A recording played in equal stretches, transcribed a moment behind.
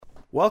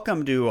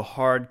Welcome to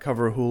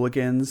Hardcover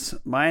Hooligans.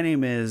 My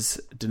name is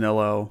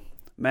Danilo.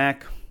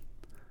 Mac,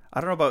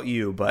 I don't know about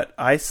you, but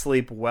I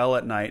sleep well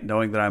at night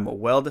knowing that I'm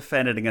well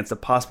defended against a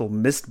possible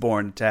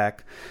Mistborn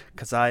attack,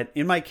 because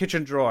in my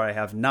kitchen drawer I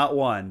have not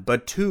one,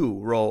 but 2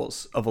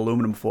 rolls of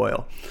aluminum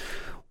foil.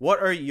 What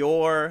are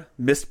your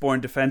Mistborn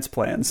defense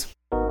plans?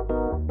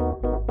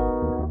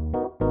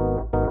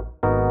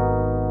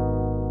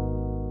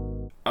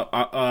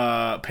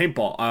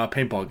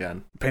 Paintball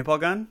gun.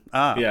 Paintball gun?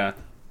 Ah. Yeah.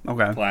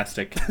 Okay.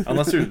 Plastic.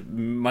 Unless there's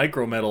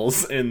micro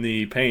metals in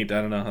the paint. I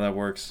don't know how that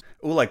works.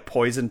 Ooh, like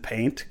poison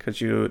paint? Could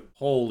you...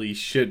 Holy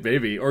shit,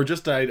 baby. Or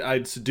just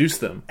I'd seduce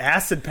them.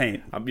 Acid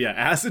paint. Yeah,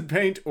 acid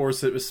paint or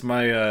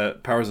my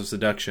powers of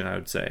seduction, I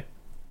would say.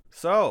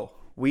 So,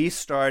 we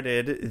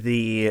started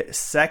the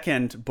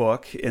second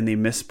book in the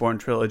Mistborn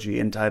trilogy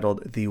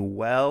entitled The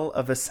Well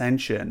of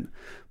Ascension,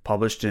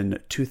 published in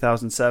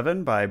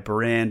 2007 by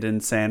Brandon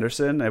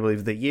Sanderson, I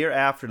believe the year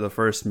after the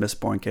first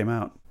Mistborn came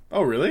out.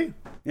 Oh, really?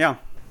 Yeah.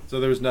 So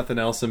there was nothing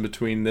else in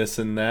between this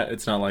and that?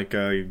 It's not like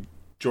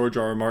George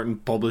R. R. Martin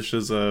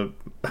publishes a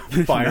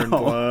Fire and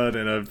Blood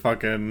and a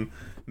fucking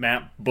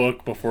map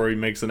book before he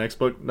makes the next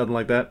book? Nothing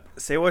like that?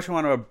 Say what you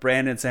want about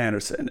Brandon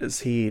Sanderson.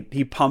 Is he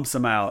pumps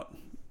them out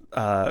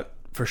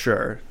for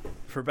sure.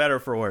 For better or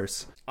for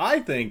worse. I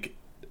think,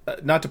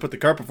 not to put the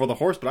cart before the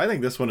horse, but I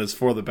think this one is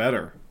for the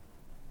better.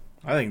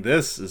 I think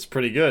this is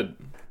pretty good.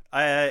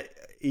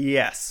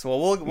 Yes. Well,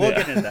 we'll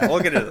get into that. We'll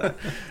get into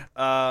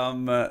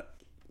that.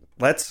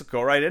 Let's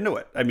go right into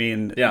it. I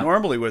mean,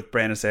 Normally with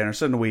Brandon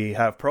Sanderson, we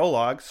have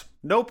prologues.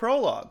 No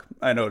prologue.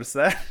 I noticed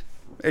that.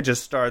 It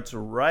just starts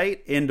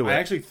right into it. I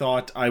actually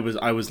thought I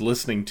was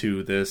listening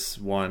to this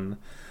one,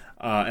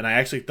 and I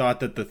actually thought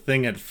that the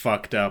thing had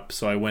fucked up,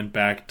 so I went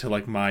back to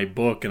like my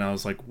book, and I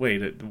was like,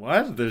 wait,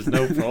 what? There's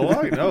no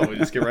prologue? No, we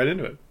just get right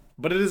into it.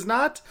 But it is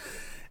not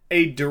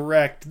a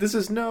direct... This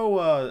is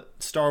no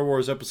Star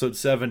Wars Episode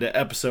 7 to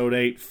Episode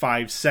 8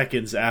 5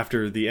 seconds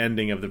after the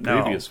ending of the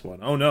previous one.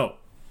 Oh, no.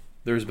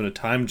 There's been a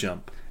time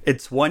jump.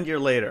 It's 1 year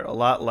later, a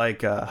lot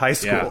like high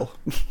school.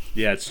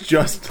 Yeah, it's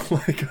just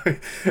like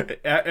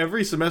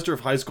every semester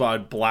of high school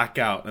I'd black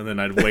out and then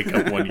I'd wake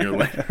up 1 year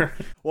later.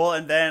 Well,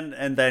 and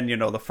then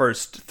the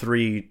first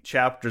 3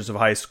 chapters of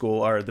high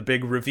school are the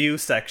big review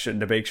section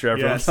to make sure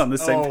everyone's on the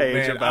same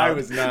page about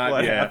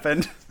what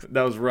happened.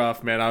 That was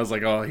rough, man. I was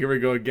like, oh, here we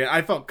go again.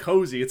 I felt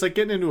cozy. It's like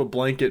getting into a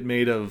blanket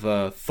made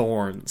of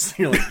thorns.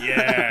 You're like,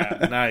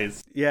 yeah,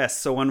 nice. Yes,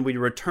 so when we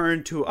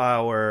return to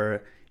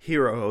our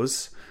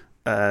heroes,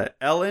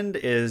 Elend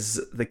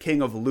is the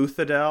king of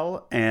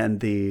Luthadel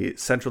and the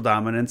Central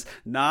Dominance,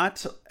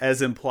 not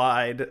as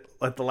implied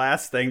at the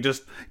last thing,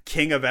 just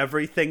king of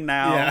everything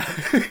now. Yeah.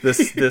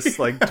 this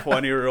like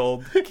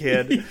 20-year-old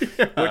kid,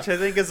 which I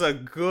think is a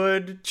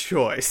good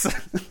choice.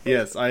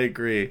 Yes, I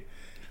agree.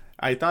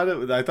 I thought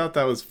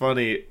that was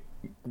funny.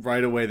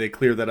 Right away, they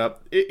cleared that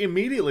up.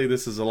 Immediately,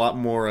 this is a lot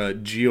more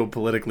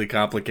geopolitically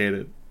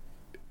complicated.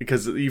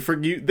 Because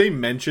they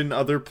mention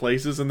other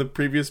places in the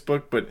previous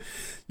book, but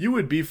you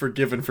would be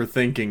forgiven for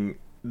thinking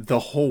the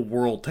whole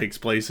world takes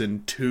place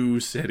in 2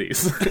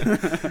 cities.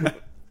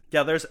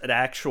 Yeah, there's an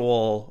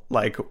actual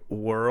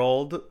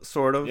world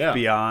sort of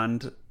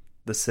beyond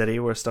the city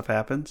where stuff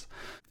happens.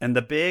 And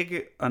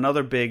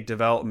another big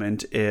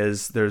development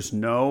is there's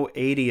no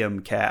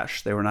adium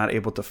cache. They were not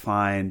able to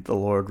find the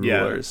Lord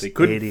Ruler's they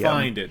couldn't adium.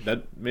 find it.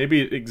 That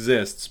maybe it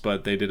exists,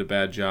 but they did a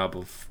bad job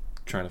of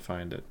trying to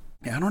find it.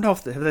 Yeah, I don't know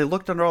have they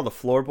looked under all the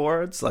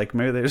floorboards? Like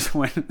maybe they just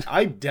went.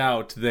 I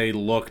doubt they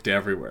looked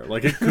everywhere.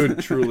 Like it could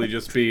truly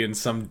just be in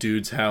some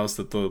dude's house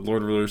that the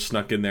Lord Ruler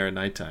snuck in there at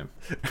nighttime.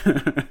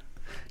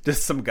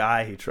 Just some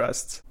guy he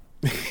trusts.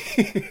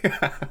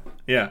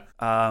 Yeah.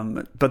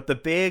 But the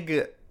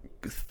big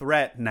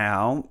threat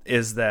now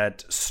is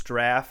that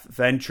Straff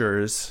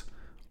Ventures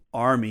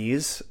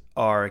armies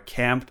are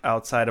camped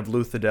outside of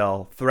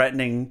Luthadel,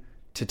 threatening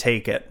to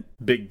take it.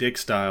 Big dick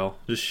style.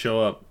 Just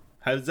show up.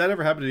 Has that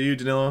ever happened to you,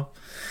 Danilo?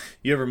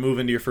 You ever move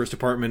into your first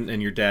apartment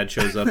and your dad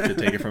shows up to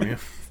take it from you?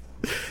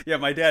 Yeah,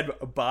 my dad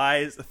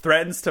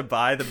threatens to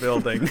buy the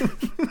building.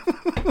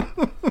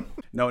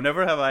 No,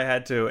 never have I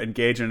had to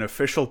engage in an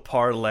official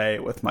parlay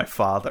with my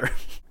father.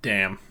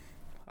 Damn.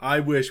 I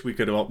wish we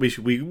could all.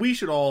 We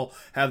should all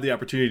have the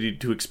opportunity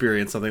to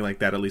experience something like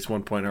that at least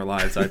one point in our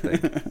lives, I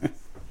think.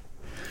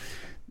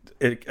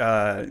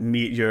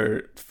 Meet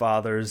your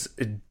father's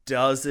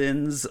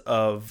dozens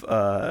of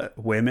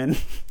women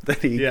that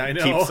he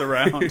keeps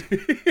around.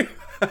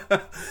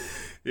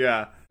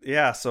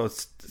 Yeah, so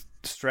it's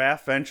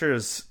Straff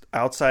Ventures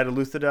outside of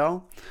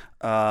Luthadel,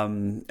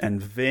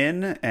 and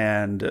Vin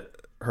and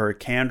her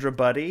Kandra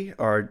buddy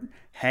are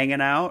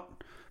hanging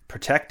out,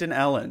 protecting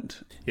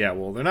Elend. Yeah,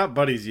 well, they're not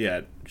buddies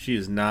yet. She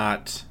does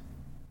not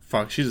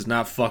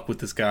fuck with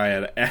this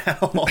guy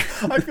at all.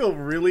 I feel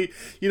really...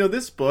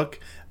 this book...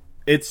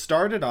 It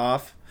started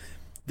off...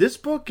 This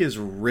book is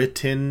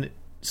written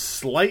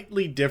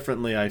slightly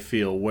differently, I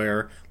feel,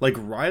 where,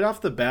 right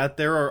off the bat,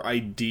 there are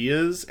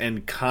ideas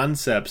and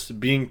concepts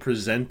being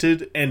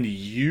presented, and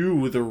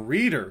you, the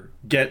reader,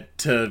 get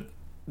to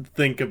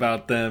think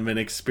about them and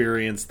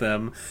experience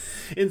them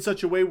in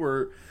such a way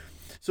where...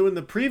 So in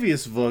the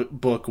previous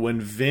book, when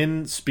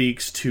Vin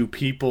speaks to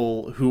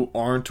people who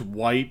aren't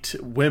white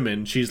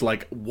women, she's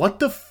like, what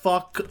the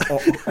fuck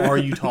are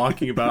you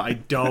talking about? I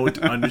don't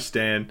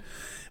understand.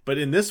 But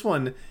in this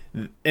one,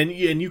 and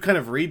you kind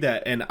of read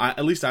that, and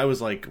at least I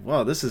was like,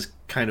 wow, this is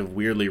kind of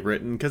weirdly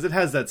written, because it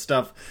has that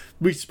stuff.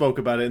 We spoke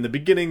about it in the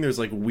beginning. There's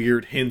like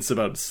weird hints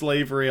about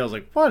slavery. I was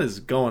like, what is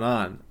going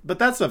on? But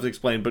that stuff's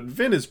explained. But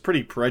Vin is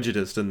pretty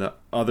prejudiced in the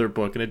other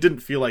book, and it didn't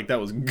feel like that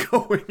was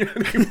going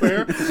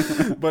anywhere.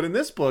 But in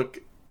this book,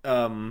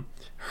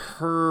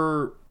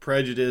 her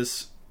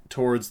prejudice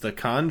towards the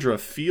Kandra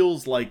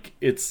feels like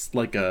it's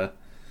like a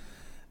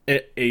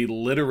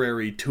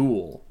literary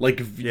tool.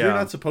 Like, you're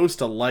not supposed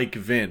to like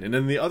Vin. And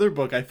in the other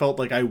book, I felt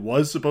like I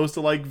was supposed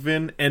to like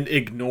Vin and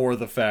ignore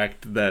the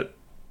fact that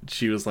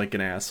she was like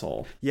an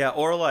asshole. Yeah,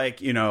 or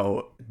like,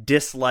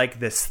 dislike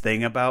this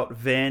thing about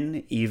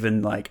Vin,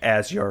 even like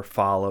as you're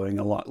following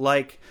along.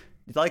 Like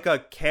a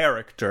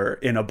character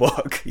in a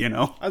book, I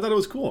thought it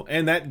was cool.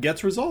 And that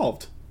gets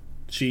resolved.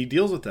 She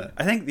deals with that.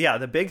 I think,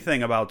 the big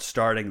thing about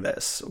starting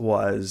this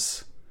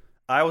was...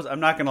 I'm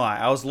not gonna lie,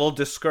 I was a little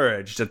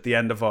discouraged at the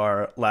end of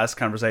our last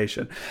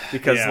conversation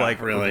because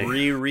really,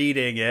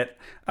 rereading it,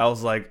 I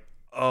was like,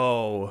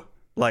 oh,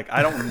 like,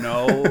 I don't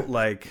know,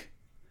 like,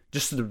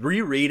 just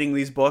rereading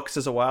these books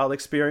is a wild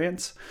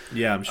experience.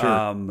 Yeah, I'm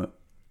sure.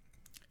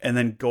 And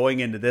then going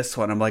into this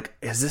one, I'm like,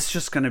 is this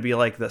just going to be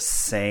like the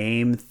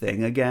same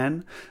thing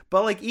again?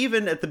 But like,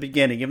 even at the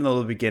beginning, even though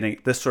the beginning,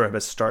 this sort of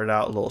has started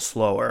out a little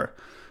slower,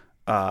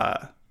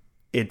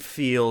 it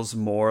feels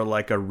more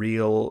like a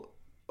real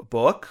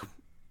book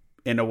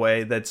in a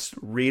way that's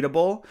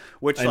readable,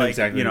 which, like,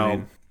 exactly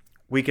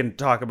we can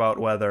talk about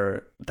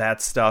whether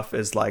that stuff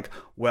is like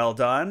well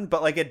done,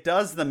 but like it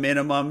does the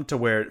minimum to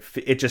where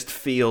it just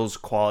feels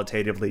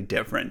qualitatively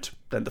different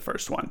than the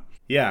first one.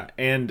 Yeah,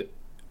 and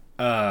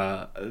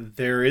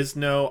there is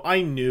no...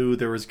 I knew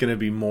there was going to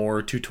be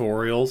more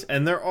tutorials,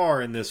 and there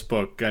are in this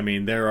book. I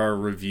mean, there are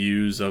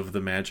reviews of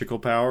the magical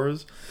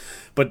powers,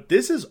 but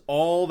this is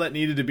all that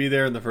needed to be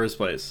there in the first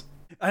place.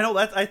 I know,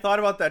 I thought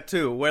about that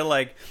too, where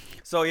like...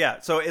 So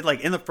it, like,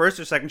 in the first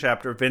or second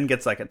chapter, Vin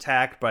gets like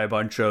attacked by a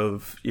bunch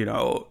of,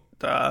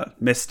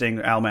 misting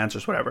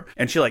almancers, whatever.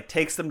 And she like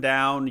takes them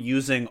down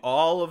using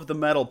all of the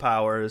metal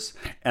powers,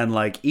 and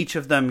like each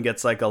of them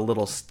gets like a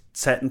little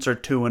sentence or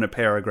two in a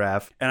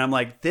paragraph. And I'm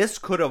like, this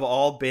could have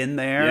all been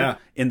there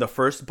in the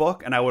first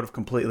book, and I would have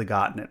completely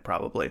gotten it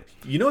probably.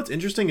 What's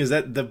interesting is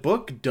that the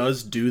book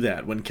does do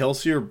that. When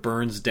Kelsier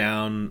burns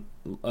down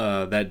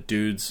that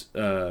dude's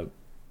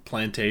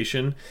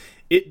plantation,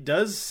 it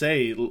does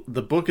say,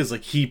 the book is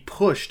like, he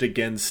pushed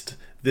against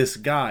this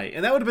guy.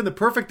 And that would have been the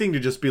perfect thing to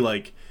just be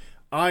like,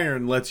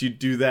 iron lets you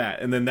do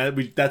that. And then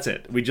that's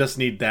it. We just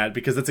need that,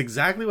 because that's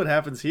exactly what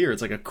happens here.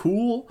 It's like a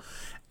cool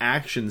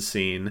action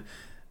scene.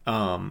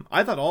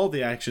 I thought all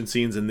the action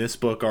scenes in this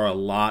book are a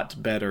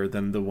lot better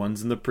than the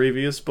ones in the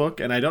previous book.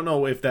 And I don't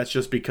know if that's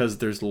just because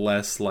there's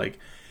less, like,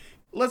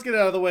 let's get it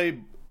out of the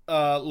way,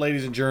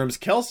 ladies and germs,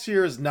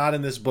 Kelsier is not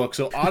in this book,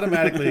 so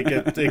automatically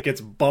it gets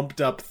bumped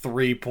up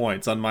 3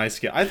 points on my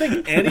scale. I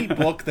think any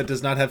book that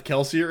does not have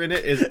Kelsier in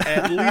it is,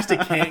 at least it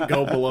can't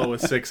go below a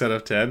 6 out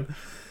of 10.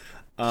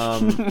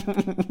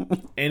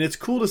 And it's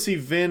cool to see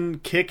Vin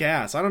kick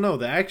ass. I don't know,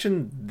 the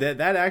action,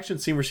 that action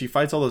scene where she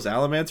fights all those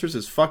alamancers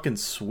is fucking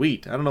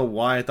sweet. I don't know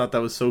why I thought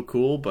that was so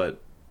cool,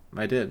 but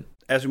I did.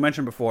 As we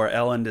mentioned before,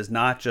 Elend is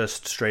not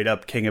just straight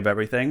up king of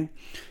everything.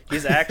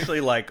 He's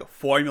actually like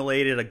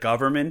formulated a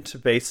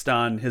government based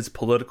on his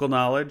political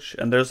knowledge.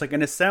 And there's like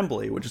an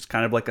assembly, which is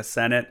kind of like a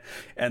senate.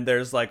 And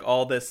there's like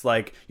all this,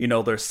 like,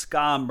 there's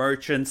ska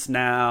merchants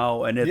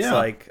now. And it's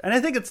like, and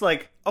I think it's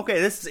like, okay,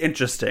 this is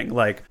interesting.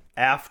 Like,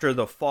 after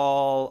the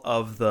fall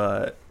of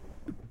the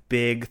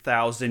big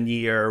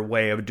 1,000-year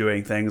way of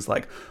doing things,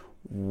 like,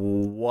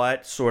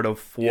 what sort of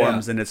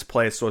forms in its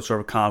place, what sort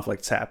of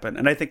conflicts happen.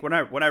 And I think when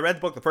I read the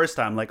book the first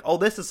time, like, oh,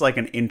 this is like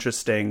an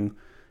interesting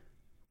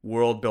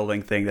world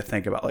building thing to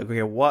think about. Like,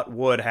 okay, what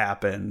would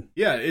happen?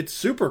 Yeah, it's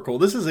super cool.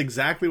 This is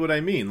exactly what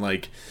I mean.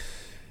 Like,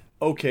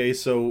 okay,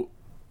 so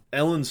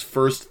Ellen's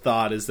first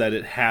thought is that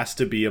it has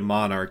to be a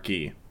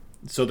monarchy,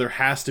 so there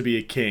has to be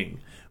a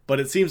king.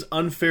 But it seems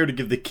unfair to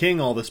give the king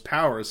all this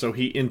power, so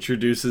he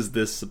introduces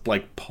this,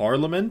 like,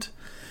 parliament.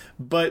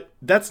 But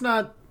that's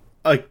not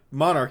a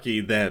monarchy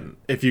then.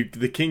 If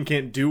the king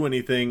can't do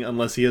anything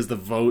unless he has the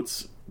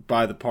votes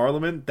by the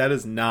parliament, that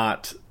is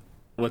not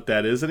what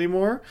that is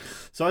anymore.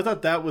 So I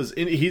thought that was...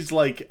 he's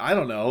like, I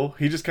don't know,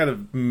 he just kind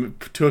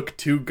of took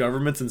two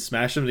governments and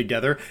smashed them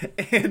together.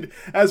 And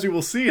as we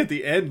will see at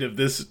the end of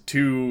this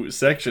 2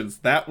 sections,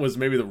 that was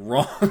maybe the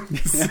wrong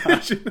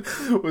decision,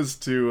 was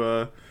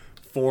to...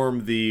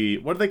 form the...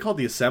 what do they call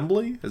the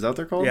assembly? Is that what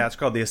they're called? Yeah, it's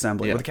called the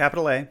assembly with a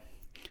capital A.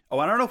 Oh,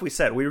 I don't know if we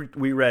said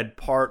we read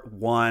part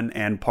 1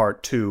 and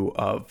part 2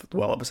 of The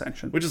Well of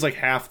Ascension, which is like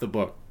half the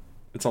book.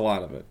 It's a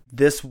lot of it.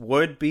 This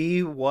would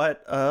be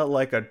what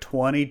like a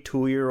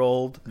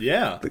 22-year-old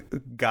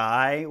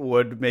guy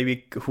would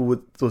maybe,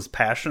 who was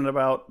passionate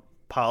about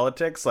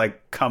politics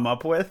like come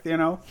up with, you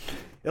know?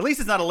 At least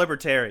it's not a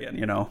libertarian,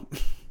 you know?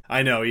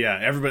 I know, yeah.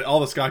 Everybody, all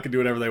the Scott can do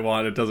whatever they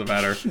want. It doesn't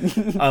matter.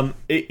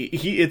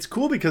 It's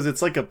cool because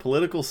it's like a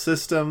political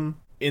system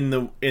in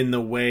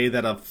the way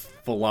that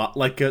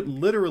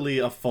literally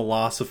a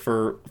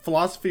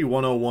philosophy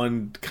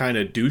 101 kind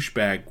of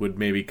douchebag would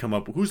maybe come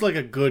up, who's like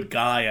a good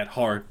guy at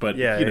heart, but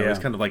he's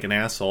kind of like an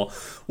asshole,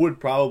 would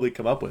probably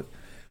come up with.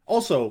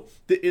 Also,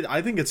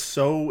 I think it's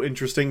so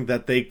interesting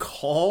that they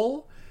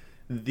call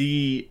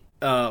the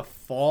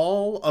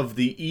fall of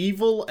the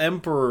evil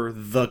emperor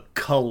the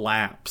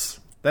collapse.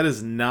 That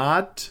is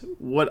not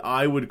what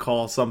I would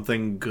call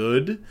something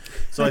good.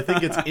 So I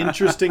think it's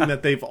interesting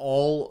that they've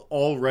all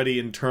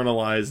already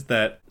internalized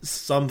that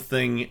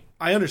something...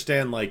 I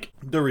understand, like,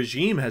 the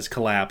regime has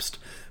collapsed,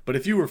 but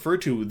if you refer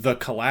to the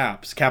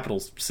collapse,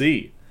 capital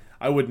C,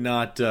 I would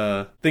not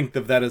think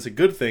of that as a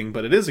good thing,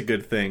 but it is a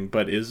good thing.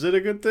 But is it a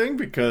good thing?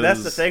 Because...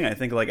 That's the thing, I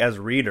think, like, as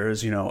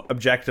readers, you know,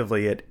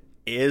 objectively, it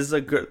is a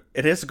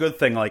good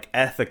thing, like,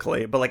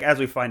 ethically, but like as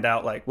we find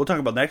out, like we'll talk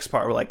about the next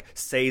part where like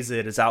Sazed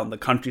is out in the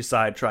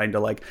countryside trying to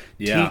like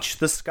teach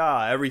the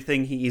Ska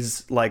everything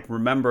he's like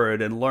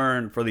remembered and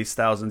learned for these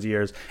thousands of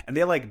years, and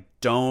they like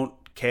don't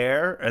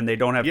care and they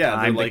don't have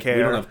time to care.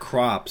 We don't have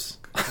crops.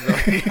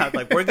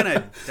 Like we're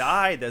gonna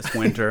die this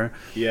winter.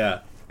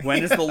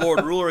 When is the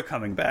Lord Ruler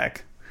coming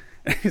back?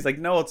 And he's like,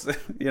 no, it's,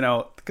 you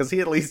know, because he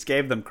at least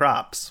gave them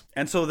crops.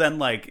 And so then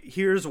like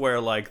here's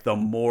where like the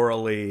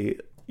morally,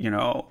 you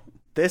know,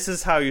 this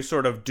is how you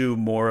sort of do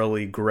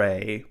morally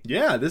gray.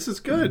 Yeah, this is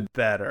good.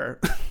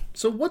 Better.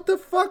 So what the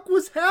fuck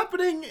was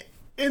happening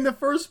in the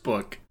first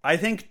book? I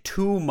think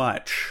too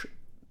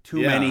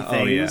many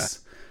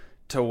things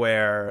to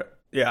where,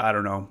 I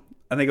don't know.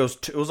 I think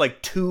it was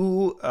like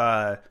too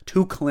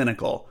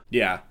clinical.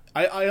 Yeah.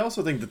 I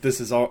also think that this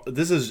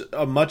is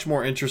a much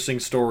more interesting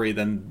story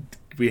than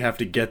we have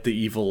to get the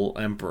evil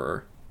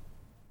emperor.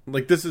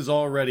 Like, this is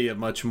already a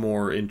much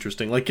more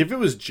interesting... Like, if it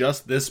was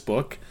just this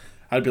book,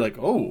 I'd be like,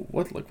 oh,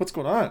 what's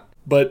going on?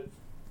 But,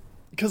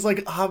 because,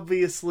 like,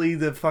 obviously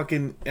the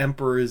fucking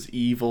emperor is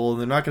evil,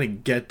 and they're not going to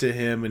get to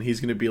him, and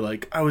he's going to be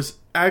like, I was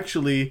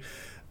actually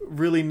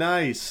really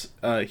nice.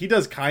 He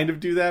does kind of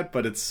do that,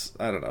 but it's,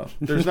 I don't know.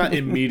 There's not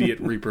immediate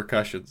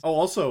repercussions. Oh,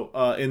 also,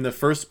 in the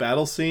first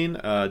battle scene,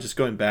 just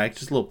going back,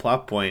 just a little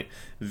plot point,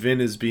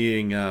 Vin is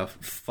being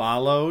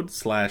followed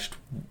 /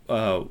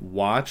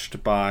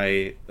 watched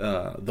by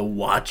the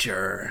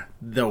Watcher.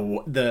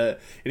 And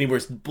he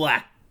wears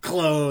black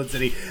clothes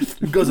and he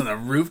goes on the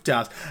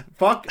rooftops.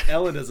 Fuck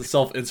Ellen as a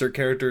self-insert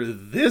character.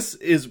 This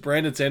is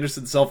Brandon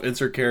Sanderson's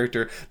self-insert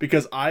character,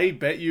 because I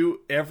bet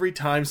you every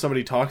time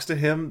somebody talks to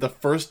him, the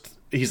first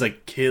he's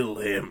like, kill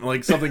him.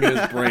 Like something in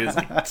his brain is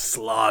like,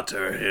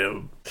 slaughter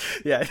him.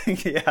 Yeah, I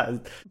think,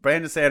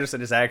 Brandon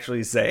Sanderson is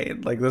actually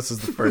Zane. Like, this is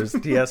the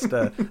first. He has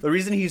to. The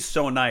reason he's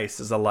so nice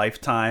is a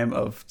lifetime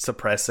of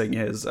suppressing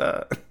his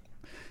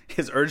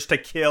urge to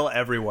kill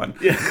everyone.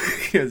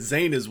 Yeah,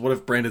 Zane is what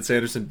if Brandon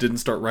Sanderson didn't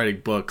start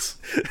writing books.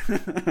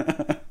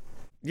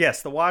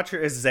 Yes, the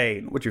Watcher is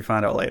Zane, which we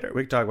find out later.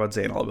 We can talk about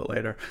Zane a little bit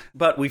later.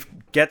 But we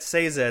get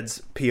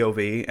Sazed's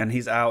POV, and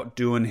he's out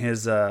doing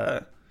his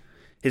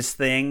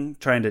thing,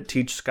 trying to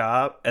teach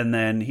Ska, and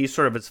then he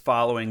sort of is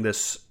following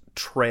this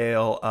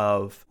trail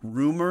of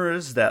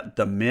rumors that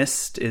the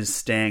mist is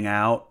staying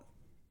out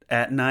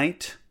at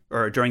night,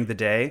 or during the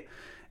day,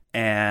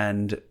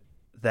 and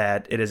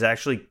that it is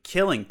actually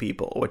killing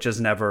people, which has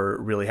never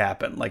really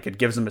happened. Like, it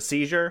gives them a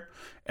seizure,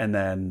 and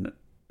then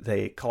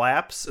they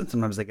collapse, and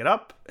sometimes they get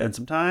up, and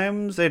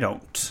sometimes they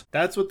don't.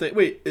 That's what they...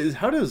 Wait,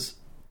 how does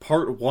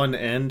part 1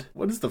 end?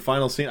 What is the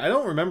final scene? I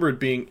don't remember it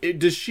being...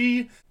 does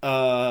she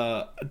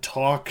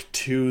talk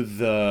to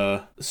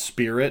the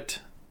spirit?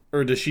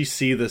 Or does she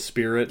see the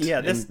spirit?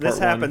 Yeah, this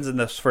happens in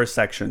this first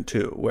section,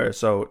 too, where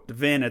so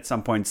Vin at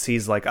some point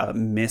sees, like, a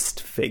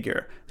mist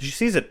figure. She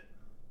sees it.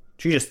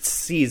 She just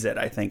sees it,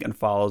 I think, and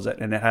follows it,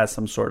 and it has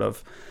some sort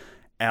of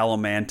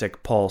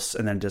allomantic pulse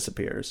and then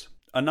disappears.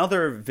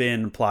 Another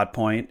Vin plot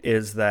point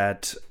is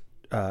that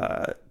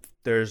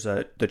there's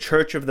the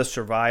Church of the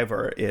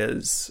Survivor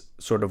is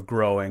sort of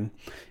growing,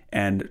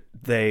 and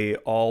they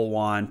all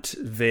want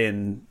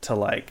Vin to,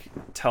 like,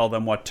 tell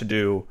them what to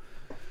do.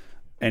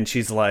 And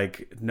she's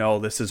like, no,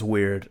 this is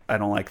weird. I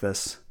don't like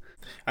this.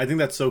 I think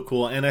that's so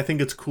cool. And I think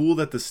it's cool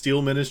that the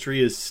Steel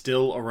Ministry is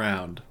still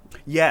around.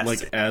 Yes.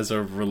 Like, as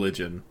a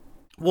religion.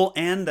 Well,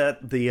 and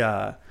that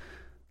the,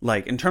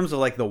 like, in terms of,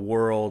 like, the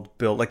world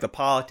build, like, the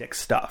politics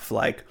stuff,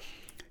 like,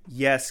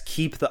 yes,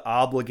 keep the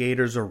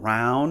obligators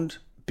around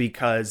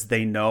because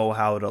they know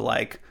how to,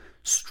 like,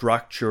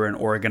 structure and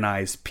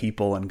organize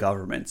people and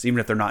governments,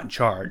 even if they're not in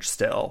charge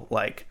still.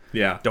 Like,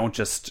 don't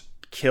just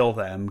kill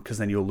them, because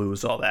then you'll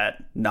lose all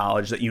that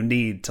knowledge that you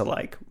need to,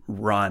 like,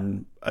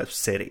 run a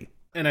city.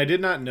 And I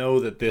did not know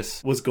that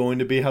this was going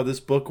to be how this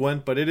book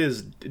went, but it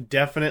is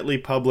definitely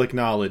public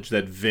knowledge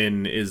that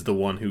Vin is the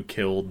one who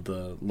killed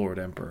the Lord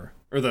Emperor,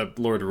 or the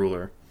Lord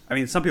Ruler. I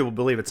mean, some people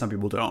believe it, some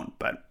people don't,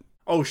 but...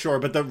 Oh, sure,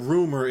 but the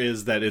rumor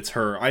is that it's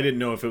her. I didn't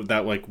know if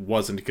that, like,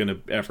 wasn't going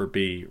to ever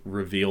be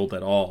revealed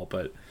at all,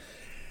 but...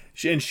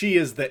 She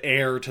is the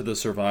heir to the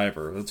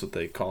survivor. That's what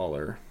they call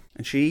her.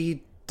 And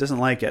she doesn't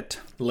like it.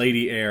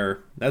 Lady Heir.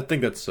 I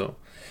think that's so.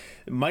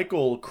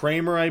 Michael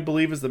Kramer, I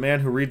believe, is the man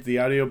who reads the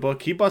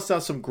audiobook. He busts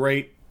out some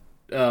great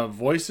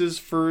voices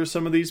for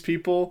some of these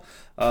people.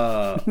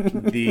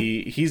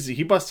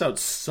 He busts out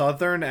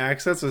Southern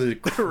accents.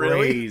 It's crazy.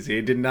 Really?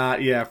 It did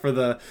not. Yeah, for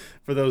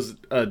those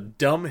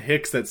dumb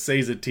hicks that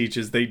Seiza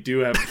teaches, they do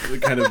have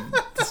kind of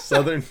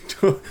Southern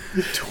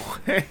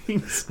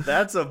twangs.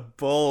 That's a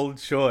bold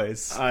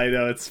choice. I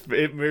know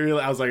it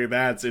really. I was like,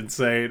 that's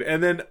insane.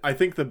 And then I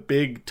think the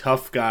big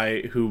tough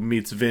guy who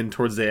meets Vin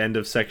towards the end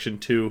of section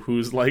 2,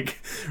 who's like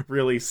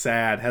really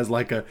sad, he's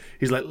like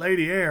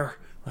Lady Air.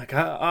 Like,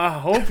 I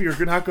hope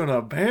you're not going to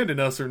abandon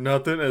us or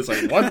nothing. And it's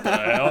like, what the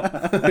hell?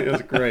 It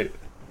was great.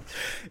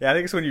 Yeah, I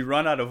think it's when you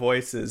run out of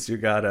voices, you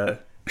gotta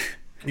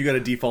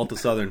default to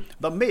Southern.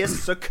 The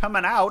mists are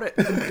coming out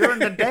during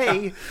the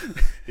day.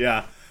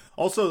 Yeah.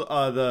 Also,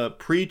 the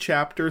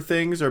pre-chapter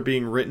things are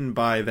being written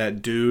by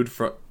that dude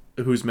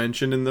who's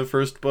mentioned in the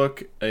first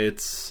book.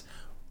 It's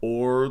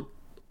Orton.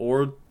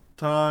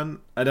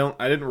 I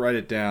didn't write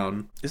it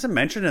down. Is it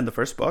mentioned in the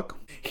first book?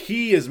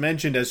 He is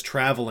mentioned as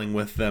traveling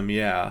with them,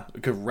 yeah.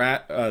 Because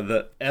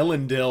the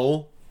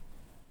Elendil,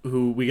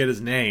 who we get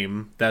his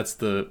name, that's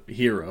the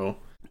hero.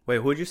 Wait,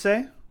 what'd you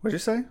say?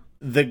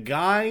 The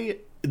guy,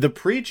 the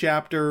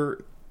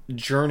pre-chapter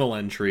journal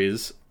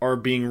entries are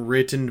being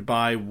written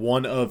by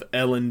one of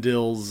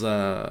Elendil's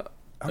I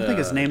don't think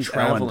his name's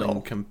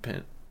traveling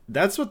Elendil.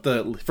 That's what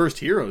the first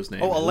hero's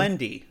name is.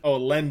 Alendi. Oh,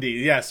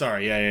 Alendi. Yeah,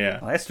 sorry. Yeah.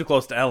 Well, that's too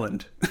close to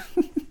Elend.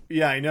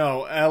 Yeah, I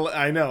know.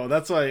 I know.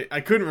 That's why I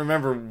couldn't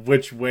remember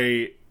which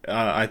way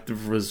I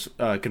was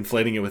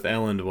conflating it with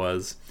Elend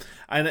was.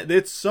 And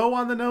it's so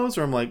on the nose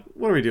where I'm like,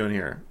 what are we doing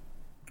here?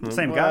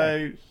 Same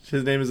guy.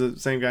 His name is the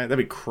same guy? That'd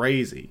be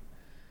crazy.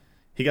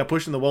 He got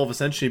pushed in the well of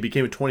Ascension. He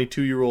became a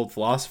 22-year-old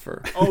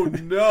philosopher. Oh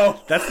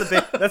no! That's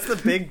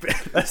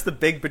the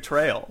big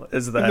betrayal.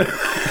 Is that?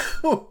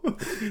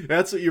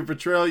 That's what your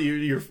betrayal.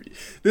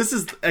 This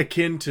is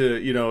akin to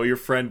your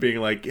friend being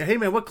like, "Hey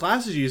man, what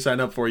classes did you sign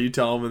up for?" You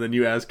tell him, and then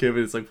you ask him,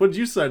 and it's like, "What did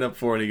you sign up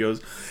for?" And he goes,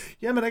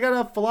 "Yeah man, I got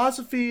a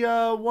philosophy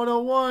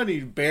 101."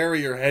 You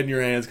bury your head in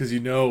your hands because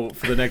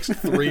for the next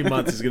 3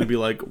 months he's gonna be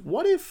like,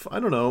 "What if I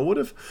don't know? What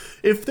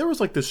if there was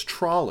like this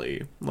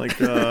trolley, like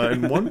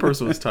and one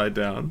person was tied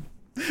down."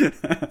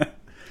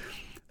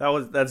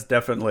 That's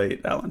definitely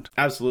Elend.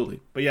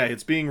 Absolutely. But yeah,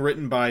 it's being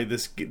written by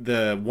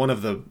one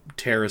of the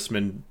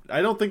terracemen.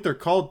 I don't think they're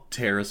called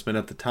terracemen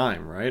at the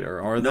time, right?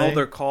 Or are they? No,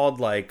 they're called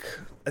I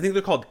think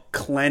they're called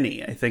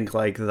Clenny. I think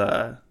like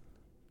the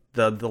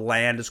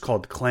land is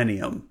called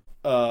Clenium.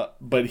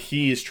 But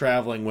he's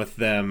traveling with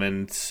them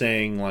and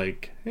saying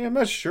like, "Hey, I'm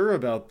not sure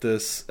about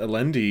this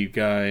Alendi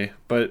guy,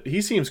 but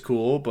he seems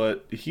cool,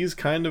 but he's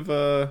kind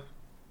of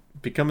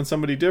becoming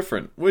somebody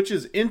different," which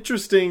is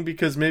interesting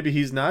because maybe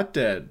he's not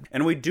dead.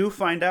 And we do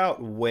find out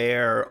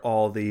where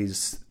all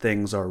these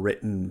things are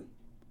written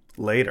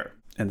later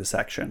in the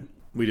section.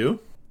 We do?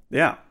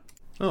 Yeah.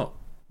 Oh.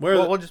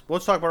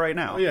 Let's talk about right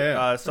now. Oh,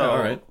 yeah. All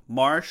right.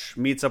 Marsh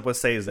meets up with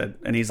Sazed,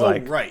 and he's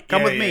like, right.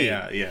 Come with me.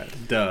 Yeah.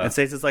 Duh. And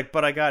Sazed's like,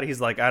 but I got it.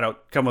 He's like, I don't.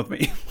 Come with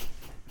me.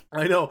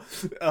 I know.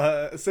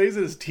 Seiza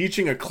is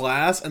teaching a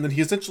class, and then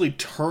he essentially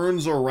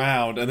turns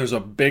around, and there's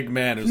a big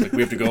man who's like,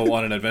 "We have to go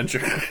on an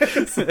adventure."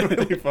 It's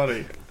really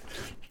funny.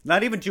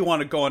 Not even do you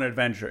want to go on an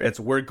adventure. It's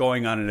we're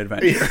going on an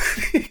adventure.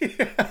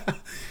 Yeah.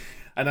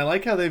 And I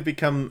like how they've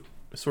become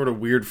sort of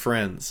weird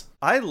friends.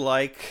 I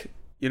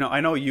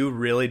know you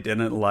really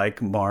didn't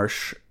like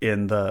Marsh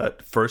in the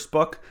first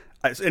book.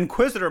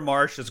 Inquisitor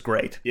Marsh is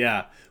great.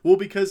 Yeah. Well,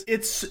 because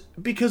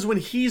when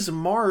he's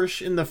Marsh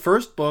in the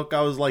first book,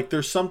 I was like,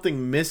 there's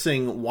something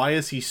missing. Why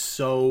is he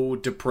so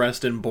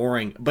depressed and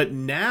boring? But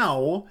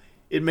now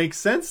it makes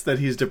sense that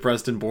he's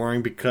depressed and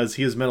boring because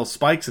he has metal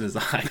spikes in his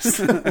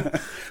eyes.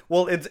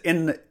 Well,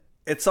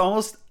 it's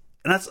almost,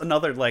 and that's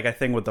another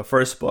thing with the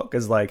first book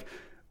is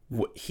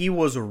he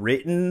was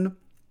written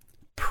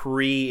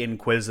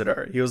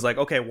pre-Inquisitor. He was like,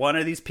 okay, one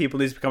of these people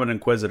needs to become an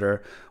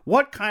Inquisitor.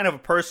 What kind of a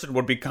person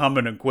would become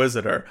an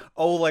Inquisitor?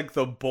 Oh, like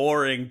the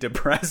boring,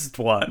 depressed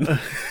one.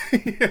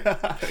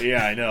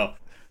 Yeah, I know.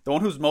 The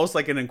one who's most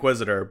like an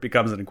Inquisitor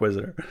becomes an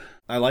Inquisitor.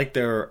 I like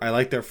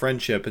their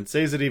friendship, and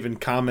Sazed even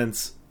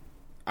comments.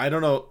 I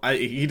don't know.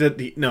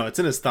 No, it's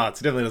in his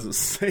thoughts. He definitely doesn't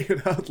say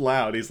it out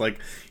loud. He's like,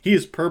 he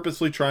is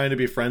purposely trying to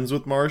be friends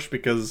with Marsh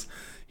because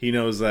he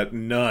knows that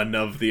none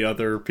of the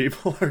other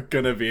people are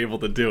gonna be able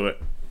to do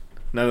it.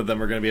 None of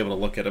them are going to be able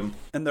to look at him.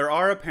 And there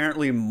are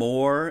apparently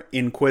more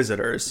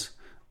Inquisitors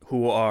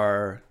who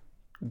are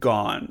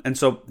gone. And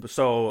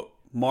so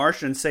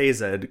Marsh and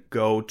Sazed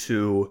go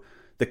to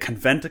the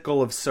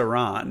Conventicle of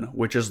Saran,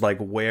 which is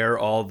where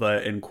all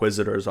the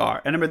Inquisitors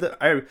are. And I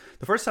remember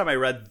the first time I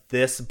read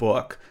this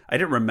book, I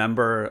didn't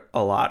remember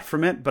a lot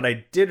from it, but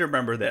I did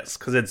remember this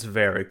because it's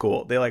very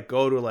cool. They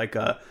go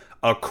to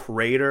a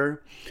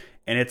crater.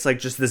 And it's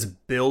just this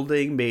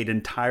building made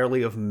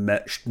entirely of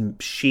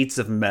sheets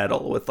of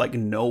metal with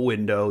no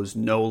windows,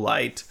 no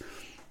light.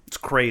 It's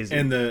crazy.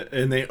 And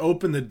they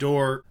open the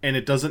door and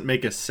it doesn't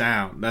make a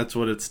sound. That's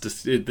what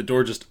the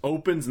door just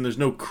opens and there's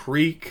no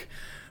creak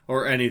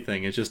or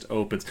anything. It just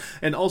opens.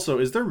 And also,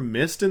 is there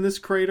mist in this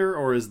crater,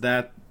 or is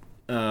that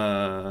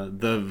the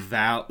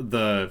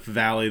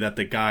valley that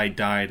the guy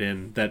died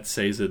in that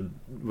Sazed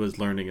was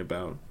learning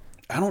about?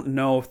 I don't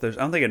know if there's...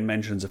 I don't think it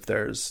mentions if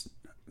there's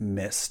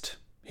mist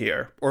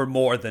here, or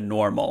more than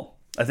normal.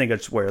 I think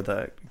it's where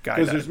the guy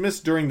Because there's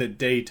mist during the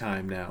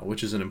daytime now,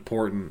 which is an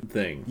important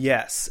thing.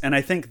 Yes, and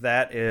I think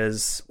that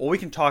is... Well, we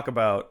can talk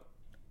about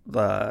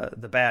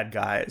the bad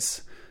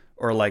guys,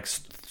 or like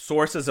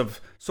sources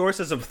of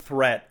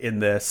threat in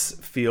this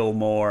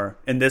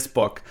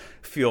book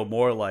feel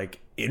more like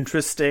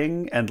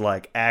interesting and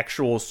like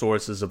actual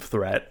sources of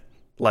threat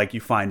like you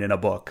find in a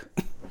book.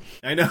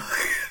 I know.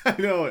 I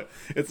know.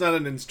 It's not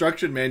an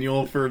instruction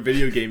manual for a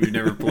video game you've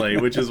never played,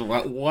 which is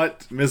what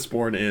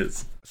Mistborn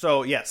is.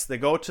 So, yes, they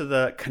go to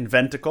the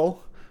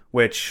conventicle,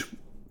 which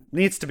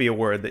needs to be a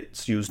word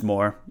that's used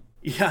more.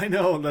 Yeah, I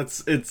know.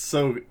 It's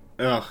so...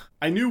 Ugh.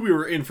 I knew we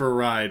were in for a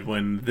ride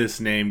when this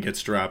name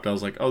gets dropped. I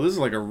was like, oh, this is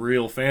like a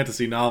real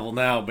fantasy novel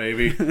now,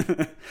 baby.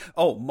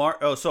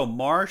 So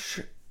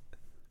Marsh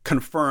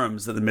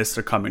confirms that the mists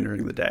are coming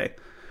during the day.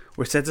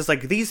 Which says it's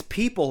like, these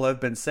people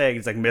have been saying,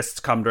 it's like, mists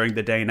come during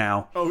the day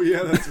now. Oh,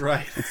 yeah, that's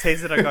right. It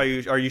says it like,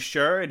 are you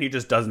sure? And he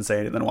just doesn't say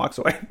anything and walks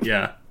away.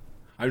 Yeah.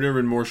 I've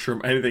never been more sure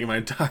of anything in my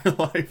entire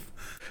life.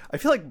 I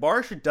feel like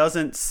Marsh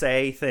doesn't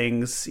say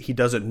things he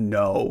doesn't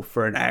know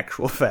for an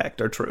actual fact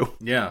are true.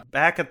 Yeah.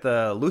 Back at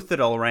the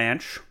Luthadel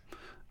Ranch,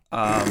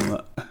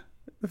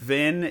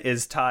 Vin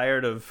is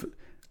tired of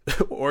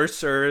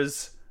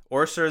Orsur's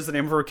the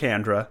name of her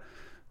Kandra,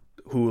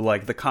 who,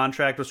 like, the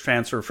contract was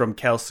transferred from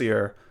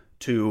Kelsier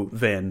to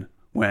Vin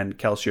when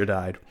Kelsier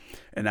died.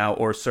 And now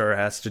Orsur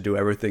has to do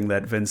everything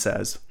that Vin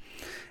says.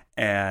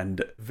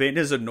 And Vin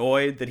is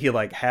annoyed that he,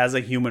 like, has a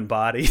human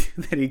body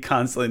that he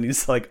constantly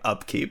needs to, like,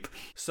 upkeep.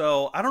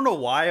 So, I don't know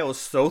why I was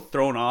so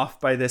thrown off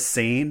by this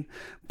scene,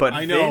 but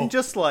Vin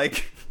just,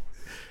 like...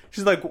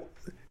 She's like...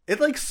 It,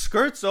 like,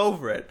 skirts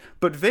over it.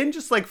 But Vin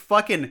just, like,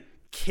 fucking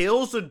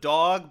kills a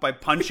dog by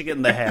punching it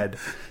in the head.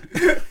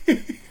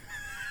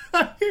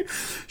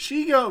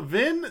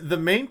 Vin, the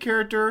main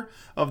character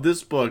of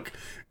this book,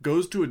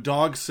 goes to a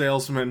dog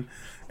salesman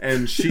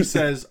and she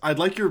says, I'd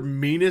like your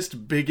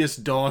meanest,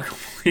 biggest dog,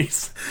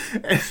 please.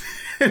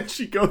 And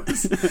she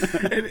goes,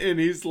 and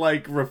he's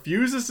like,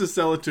 refuses to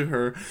sell it to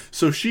her.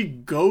 So she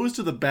goes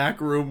to the back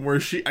room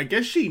where I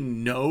guess she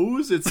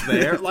knows it's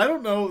there. I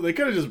don't know. They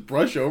kind of just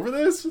brush over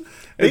this.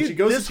 And she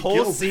goes. This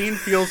whole scene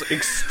feels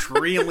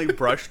extremely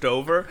brushed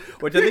over,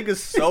 which I think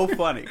is so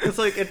funny. Because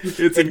like it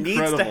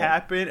needs to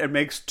happen. It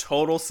makes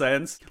total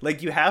sense.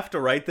 Like, you have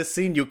to write this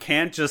scene. You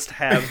can't just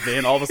have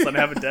Vin all of a sudden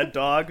have a dead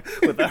dog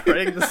without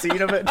writing the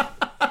scene of it.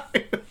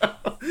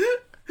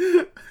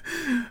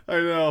 I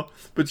know,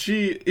 but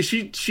she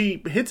hits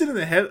it in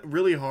the head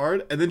really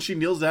hard, and then she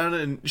kneels down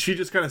and she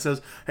just kind of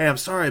says, "Hey, I'm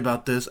sorry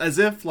about this," as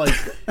if like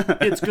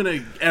it's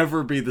gonna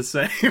ever be the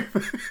same.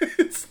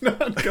 It's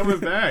not coming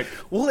back.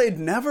 Well, it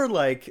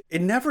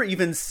never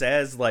even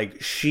says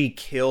like she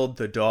killed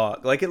the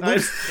dog. Like, it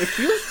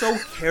feels so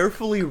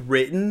carefully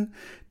written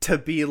to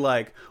be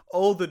like,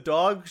 oh, the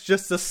dog's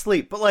just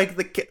asleep. But like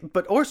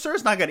but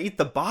Orsur's not gonna eat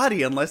the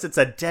body unless it's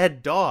a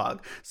dead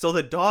dog. So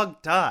the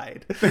dog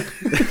died.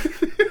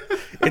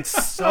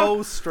 It's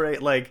so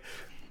straight. Like,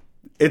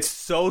 it's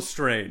so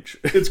strange.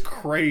 It's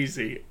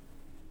crazy.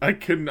 I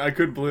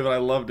couldn't believe it. I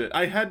loved it.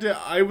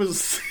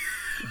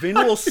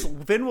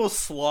 Vin will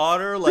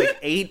slaughter like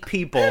 8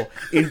 people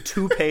in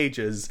 2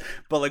 pages,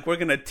 but like we're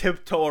gonna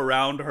tiptoe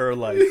around her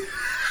like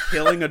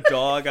killing a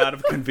dog out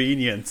of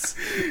convenience.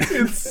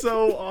 It's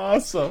so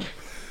awesome.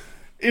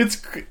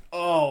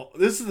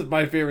 This is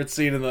my favorite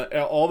scene in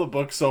all the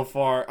books so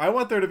far. I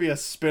want there to be a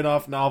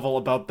spin-off novel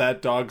about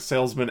that dog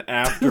salesman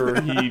after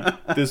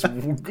this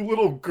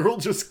little girl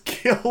just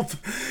killed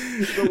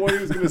the one he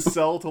was going to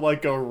sell to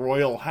like a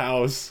royal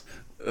house.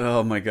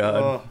 Oh my god.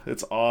 Oh,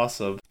 it's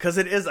awesome. Because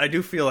it is, I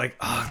do feel like,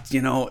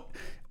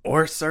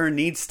 Orsur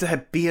needs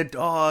to be a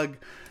dog.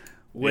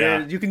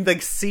 Where you can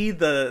like see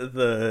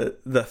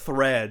the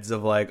threads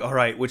of like, all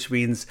right, which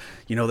means,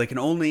 they can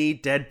only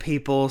eat dead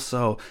people,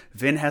 so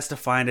Vin has to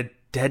find a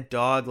dead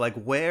dog. Like,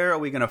 where are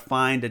we gonna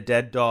find a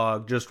dead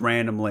dog just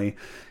randomly?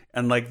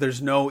 And like,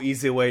 there's no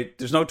easy way,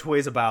 there's no 2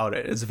 ways about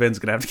it. It's Vin's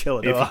gonna have to kill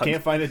a dog. If you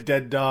can't find a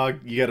dead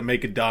dog, you gotta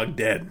make a dog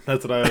dead.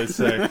 That's what I always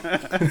say.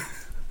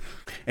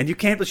 And you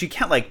can't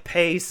like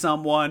pay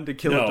someone to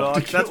kill a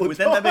dog. That's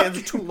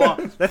too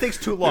long. That takes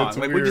too long.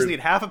 Like, we just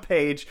need half a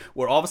page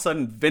where all of a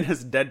sudden Vin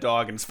has a dead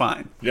dog and it's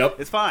fine. Yep,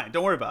 it's fine.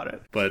 Don't worry about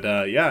it. But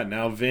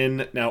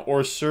now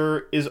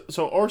Orsur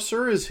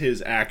is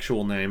his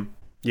actual name.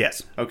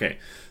 Yes. Okay.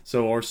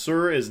 So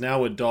Orsur is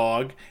now a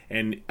dog,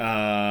 and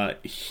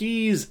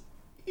he's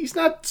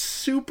not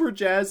super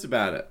jazzed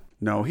about it.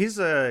 No, he's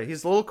a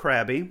little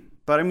crabby.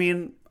 But I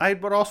mean, I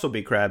would also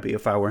be crabby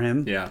if I were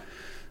him. Yeah.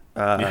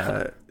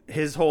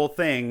 His whole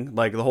thing,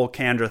 like the whole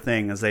Kandra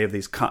thing, is they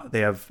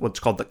have what's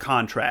called the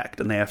contract,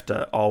 and they have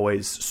to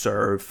always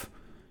serve,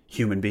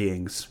 human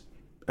beings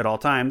at all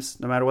times,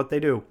 no matter what they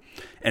do.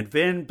 And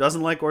Vin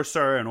doesn't like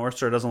Orsur, and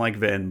Orsur doesn't like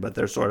Vin, but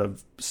they're sort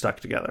of stuck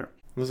together.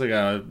 It was like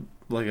a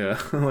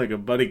like a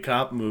buddy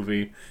cop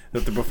movie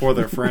that they're before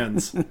they're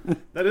friends.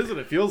 That is what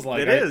it feels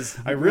like. It is.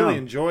 I really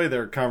enjoy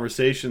their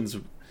conversations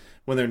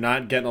when they're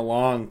not getting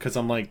along, because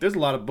I'm like, there's a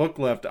lot of book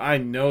left. I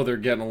know they're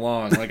getting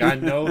along. Like, I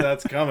know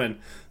that's coming.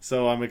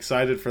 So I'm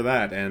excited for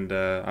that. And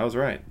I was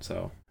right.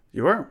 So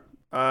You were.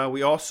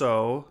 We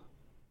also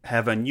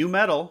have a new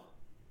metal.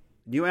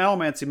 New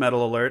Allomancy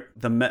metal alert.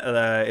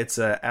 It's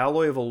an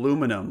alloy of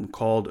aluminum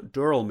called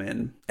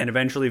Duralmin. And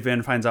eventually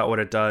Vin finds out what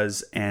it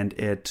does, and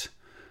it...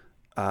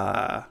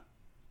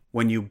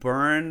 when you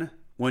burn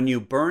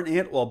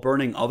it while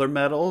burning other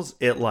metals,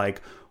 it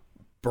like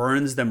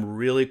burns them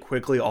really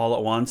quickly all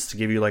at once to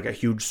give you like a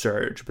huge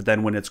surge. But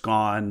then when it's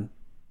gone,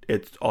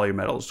 it's all your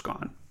metals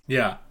gone.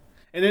 yeah,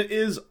 and it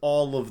is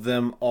all of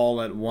them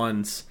all at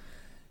once.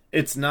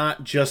 It's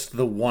not just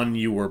the one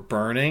you were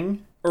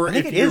burning. Or I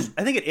think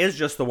it is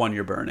just the one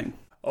you're burning.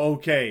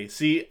 Okay,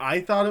 see, I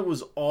thought it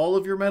was all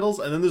of your metals,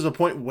 and then there's a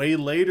point way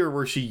later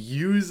where she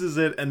uses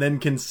it and then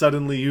can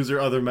suddenly use her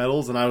other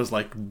metals, and I was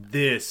like,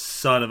 this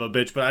son of a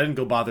bitch, but I didn't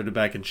go bother to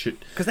back and shit.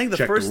 Because I think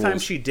the first time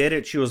she did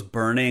it, she was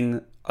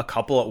burning a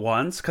couple at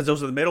once, because it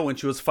was in the middle when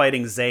she was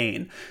fighting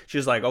Zane. She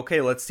was like, okay,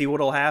 let's see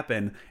what'll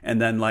happen,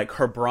 and then like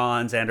her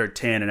bronze and her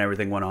tin and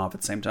everything went off at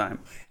the same time.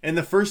 And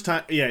the first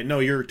time, yeah, no,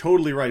 you're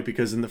totally right,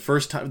 because in the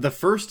first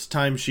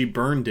time she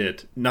burned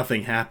it,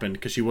 nothing happened,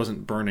 because she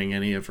wasn't burning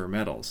any of her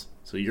metals.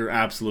 So you're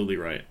absolutely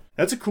right.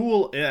 That's a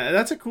cool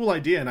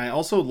idea, and I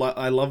also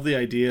I love the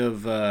idea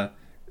of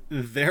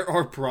there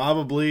are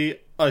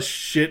probably a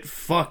shit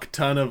fuck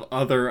ton of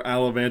other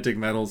allomantic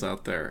metals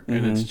out there,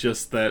 and it's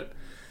just that,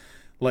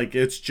 like,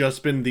 it's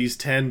just been these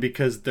 10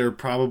 because they're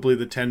probably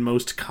the 10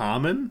 most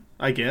common,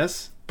 I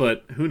guess.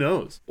 But who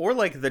knows? Or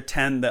like the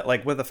 10 that,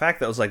 like, with the fact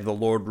that it was like the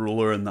Lord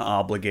Ruler and the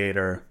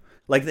Obligator,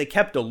 like they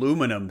kept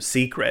aluminum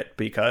secret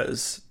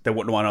because they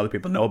wouldn't want other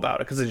people to know about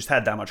it because they just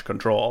had that much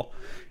control.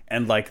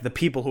 And like the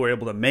people who were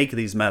able to make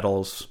these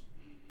metals,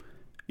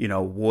 you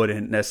know,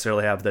 wouldn't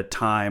necessarily have the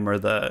time or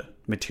the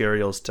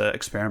materials to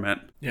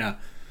experiment. Yeah.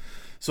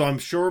 So I'm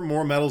sure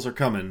more metals are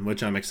coming,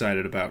 which I'm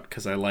excited about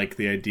because I like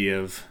the idea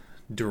of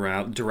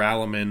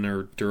Duralamin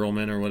or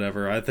Duralmin or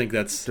whatever. I think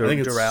it's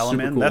Duralamin.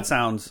 Super cool. That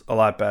sounds a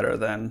lot better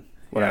than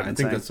what I've been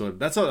saying.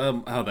 That's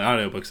how the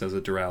audiobook says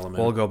it, Duralamin.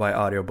 We'll go by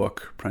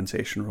audiobook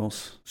pronunciation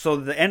rules. So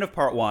the end of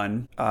part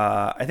 1,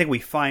 I think we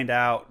find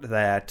out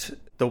that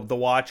the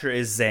Watcher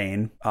is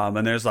Zane,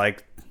 and there's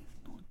like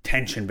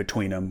tension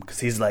between them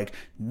because he's like,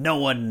 no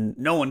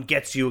one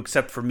gets you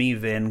except for me,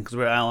 Vin, because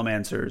we're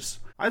Allomancers.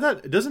 I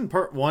thought, doesn't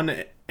part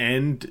 1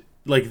 end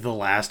like the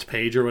last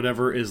page or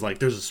whatever is like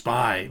there's a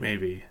spy,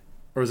 maybe,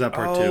 or is that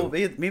part 2?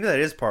 Maybe that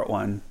is part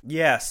 1.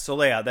 Yes. So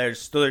yeah,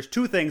 there's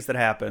 2 things that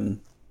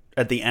happen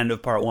at the end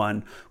of part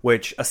 1,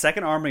 which a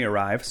second army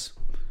arrives.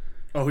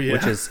 Oh yeah,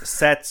 which is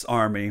Set's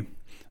army,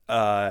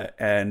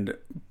 and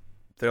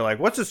they're like,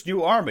 what's this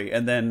new army?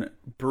 And then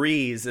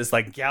Breeze is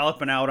like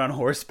galloping out on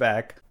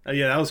horseback.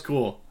 Yeah, that was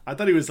cool. I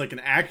thought he was like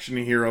an action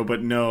hero,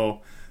 but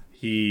no,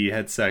 he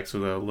had sex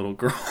with a little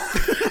girl.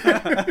 I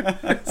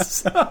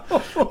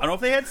don't know if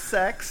they had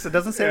sex. It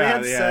doesn't say they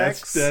had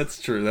sex. That's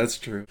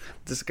true.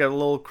 Just got a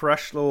little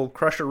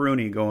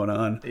crusher-rooney going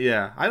on.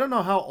 Yeah. I don't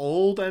know how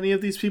old any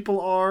of these people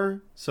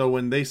are. So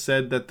when they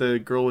said that the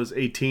girl was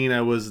 18,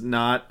 I was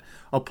not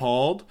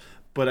appalled.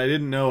 But I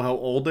didn't know how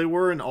old they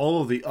were, and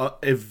all of the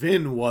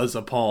Vin was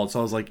appalled. So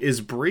I was like,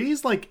 "Is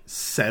Breeze like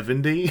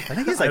 70?" I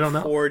think he's like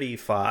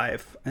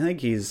 45. I think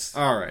he's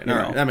all right.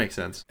 That makes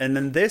sense. And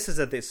then this is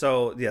at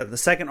the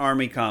second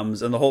army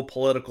comes, and the whole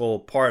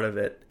political part of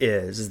it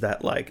is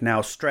that like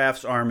now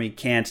Straff's army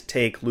can't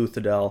take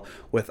Luthadel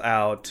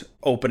without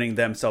opening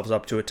themselves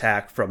up to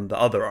attack from the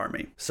other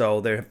army.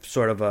 So they're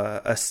sort of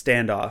a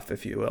standoff,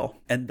 if you will.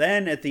 And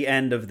then at the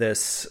end of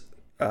this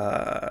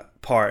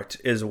part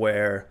is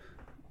where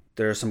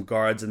there are some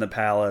guards in the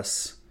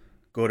palace.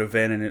 Go to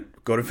Vin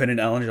and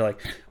Ellen. You're like,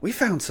 we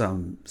found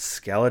some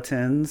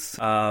skeletons.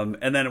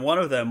 And then one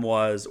of them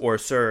was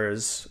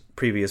Orsur's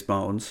previous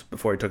bones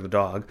before he took the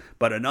dog.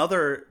 But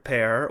another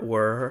pair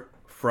were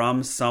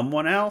from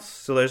someone else.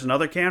 So there's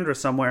another Kandra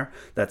somewhere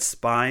that's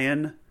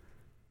spying.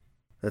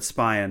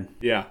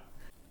 Yeah.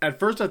 At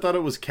first I thought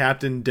it was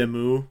Captain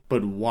Demu,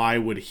 but why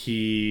would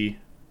he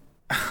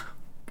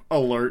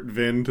alert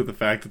Vin to the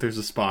fact that there's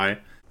a spy?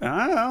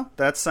 I don't know.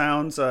 That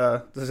sounds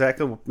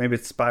exactly what maybe a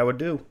spy would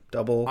do.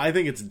 Double. I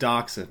think it's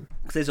Doxin.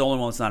 Because he's the only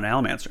one that's not an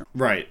Allomancer.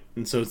 Right.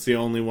 And so it's the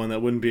only one that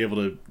wouldn't be able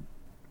to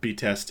be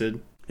tested.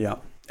 Yeah.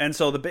 And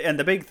so the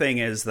big thing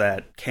is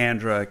that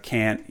Kandra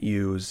can't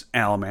use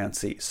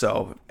Allomancy.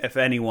 So if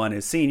anyone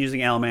is seen using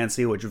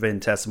Allomancy, which Vin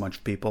tests a bunch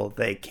of people,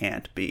 they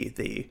can't be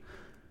the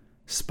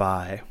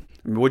spy.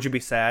 I mean, would you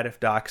be sad if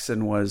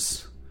Doxin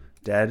was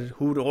dead?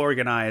 Who'd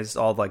organize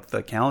all like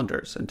the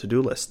calendars and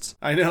to-do lists?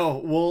 I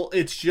know. Well,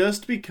 it's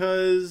just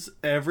because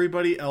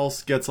everybody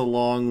else gets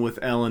along with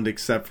Elend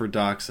except for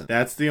Doxin.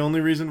 That's the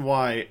only reason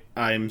why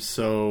I'm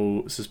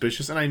so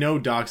suspicious. And I know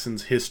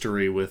Doxin's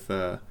history with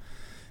the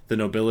the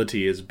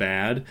nobility is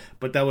bad,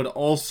 but that would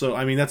also,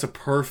 I mean, that's a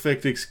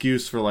perfect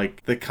excuse for,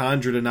 like, the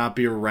Kandra to not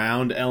be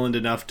around Elend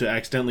enough to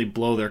accidentally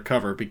blow their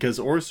cover, because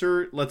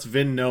Orser lets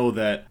Vin know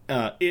that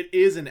it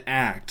is an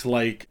act.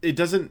 Like, it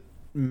doesn't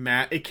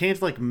it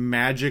can't, like,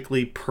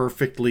 magically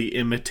perfectly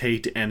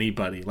imitate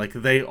anybody. Like,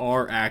 they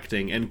are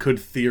acting and could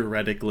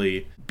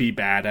theoretically be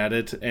bad at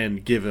it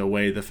and give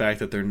away the fact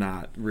that they're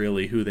not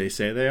really who they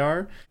say they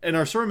are. And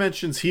Arsura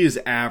mentions he is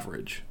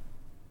average.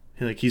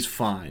 Like, he's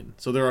fine.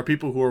 So there are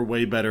people who are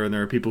way better and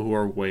there are people who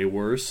are way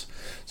worse.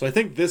 So I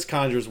think this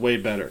Conjure's way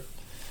better.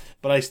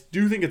 But I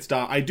do think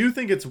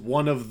it's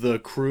one of the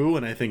crew,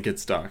 and I think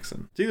it's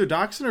Doxin. It's either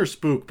Doxin or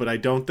Spook, but I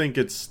don't think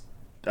it's...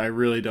 I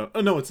really don't...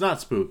 Oh, no, it's not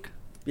Spook.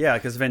 Yeah,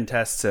 because Vin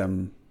tests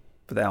him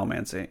for the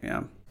Almancy,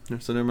 yeah.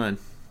 So never mind.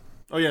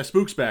 Oh, yeah,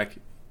 Spook's back.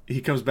 He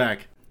comes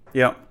back.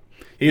 Yep.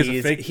 He has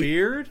a fake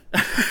beard?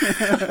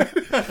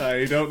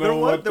 I don't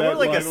know there were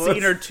like a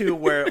scene or two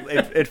where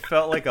it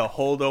felt like a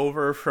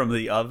holdover from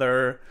the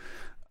other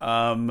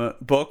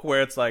book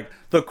where it's like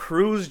the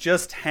crew's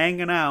just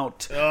hanging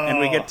out and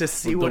we get to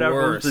see what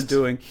everyone's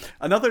doing.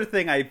 Another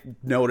thing I'm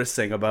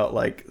noticing about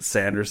like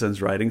Sanderson's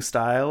writing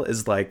style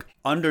is like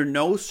under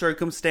no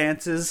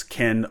circumstances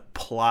can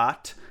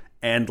plot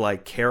and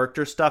like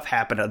character stuff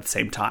happen at the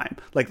same time.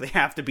 Like they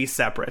have to be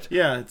separate.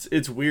 Yeah,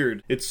 it's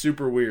weird. It's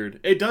super weird.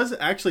 It does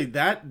actually,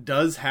 that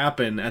does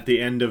happen at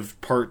the end of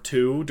part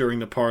 2 during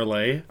the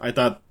parlay. I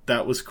thought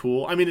that was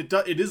cool. I mean, it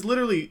is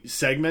literally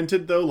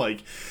segmented though.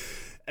 Like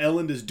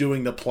Elend is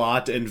doing the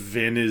plot and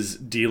Vin is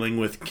dealing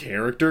with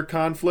character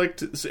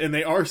conflict, and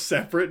they are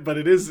separate, but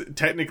it is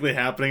technically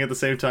happening at the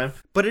same time.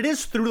 But it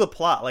is through the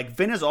plot. Like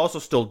Vin is also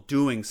still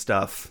doing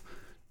stuff.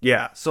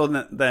 Yeah. So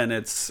then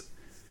it's.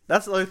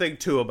 That's the other thing,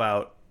 too,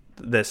 about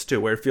this, too,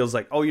 where it feels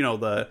like, oh, you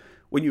know,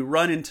 when you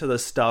run into the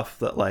stuff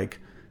that, like,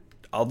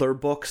 other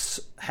books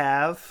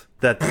have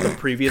that the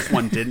previous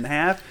one didn't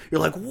have, you're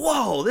like,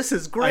 whoa, this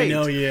is great. I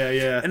know,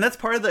 yeah. And that's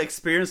part of the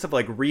experience of,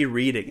 like,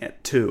 rereading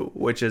it, too,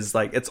 which is,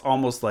 like, it's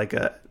almost like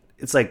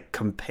it's like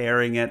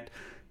comparing it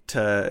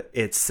to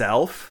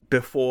itself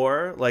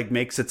before, like,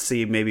 makes it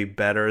seem maybe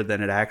better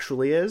than it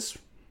actually is.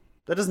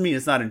 That doesn't mean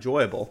it's not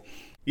enjoyable.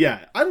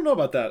 Yeah, I don't know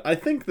about that. I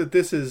think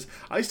that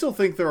I still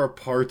think there are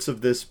parts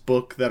of this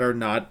book that are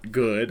not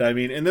good. I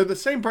mean, and they're the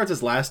same parts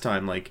as last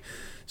time. Like,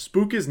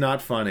 Spook is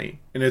not funny.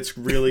 And it's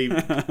really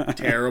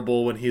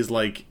terrible when he's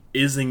like,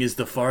 "Ising is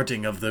the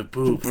farting of the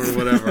poop," or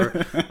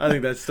whatever. I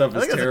think that stuff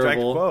is terrible. That's a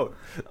direct quote.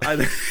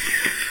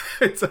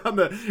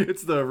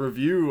 It's the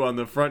review on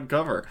the front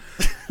cover.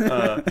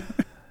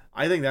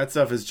 I think that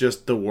stuff is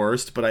just the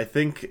worst, but I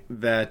think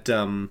that,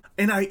 and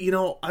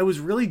I was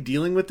really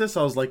dealing with this.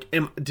 I was like,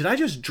 did I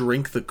just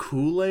drink the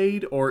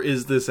Kool-Aid, or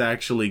is this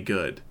actually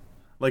good?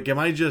 Like, am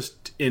I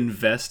just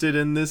invested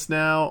in this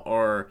now,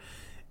 or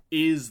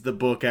is the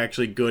book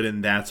actually good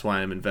and that's why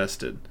I'm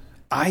invested?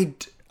 Or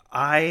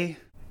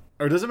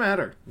does it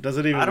matter? Does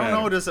it even matter? I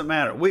don't know. Does it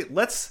matter? Wait,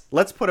 let's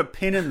put a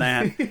pin in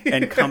that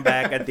and come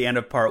back at the end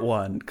of part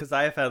 1, because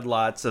I have had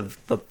lots of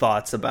the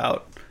thoughts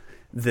about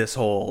this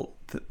whole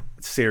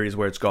series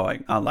where it's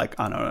going on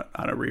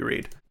a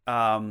reread.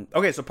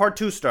 Okay, so part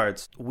 2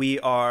 starts. We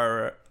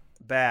are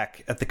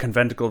back at the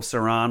Conventicle of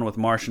Saran with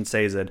Marsh and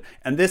Sazed,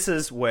 and this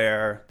is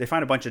where they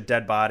find a bunch of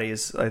dead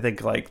bodies. I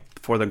think like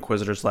before the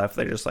Inquisitors left,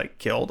 they just like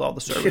killed all the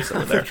servants that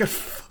were there.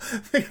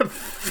 They got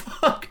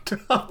fucked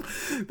up.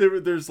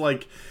 There's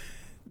like,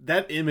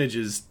 that image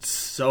is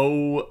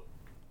so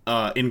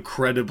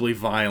incredibly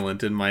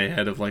violent in my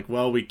head of like,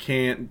 well, we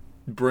can't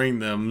bring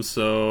them,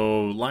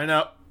 so line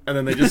up. And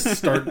then they just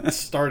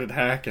started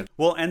hacking.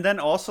 Well, and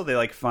then also they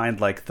like find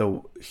like the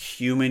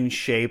human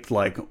shaped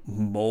like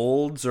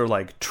molds or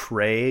like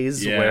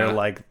trays where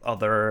like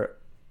other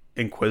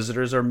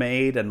Inquisitors are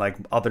made, and like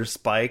other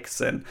spikes,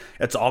 and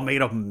it's all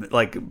made of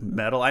like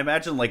metal. I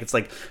imagine like it's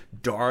like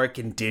dark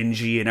and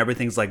dingy and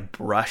everything's like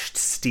brushed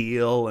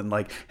steel and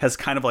like has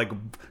kind of like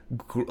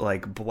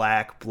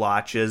black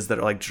blotches that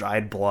are like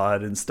dried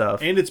blood and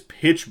stuff. And it's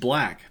pitch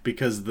black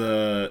because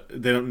they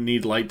don't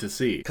need light to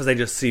see, because they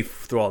just see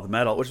through all the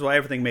metal, which is why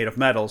everything made of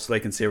metal, so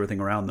they can see everything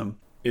around them.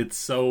 It's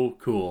so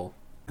cool.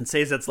 And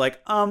Sazed's like,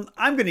 I'm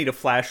gonna need a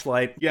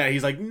flashlight. Yeah,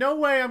 he's like, no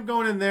way I'm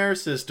going in there,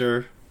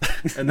 sister.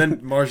 And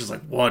then Marsh is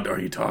like, what are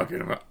you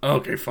talking about?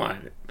 Okay,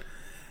 fine.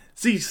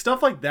 See,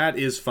 stuff like that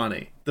is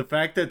funny. The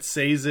fact that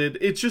Sazed,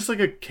 it's just like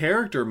a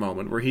character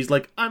moment where he's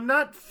like, I'm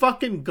not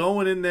fucking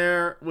going in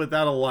there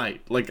without a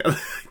light. Like,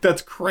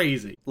 that's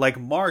crazy. Like,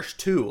 Marsh,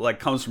 too, like,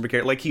 comes from a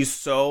character. Like, he's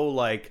so,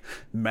 like,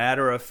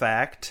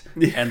 matter-of-fact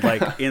and,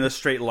 like, in a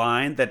straight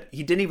line that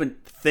he didn't even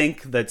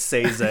think that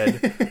Sazed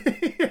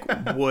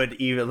would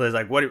even,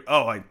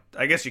 like,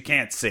 I guess you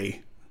can't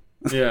see.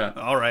 Yeah.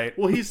 All right.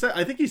 Well,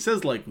 I think he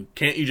says, like,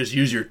 can't you just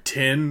use your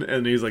tin?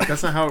 And he's like,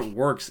 that's not how it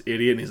works,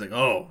 idiot. And he's like,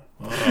 oh,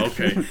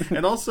 okay.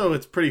 And also,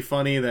 it's pretty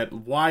funny that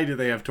why do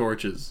they have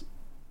torches?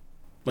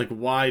 Like,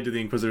 why do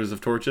the Inquisitors have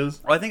torches?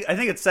 Well, I think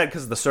it's said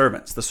because of the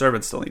servants. The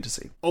servants still need to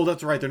see. Oh,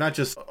 that's right. They're not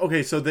just...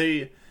 Okay, so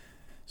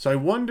I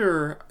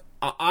wonder...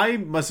 I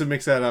must have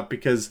mixed that up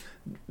because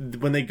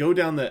when they go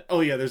down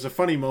there's a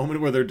funny moment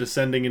where they're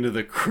descending into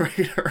the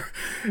crater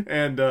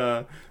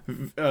and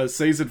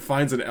Sazed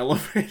finds an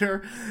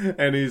elevator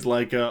and he's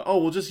like,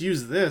 we'll just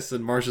use this.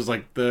 And Marsh is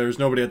like, there's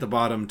nobody at the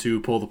bottom to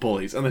pull the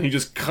pulleys. And then he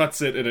just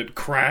cuts it and it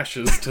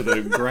crashes to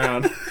the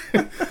ground.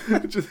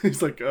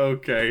 He's like,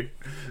 okay.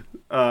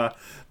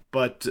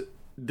 But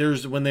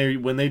there's when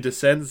they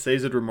descend,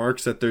 Sazed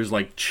remarks that there's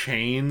like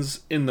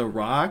chains in the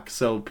rock,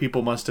 so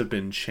people must have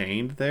been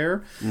chained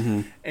there.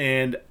 Mm-hmm.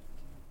 And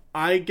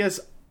I guess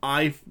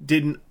I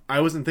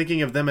wasn't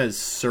thinking of them as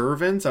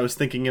servants. I was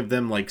thinking of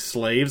them like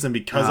slaves, and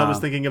because I was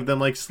thinking of them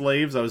like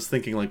slaves, I was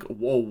thinking like,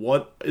 whoa,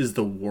 what is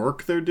the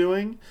work they're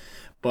doing?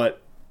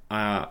 But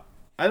I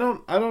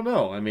don't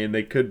know. I mean,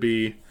 they could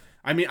be.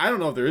 I mean, I don't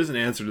know if there is an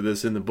answer to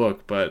this in the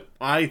book, but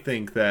I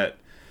think that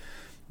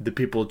the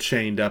people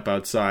chained up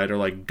outside are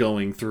like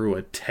going through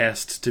a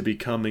test to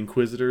become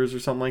inquisitors or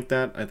something like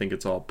that. I think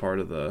it's all part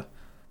of the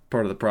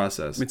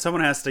process. I mean,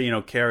 someone has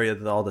to, carry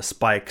all the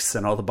spikes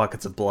and all the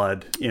buckets of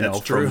blood, That's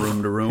from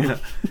room to room.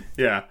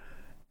 Yeah.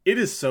 It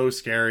is so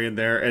scary in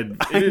there, and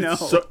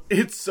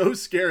it's so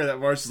scary that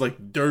Marsh is like,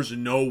 there's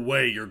no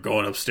way you're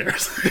going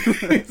upstairs.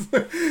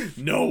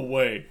 No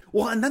way.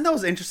 Well, and then that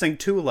was interesting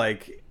too,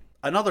 like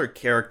another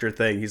character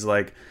thing. He's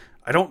like,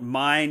 I don't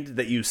mind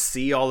that you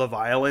see all the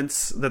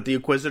violence that the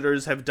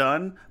Inquisitors have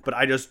done, but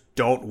I just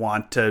don't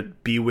want to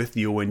be with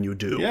you when you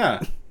do.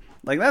 Yeah.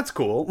 Like, that's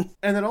cool.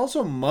 And that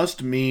also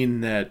must mean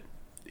that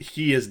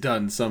he has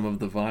done some of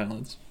the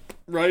violence,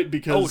 right?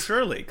 Because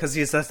surely, because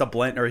he has to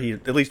blend, or he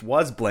at least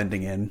was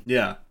blending in.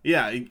 Yeah.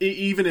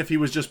 Even if he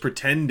was just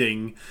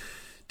pretending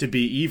to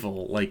be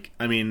evil, like,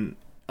 I mean,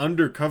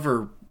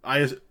 undercover,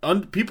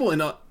 people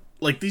in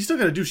like, you still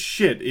gotta do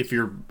shit if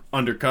you're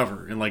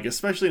undercover, and like,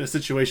 especially in a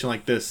situation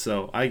like this.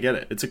 So I get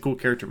it. It's a cool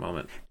character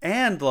moment.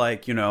 And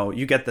like,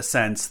 you get the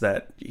sense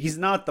that he's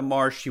not the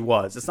Marsh he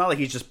was. It's not like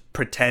he's just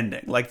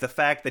pretending. Like, the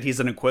fact that he's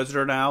an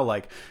Inquisitor now,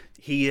 like,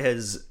 he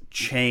has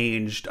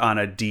changed on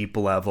a deep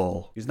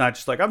level. He's not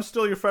just like, I'm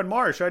still your friend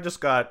Marsh, I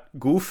just got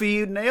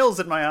goofy nails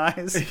in my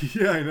eyes.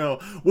 Yeah, I know.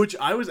 Which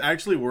I was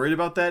actually worried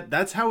about that.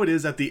 That's how it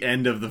is at the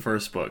end of the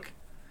first book.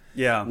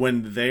 Yeah.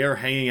 When they are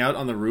hanging out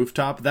on the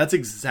rooftop, that's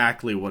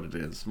exactly what it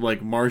is.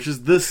 Like, Marsh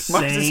is the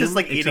same. Marsh is just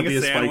like eating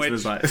a sandwich in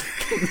his eyes.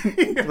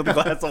 with a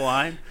glass of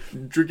wine.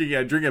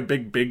 Drinking a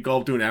big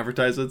gulp doing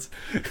advertisements.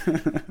 I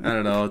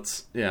don't know.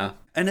 It's, yeah.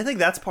 And I think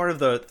that's part of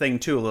the thing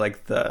too,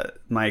 like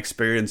my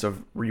experience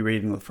of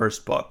rereading the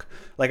first book.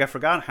 Like, I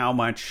forgot how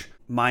much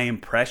my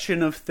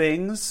impression of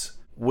things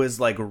was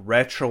like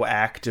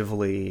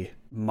retroactively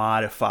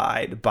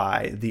modified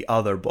by the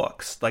other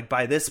books, like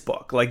by this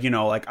book. Like,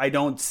 like I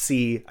didn't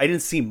see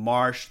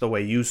Marsh the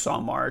way you saw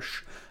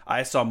Marsh.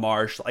 I saw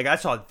Marsh, like I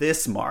saw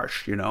this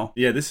Marsh,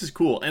 Yeah, this is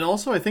cool. And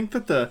also I think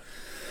that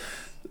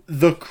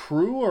the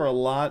crew are a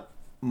lot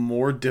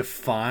more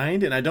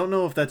defined, and I don't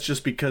know if that's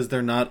just because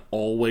they're not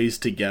always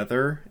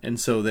together, and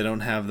so they don't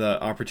have the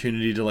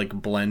opportunity to like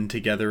blend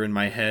together in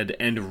my head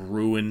and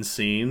ruin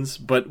scenes.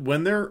 But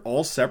when they're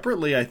all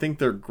separately, I think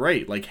they're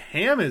great. Like,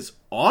 Ham is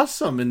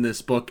awesome in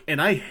this book,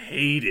 and I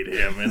hated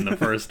him in the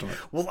first one.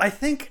 Well, I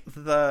think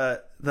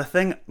the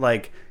thing,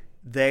 like,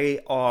 they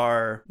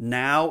are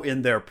now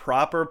in their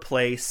proper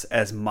place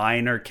as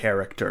minor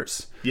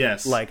characters.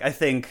 Yes. Like, I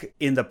think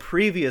in the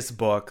previous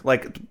book,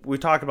 like, we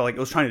talked about, like, it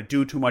was trying to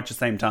do too much at the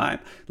same time.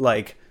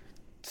 Like,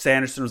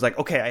 Sanderson was like,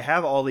 okay, I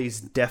have all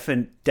these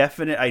definite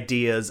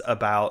ideas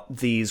about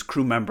these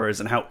crew members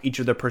and how each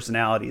of their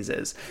personalities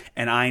is,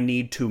 and I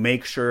need to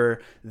make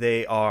sure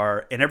they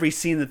are, in every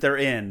scene that they're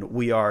in,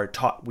 we are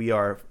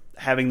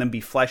having them be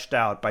fleshed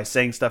out by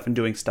saying stuff and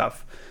doing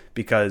stuff,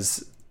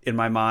 because in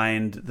my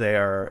mind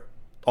they're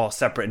all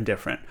separate and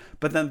different.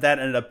 But then that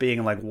ended up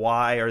being like,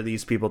 why are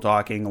these people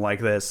talking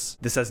like this?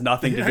 This has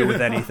nothing to do with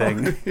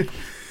anything.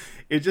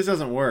 It just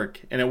doesn't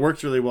work, and it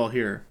works really well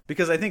here.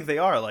 Because I think they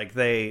are, like,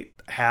 they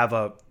have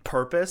a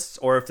purpose,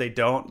 or if they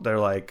don't, they're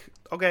like,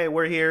 okay,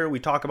 we're here, we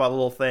talk about a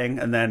little thing,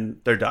 and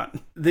then they're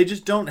done. They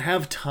just don't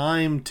have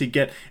time to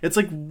get... It's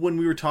like when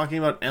we were talking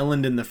about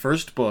Elend in the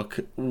first book,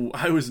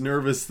 I was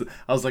nervous.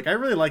 I was like, I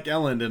really like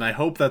Elend, and I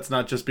hope that's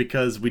not just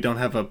because we don't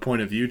have a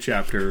point of view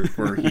chapter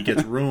where he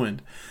gets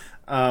ruined.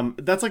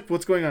 That's like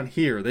what's going on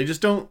here. They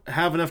just don't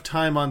have enough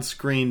time on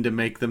screen to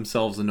make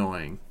themselves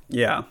annoying.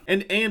 Yeah.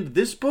 And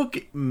this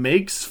book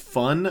makes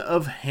fun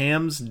of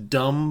Ham's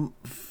dumb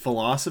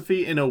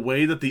philosophy in a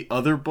way that the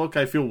other book,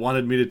 I feel,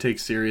 wanted me to take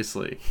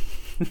seriously.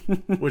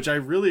 Which I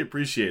really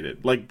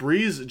appreciated. Like,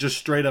 Breeze just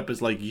straight up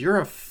is like, you're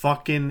a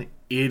fucking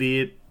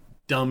idiot,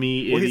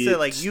 dummy, idiot, he said,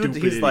 like, he's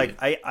idiot. Like,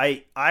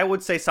 I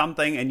would say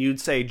something and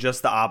you'd say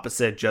just the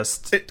opposite,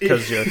 just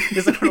because you're...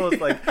 He's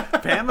like,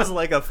 Pam is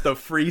like the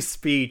free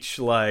speech,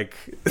 like,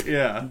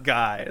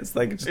 guy. It's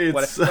like,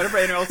 whatever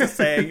anyone else is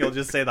saying, you'll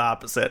just say the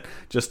opposite,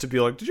 just to be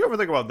like, did you ever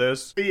think about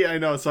this? Yeah, I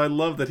know. So I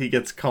love that he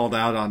gets called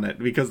out on it,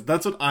 because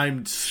that's what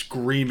I'm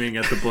screaming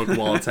at the book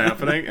while it's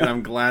happening, and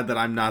I'm glad that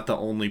I'm not the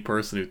only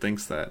person who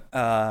thinks that.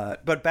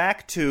 But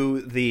back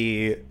to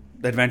the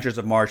Adventures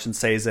of Marsh and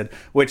Sazed,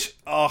 which,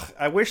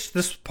 I wish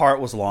this part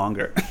was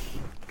longer.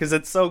 Because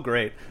it's so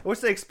great. I wish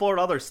they explored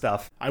other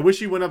stuff. I wish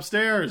he went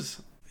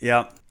upstairs.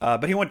 Yeah,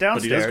 but he went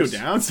downstairs. But he does go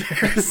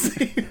downstairs.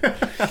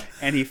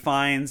 And he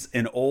finds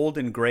an old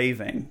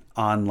engraving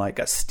on, like,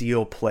 a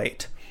steel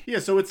plate. Yeah,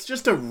 so it's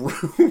just a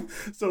room.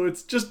 So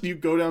it's just, you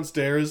go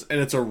downstairs, and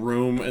it's a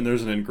room, and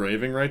there's an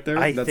engraving right there.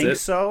 I think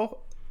so.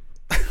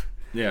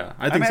 Yeah,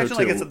 I think so, too.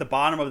 Like, it's at the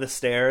bottom of the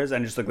stairs,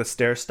 and just, like, the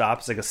stair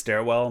stops like a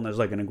stairwell, and there's,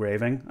 like, an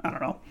engraving. I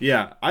don't know.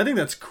 Yeah, I think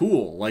that's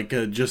cool. Like,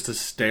 just a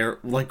stair.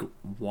 Like,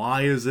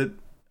 why is it...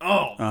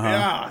 Oh,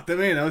 yeah.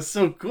 Man, that was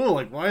so cool.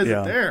 Like, why is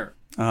it there?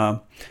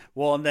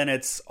 Well, and then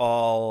it's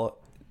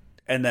all...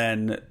 And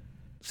then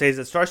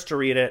Sazed starts to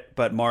read it,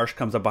 but Marsh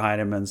comes up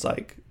behind him and is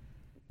like,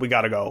 we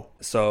gotta go.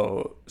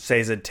 So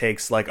Sazed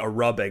takes, like, a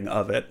rubbing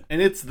of it.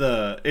 And it's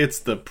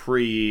the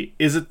pre...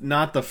 Is it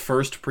not the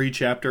first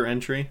pre-chapter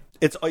entry?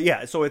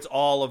 So it's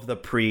all of the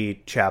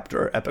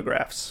pre-chapter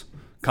epigraphs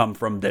come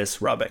from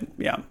this rubbing,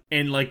 yeah.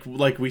 And like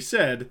we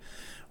said,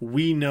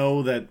 we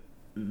know that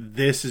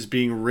this is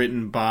being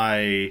written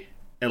by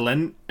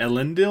Elendi.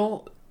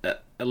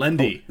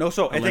 Elendi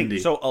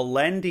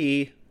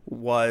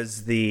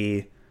was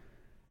the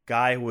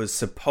guy who was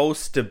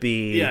supposed to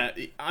be. Yeah,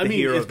 I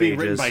mean, it's being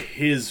written by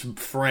his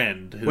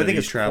friend. I think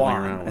it's traveling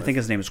Quan. Around with. I think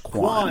his name is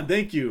Quan.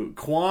 Thank you.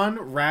 Quan,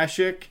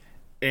 Rashik,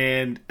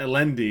 and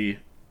Elendi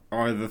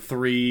are the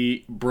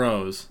three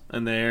bros,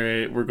 and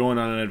we're going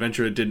on an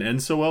adventure that didn't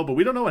end so well, but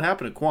we don't know what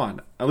happened to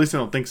Quan. At least I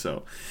don't think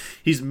so.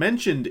 He's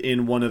mentioned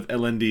in one of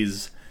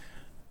Elendi's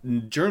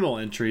journal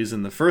entries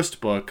in the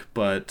first book,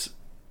 but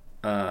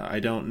I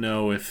don't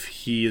know if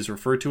he is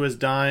referred to as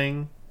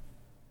dying.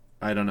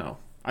 I don't know.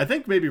 I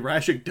think maybe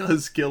Rashik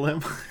does kill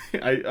him.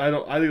 I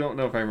don't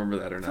know if I remember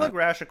that or not. I feel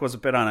like Rashik was a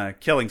bit on a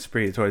killing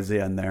spree towards the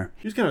end there.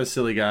 He was kind of a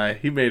silly guy.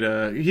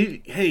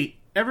 Hey,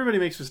 everybody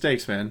makes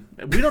mistakes, man.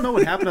 We don't know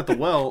what happened at the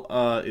well.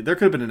 There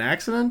could have been an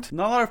accident.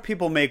 Not a lot of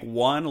people make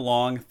one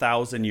long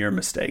 1,000-year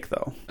mistake,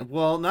 though.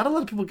 Well, not a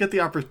lot of people get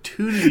the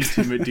opportunity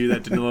to do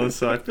that, Danilo,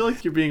 so I feel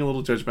like you're being a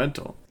little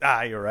judgmental.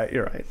 You're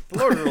right. The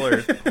Lord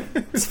Ruler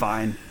is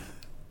fine.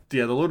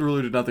 Yeah, the Lord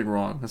Ruler did nothing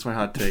wrong. That's my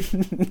hot take.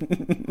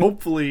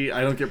 Hopefully,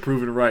 I don't get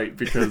proven right,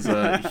 because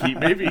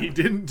maybe he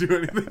didn't do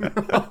anything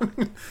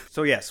wrong.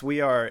 So yes,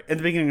 we are in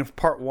the beginning of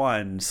part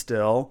 1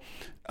 still.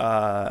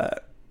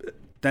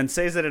 Then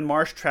Sazed and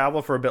Marsh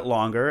travel for a bit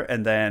longer,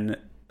 and then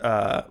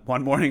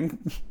one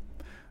morning,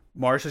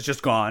 Marsh is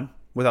just gone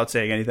without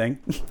saying anything.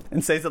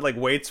 And Sazed, like,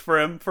 waits for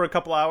him for a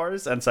couple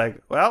hours, and it's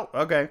like, well,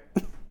 okay.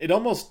 It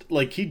almost,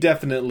 like, he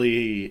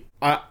definitely...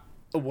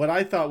 what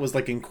I thought was,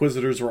 like,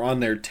 Inquisitors were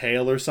on their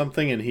tail or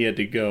something, and he had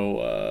to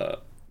go...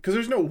 Because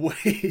there's no way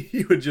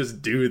he would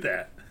just do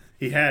that.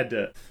 There had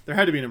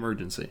to be an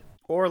emergency.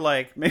 Or,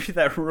 like, maybe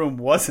that room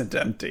wasn't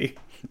empty.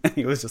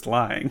 He was just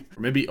lying.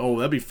 Or maybe,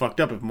 that'd be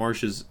fucked up if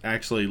Marsh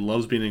actually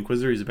loves being an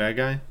Inquisitor. He's a bad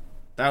guy.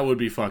 That would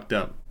be fucked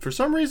up. For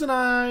some reason,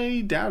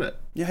 I doubt it.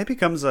 Yeah, he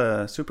becomes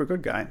a super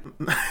good guy.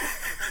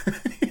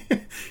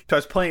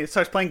 starts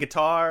playing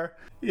guitar.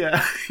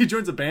 Yeah, he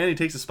joins a band. He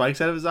takes the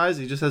spikes out of his eyes.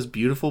 He just has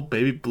beautiful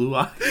baby blue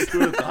eyes. Who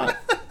would have thought?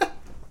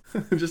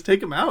 Just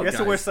take him out. He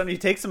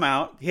takes him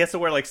out. He has to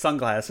wear, like,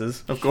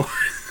 sunglasses. Of course.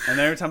 And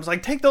every time it's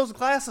like, take those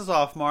glasses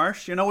off,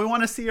 Marsh. We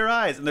want to see your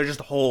eyes. And they're just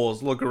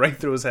holes looking right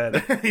through his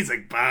head. He's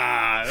like,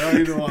 bah,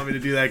 you don't want me to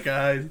do that,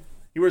 guy.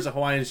 He wears a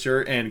Hawaiian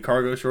shirt and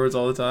cargo shorts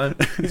all the time.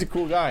 He's a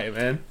cool guy,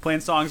 man.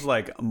 Playing songs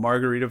like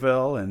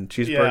Margaritaville and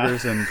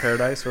Cheeseburgers in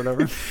Paradise or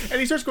whatever. And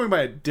he starts going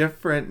by a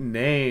different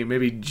name.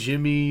 Maybe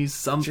Jimmy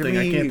something.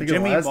 I can't think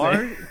of the last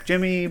name.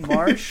 Jimmy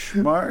Marsh?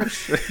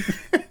 Marsh?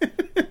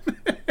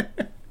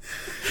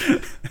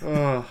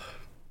 Oh,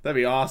 that'd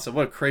be awesome.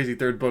 What a crazy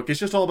third book. It's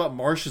just all about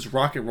Marsh's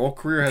rock and roll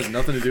career. It has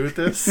nothing to do with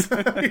this.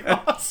 That'd be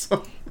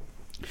awesome.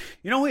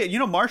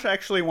 Marsh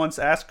actually once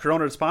asked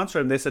Corona to sponsor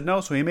him. They said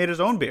no, so he made his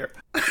own beer.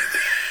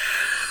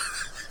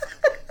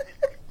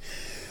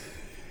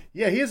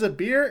 Yeah, he has a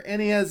beer,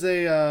 and he has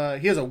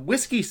a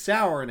whiskey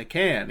sour in a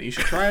can. You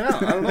should try it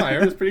out. I don't know. I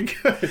heard it's pretty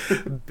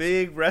good.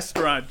 Big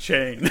restaurant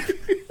chain.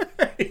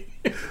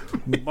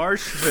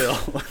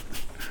 Marshville.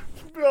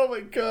 Oh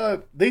my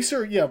god. They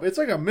serve, it's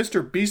like a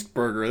Mr. Beast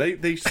burger.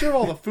 They serve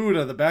all the food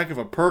on the back of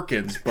a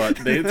Perkins, but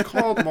it's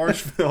called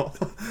Marshville.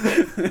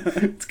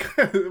 It's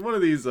kind of one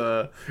of these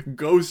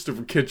ghost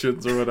of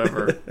kitchens or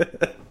whatever.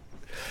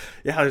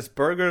 Yeah, there's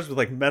burgers with,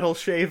 like, metal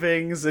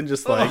shavings and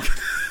just, like,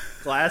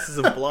 glasses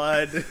of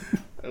blood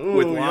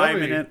with lime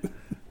yummy. in it.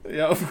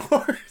 Yeah, of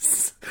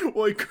course.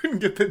 Well, he couldn't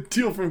get the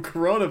deal from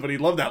Corona, but he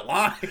loved that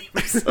lime,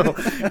 so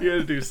he had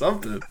to do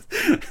something.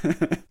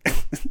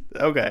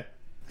 Okay.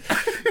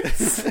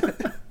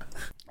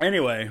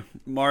 Anyway,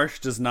 Marsh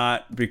does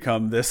not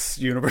become this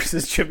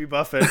universe's Jimmy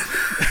Buffett.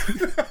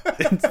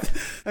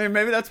 I mean,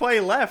 maybe that's why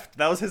he left.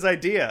 That was his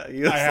idea.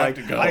 He was have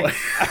to go. I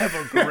have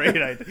a great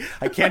idea.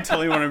 I can't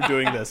tell anyone I'm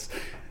doing this.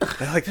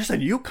 They're like, there's a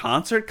new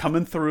concert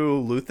coming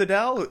through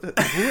Luthadel?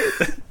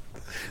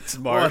 It's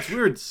Marsh. Oh, it's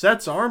weird.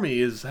 Set's Army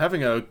is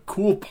having a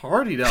cool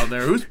party down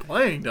there. Who's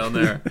playing down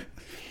there?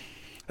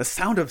 The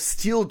sound of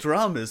steel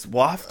drum is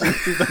wafting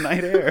through the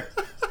night air.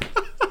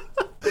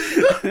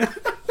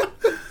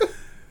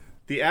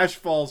 The ash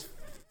falls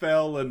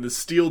fell and the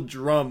steel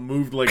drum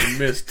moved like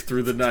mist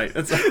through the night.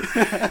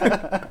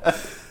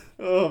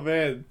 Oh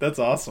man, that's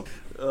awesome.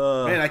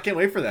 Man, I can't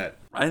wait for that.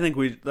 I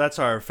think that's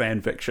our fan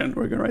fiction.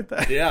 We're gonna write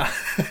that. Yeah.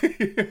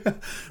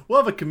 We'll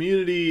have a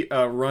community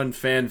run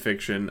fan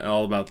fiction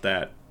all about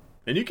that.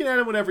 And you can add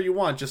it whenever you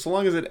want, just so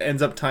long as it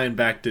ends up tying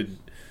back to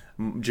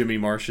Jimmy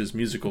Marsh's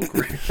musical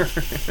career.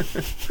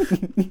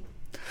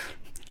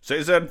 So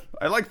he said,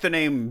 I like the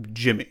name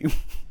Jimmy.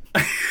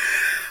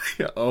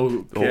 Okay.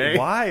 Oh,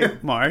 why,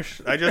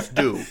 Marsh? I just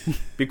do.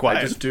 Be quiet.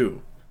 I just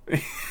do.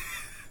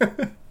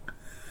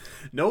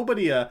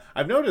 Nobody,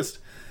 I've noticed,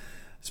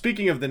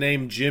 speaking of the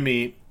name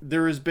Jimmy,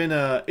 there has been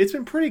it's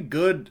been pretty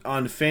good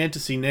on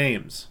fantasy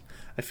names.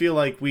 I feel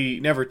like we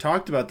never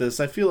talked about this.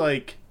 I feel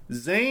like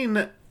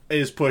Zane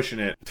is pushing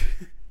it.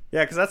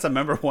 Yeah, because that's a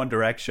member of One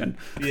Direction.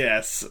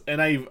 Yes, and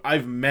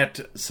I've met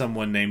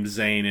someone named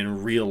Zane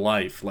in real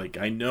life. Like,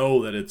 I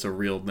know that it's a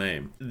real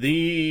name.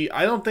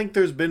 I don't think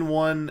there's been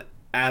one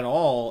at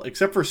all,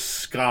 except for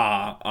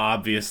Ska,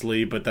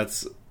 obviously, but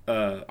that's...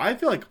 I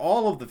feel like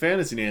all of the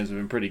fantasy names have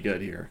been pretty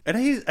good here. And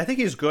I think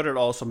he's good at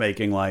also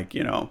making, like,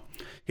 you know,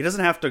 he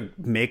doesn't have to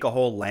make a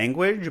whole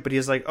language, but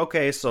he's like,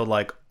 okay, so,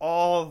 like,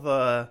 all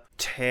the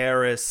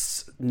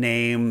terrace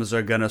names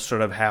are gonna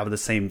sort of have the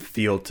same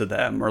feel to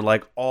them, or,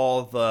 like,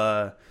 all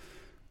the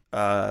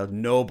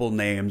noble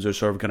names are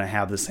sort of gonna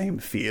have the same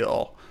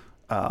feel,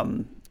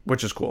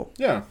 which is cool.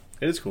 Yeah,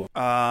 it is cool.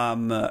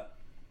 But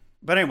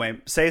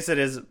anyway, Sazed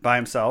is by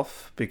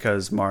himself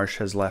because Marsh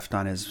has left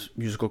on his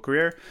musical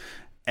career.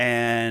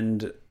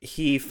 And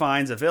he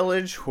finds a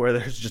village where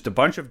there's just a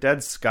bunch of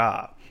dead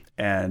Ska.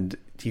 And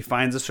he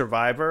finds a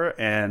survivor,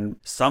 and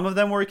some of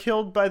them were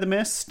killed by the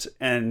mist,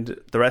 and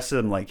the rest of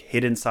them, like,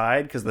 hid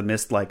inside because the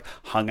mist, like,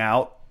 hung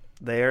out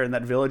there in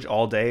that village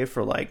all day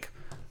for, like,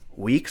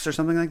 weeks or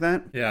something like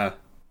that. Yeah.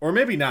 Or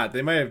maybe not.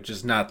 They might have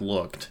just not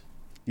looked.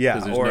 Yeah.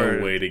 Because there's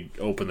no way to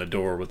open the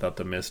door without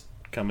the mist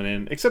coming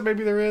in. Except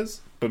maybe there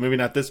is. But maybe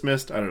not this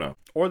mist. I don't know.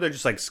 Or they're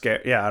just, like,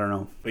 scared. Yeah, I don't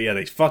know. But yeah,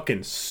 they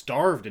fucking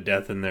starve to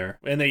death in there.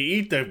 And they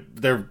eat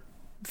their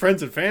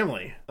friends and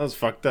family. That was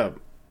fucked up.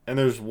 And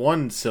there's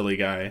one silly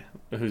guy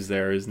who's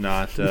there who's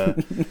not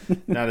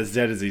not as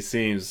dead as he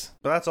seems.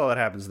 But that's all that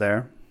happens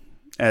there.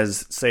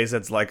 As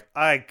Sazed's like,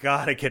 I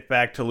gotta get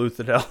back to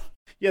Luthadel.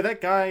 Yeah,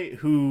 that guy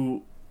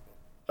who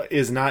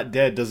is not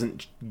dead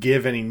doesn't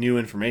give any new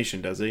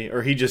information, does he?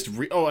 Or he just...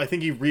 I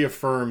think he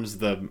reaffirms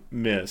the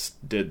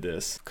mist did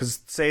this. Because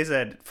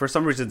Sazed, for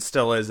some reason,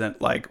 still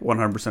isn't, like,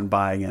 100%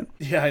 buying it.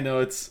 Yeah, I know.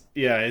 It's...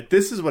 Yeah,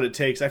 this is what it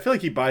takes. I feel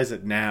like he buys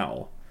it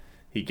now.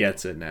 He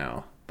gets it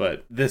now.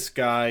 But this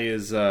guy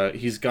is...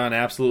 he's gone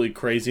absolutely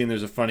crazy, and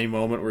there's a funny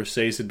moment where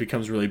Sazed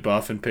becomes really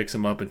buff and picks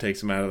him up and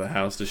takes him out of the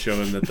house to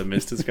show him that the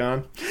mist is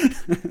gone.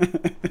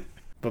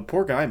 But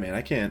poor guy, man,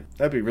 I can't.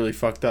 That'd be really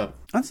fucked up.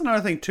 That's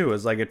another thing, too,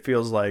 is, like, it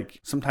feels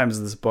like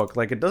sometimes this book,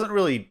 like, it doesn't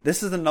really...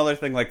 This is another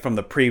thing, like, from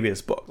the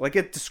previous book. Like,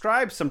 it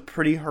describes some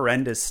pretty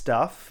horrendous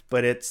stuff,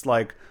 but it's,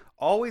 like,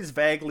 always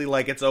vaguely,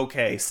 like, it's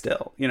okay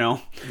still, you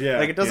know? Yeah,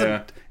 like, it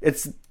doesn't... yeah.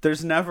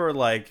 There's never,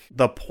 like,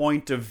 the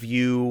point of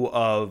view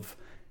of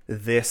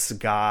this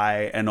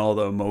guy and all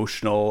the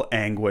emotional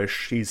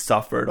anguish he's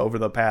suffered over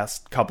the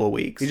past couple of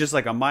weeks. He's just,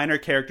 like, a minor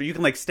character. You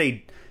can, like,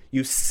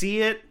 you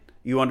see it,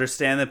 you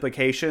understand the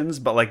implications,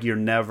 but, like, you're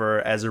never,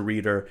 as a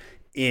reader,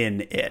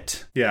 in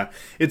it. Yeah,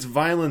 it's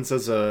violence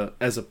as a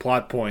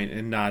plot point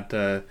and not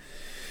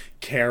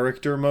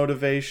character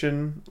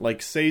motivation.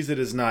 Like, Sazed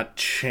is not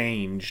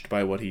changed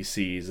by what he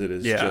sees. It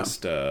is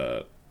just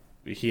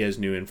he has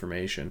new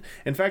information.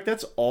 In fact,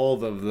 that's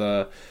all of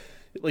the...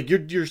 Like,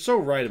 you're so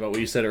right about what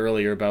you said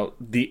earlier about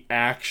the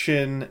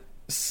action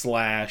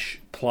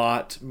 /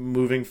 plot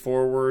moving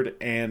forward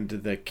and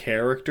the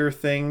character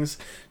things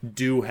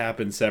do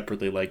happen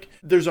separately. Like,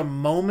 there's a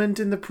moment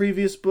in the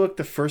previous book,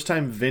 the first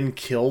time Vin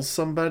kills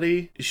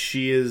somebody,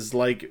 she is,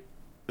 like,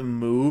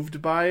 moved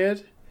by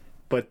it.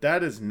 But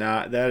that is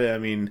not... I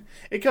mean,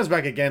 it comes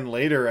back again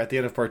later at the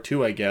end of part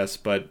 2, I guess,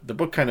 but the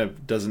book kind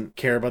of doesn't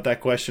care about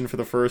that question for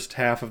the first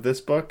half of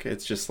this book.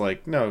 It's just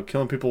like, no,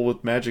 killing people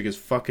with magic is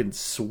fucking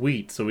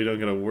sweet, so we don't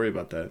gotta worry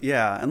about that.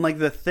 Yeah, and, like,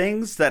 the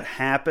things that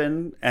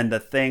happen and the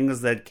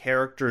things that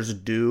characters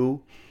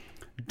do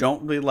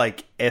don't really,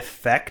 like,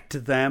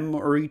 affect them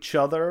or each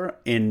other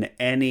in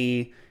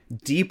any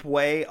deep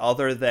way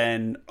other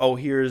than, oh,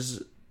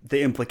 here's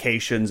the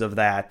implications of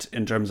that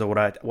in terms of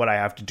what I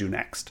have to do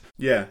next.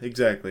 Yeah,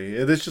 exactly.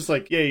 It's just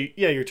like, yeah,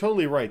 you're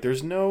totally right.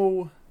 There's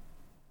no...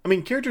 I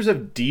mean, characters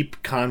have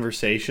deep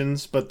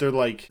conversations, but they're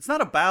like... It's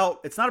not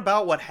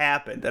about what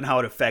happened and how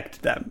it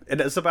affected them.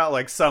 It's about,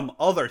 like, some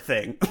other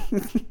thing.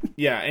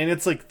 Yeah, and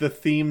it's like the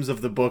themes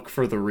of the book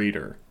for the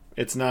reader.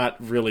 It's not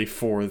really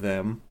for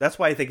them. That's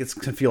why I think it's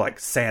going to feel like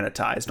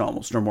sanitized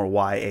almost, or more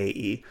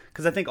YAE.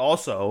 Because I think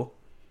also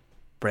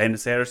Brandon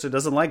Sanderson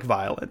doesn't like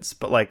violence,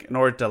 but, like, in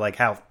order to, like,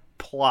 have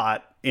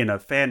plot in a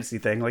fantasy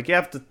thing, like, you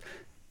have to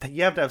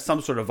have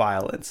some sort of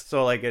violence.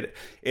 So, like, it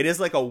is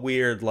like a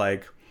weird,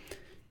 like,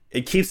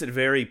 it keeps it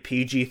very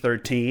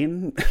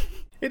PG-13.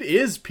 It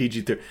is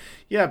PG-13.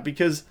 Yeah,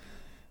 because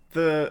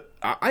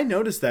I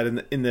noticed that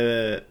in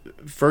the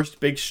first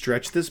big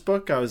stretch of this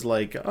book, I was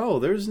like, oh,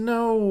 there's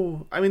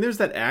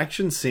that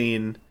action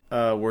scene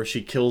where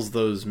she kills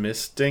those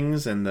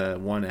mistings and the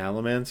one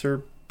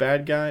Allomancer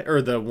bad guy,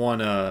 or the one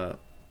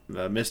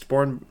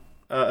Mistborn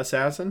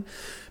assassin,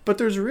 but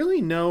there's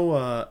really no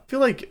I feel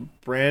like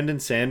Brandon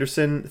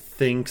Sanderson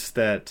thinks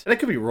that, and I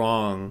could be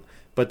wrong,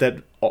 but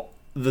that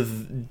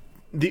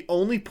the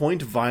only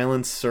point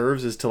violence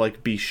serves is to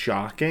like be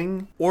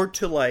shocking or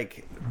to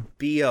like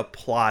be a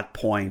plot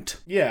point.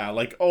 Yeah,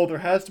 like, oh, there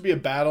has to be a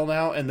battle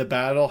now and the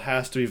battle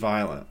has to be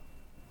violent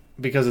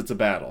because it's a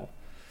battle.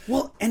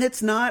 Well, and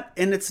it's not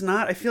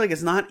I feel like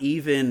it's not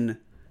even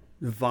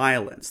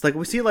violence. Like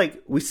we see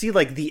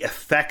the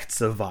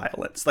effects of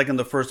violence, like in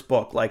the first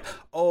book, like,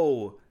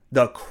 oh,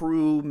 the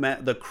crew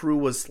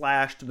was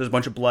slashed, there's a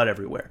bunch of blood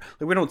everywhere.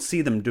 Like, we don't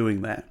see them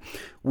doing that.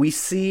 I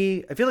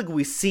feel like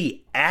we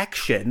see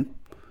action,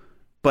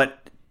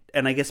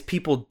 and I guess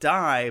people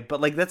die,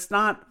 but like that's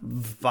not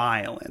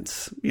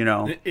violence, you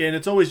know. And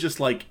it's always just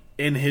like,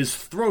 and his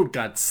throat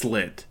got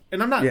slit,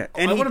 and I'm not. Yeah,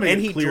 I want to make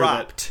it clear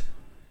dropped. That,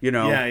 you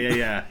know?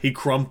 Yeah. He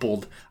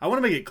crumpled. I want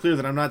to make it clear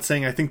that I'm not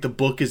saying I think the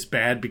book is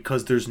bad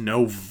because there's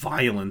no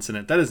violence in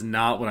it. That is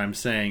not what I'm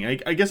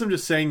saying. I guess I'm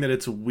just saying that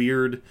it's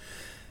weird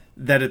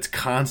that it's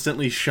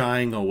constantly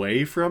shying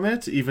away from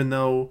it, even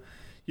though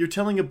you're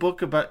telling a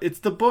book about...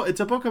 It's a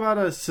book about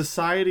a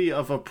society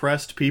of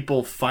oppressed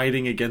people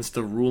fighting against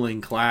the ruling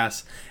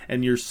class,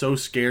 and you're so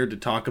scared to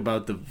talk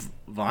about the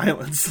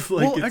violence.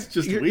 Like, well, it's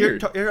just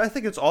weird. I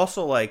think it's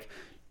also like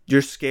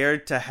you're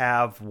scared to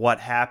have what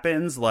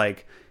happens,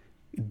 like,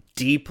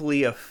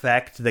 deeply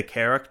affect the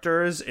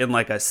characters in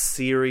like a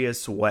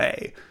serious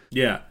way.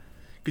 Yeah,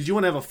 because you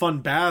want to have a fun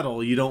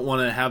battle. You don't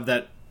want to have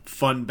that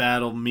fun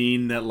battle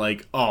mean that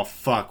like, oh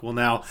fuck, well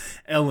now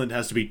Ellen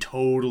has to be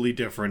totally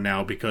different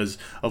now because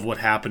of what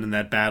happened in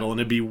that battle, and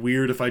it'd be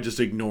weird if I just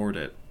ignored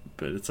it.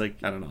 But it's like,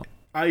 I don't know.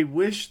 I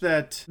wish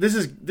that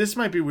this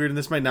might be weird and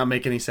this might not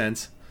make any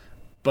sense,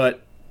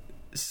 but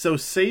so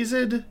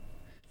Sazed,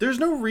 there's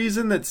no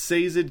reason that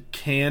Sazed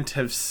can't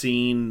have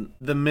seen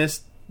the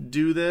Mist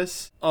do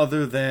this,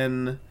 other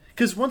than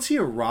because once he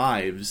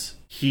arrives,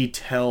 he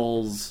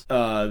tells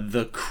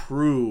the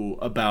crew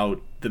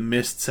about the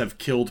Mists have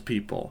killed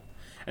people,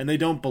 and they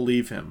don't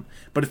believe him.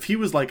 But if he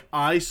was like,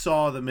 I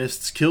saw the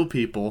Mists kill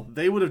people,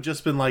 they would have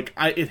just been like,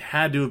 it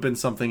had to have been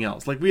something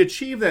else. Like, we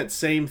achieved that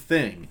same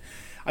thing.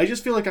 I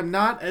just feel like I'm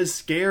not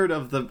scared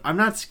of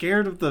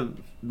the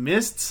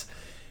Mists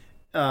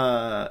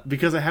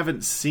because I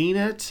haven't seen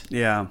it.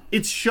 Yeah,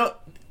 it's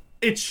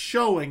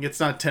showing, it's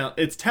not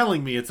it's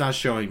telling me, it's not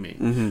showing me.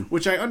 Mm-hmm.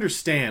 Which I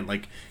understand.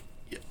 Like,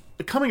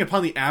 coming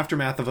upon the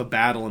aftermath of a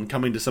battle and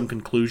coming to some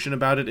conclusion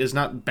about it is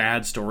not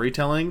bad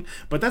storytelling,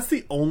 but that's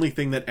the only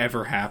thing that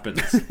ever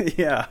happens.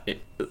 Yeah.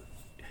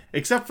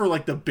 Except for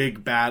like the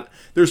big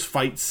there's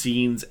fight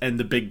scenes and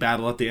the big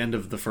battle at the end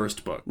of the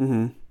first book.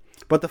 Mm-hmm.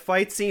 But the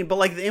fight scene, but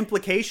like the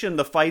implication,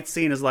 the fight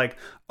scene is like,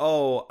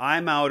 oh,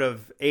 I'm out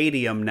of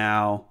adium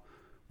now,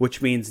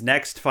 which means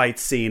next fight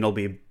scene will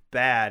be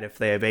bad if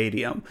they have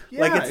adium.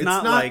 Yeah, like, it's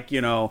not like,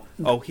 you know,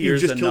 oh,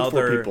 here's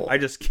another, I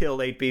just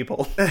killed 8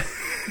 people.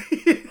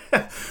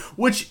 Yeah.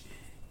 Which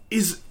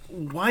is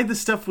why the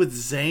stuff with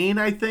Zane,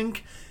 I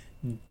think,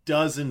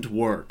 doesn't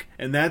work.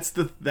 And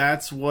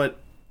that's what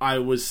I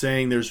was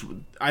saying.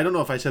 I don't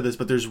know if I said this,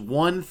 but there's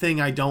one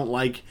thing I don't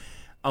like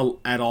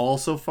at all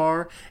so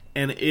far,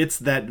 and it's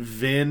that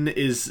Vin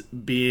is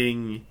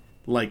being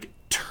like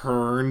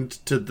turned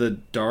to the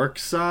dark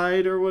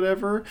side or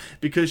whatever,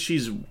 because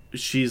she's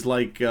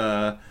like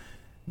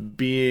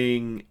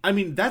being, I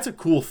mean, that's a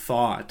cool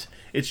thought.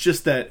 It's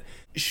just that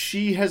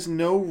she has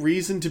no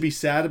reason to be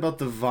sad about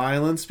the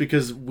violence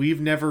because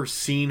we've never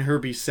seen her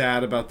be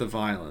sad about the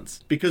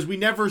violence, because we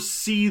never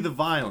see the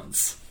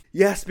violence.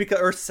 Yes, because,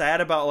 or sad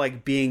about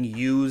like being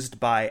used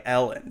by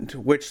Ellen,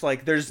 which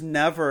like there's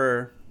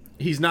never...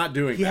 He's not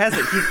doing he that.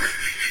 Hasn't.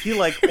 He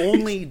like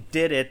only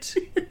did it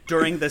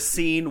during the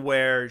scene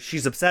where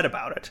she's upset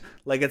about it.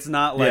 Like, it's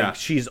not like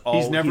he's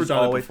never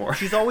done it before.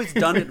 She's always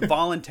done it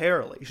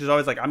voluntarily. She's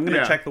always like, I'm going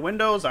to check the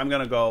windows. I'm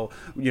going to go,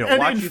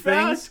 watch you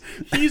things.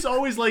 He's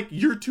always like,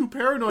 you're too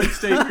paranoid,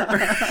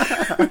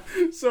 Staker.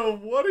 So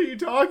what are you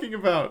talking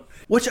about?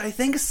 Which I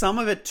think some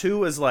of it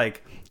too is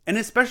like, and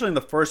especially in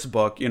the first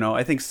book,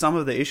 I think some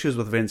of the issues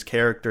with Vin's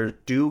character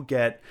do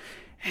get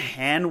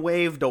hand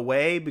waved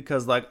away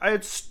because like,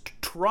 it's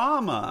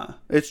trauma,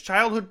 it's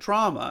childhood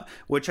trauma,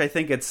 which I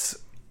think it's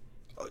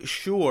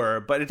sure,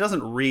 but it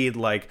doesn't read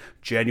like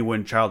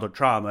genuine childhood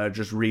trauma. It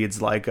just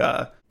reads like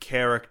a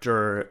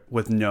character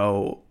with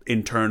no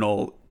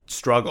internal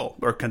struggle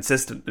or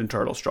consistent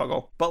internal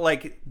struggle. But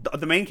like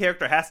the main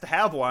character has to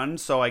have one,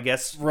 so I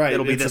guess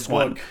it'll be this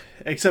one.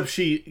 Except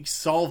she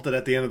solved it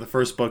at the end of the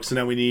first book, so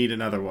now we need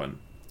another one.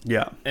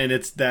 Yeah. And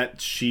it's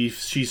that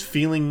she's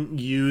feeling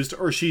used,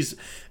 or she's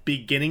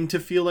beginning to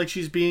feel like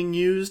she's being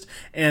used.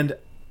 And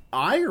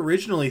I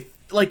originally,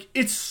 like,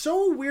 it's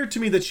so weird to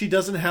me that she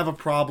doesn't have a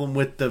problem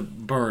with the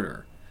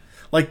burner.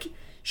 Like,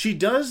 she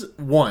does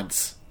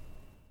once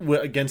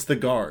against the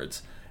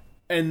guards,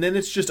 and then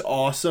it's just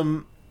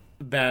awesome,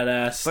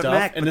 badass stuff.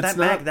 Mac, and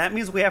that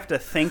means we have to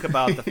think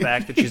about the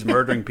fact that she's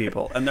murdering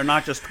people, and they're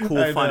not just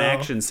cool, fun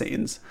action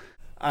scenes.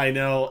 I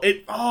know.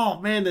 Oh,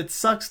 man, it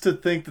sucks to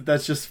think that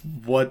that's just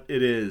what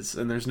it is,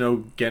 and there's no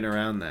getting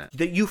around that.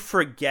 That you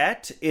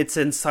forget it's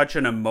in such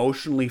an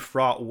emotionally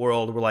fraught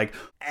world where, like,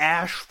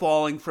 ash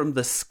falling from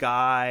the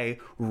sky,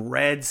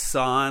 red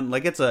sun,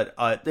 like, it's like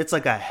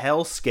a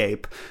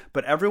hellscape,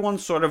 but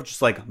everyone's sort of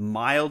just, like,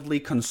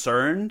 mildly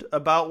concerned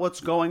about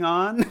what's going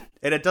on,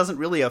 and it doesn't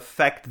really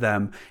affect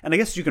them. And I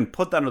guess you can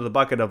put that under the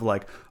bucket of,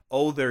 like,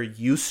 oh, they're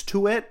used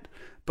to it.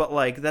 But,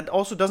 like, that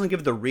also doesn't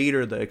give the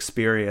reader the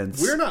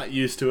experience. We're not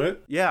used to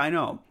it. Yeah, I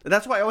know.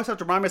 That's why I always have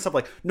to remind myself,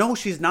 like, no,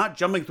 she's not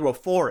jumping through a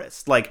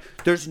forest. Like,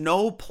 there's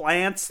no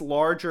plants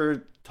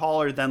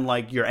taller than,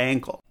 like, your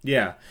ankle.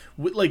 Yeah.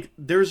 Like,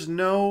 there's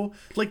no...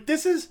 Like,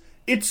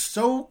 it's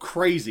so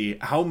crazy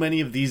how many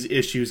of these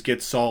issues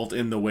get solved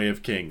in The Way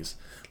of Kings.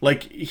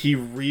 Like, he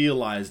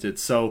realized it.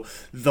 So,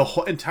 the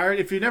whole entire...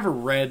 If you've never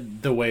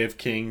read The Way of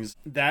Kings,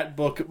 that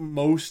book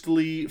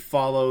mostly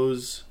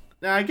follows...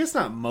 Now, I guess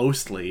not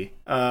mostly,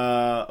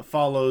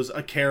 follows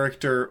a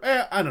character,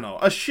 I don't know,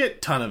 a shit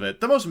ton of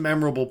it. The most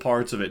memorable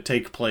parts of it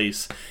take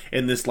place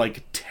in this,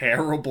 like,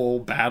 terrible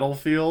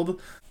battlefield,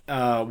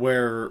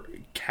 where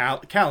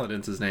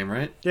Kaladin's his name,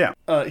 right? Yeah.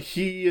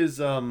 He is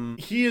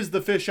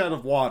the fish out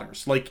of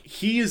waters. Like,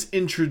 he is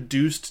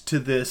introduced to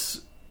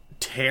this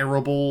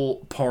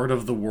terrible part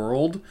of the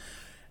world,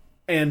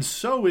 and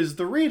so is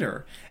the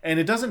reader. And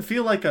it doesn't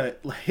feel like a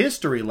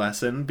history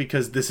lesson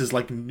because this is,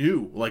 like,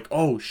 new. Like,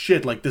 oh,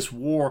 shit, like, this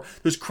war,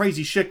 there's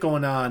crazy shit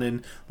going on,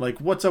 and, like,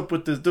 what's up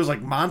with this? There's,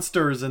 like,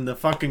 monsters in the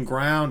fucking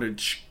ground,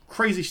 and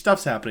crazy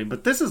stuff's happening.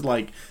 But this is,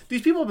 like,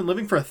 these people have been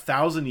living for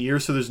 1,000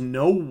 years, so there's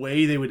no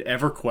way they would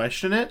ever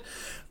question it.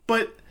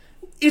 But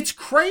it's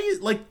crazy,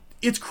 like,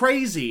 it's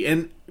crazy,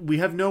 and we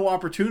have no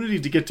opportunity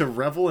to get to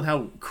revel in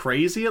how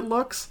crazy it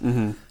looks.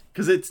 Mm-hmm.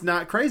 Because it's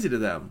not crazy to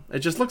them. It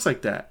just looks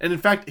like that. And in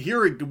fact,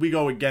 here we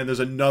go again. There's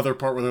another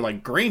part where they're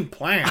like, green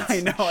plants. I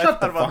know, I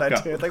thought about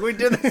that too. It's like, we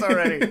did this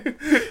already.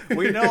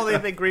 We know they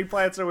think green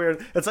plants are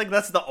weird. It's like,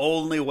 that's the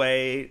only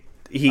way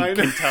he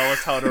can tell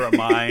us how to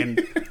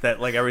remind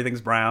that, like,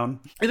 everything's brown.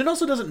 And it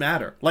also doesn't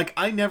matter. Like,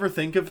 I never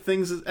think of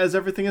things as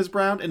everything is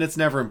brown, and it's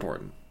never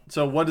important.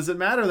 So what does it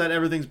matter that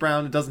everything's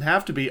brown? It doesn't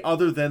have to be,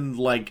 other than,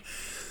 like...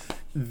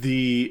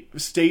 the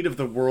state of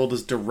the world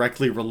is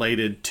directly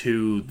related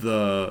to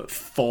the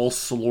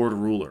false Lord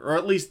Ruler, or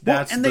at least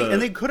that's and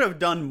they could have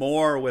done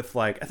more with,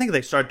 like, I think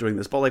they started doing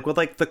this, but, like, with,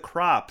 like, the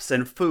crops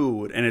and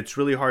food, and it's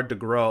really hard to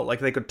grow. Like,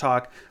 they could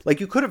talk,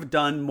 like, you could have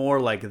done more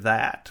like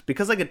that,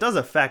 because, like, it does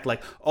affect,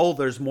 like, oh,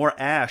 there's more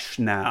ash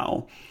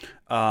now.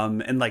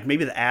 And, like,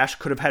 maybe the ash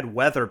could have had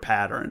weather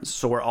patterns,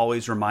 so we're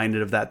always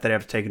reminded of that they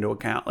have to take into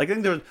account. Like, I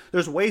think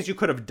there's ways you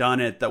could have done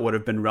it that would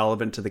have been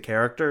relevant to the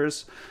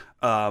characters.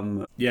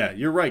 Yeah,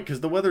 you're right,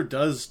 because the weather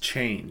does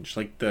change.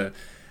 Like, the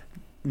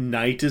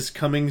night is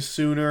coming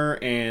sooner,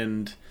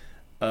 and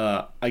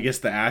I guess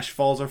the ash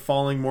falls are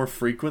falling more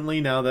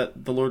frequently now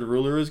that the Lord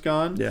Ruler is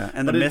gone. Yeah,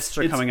 and the mists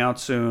are coming out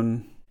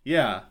soon.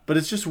 Yeah, but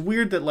it's just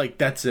weird that, like,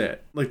 that's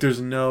it. Like,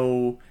 there's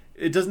no...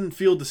 It doesn't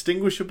feel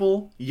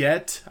distinguishable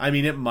yet. I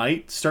mean, it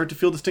might start to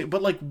feel distinct,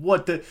 but, like,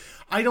 what the...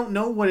 I don't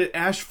know what it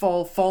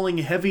falling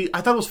heavy...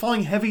 I thought it was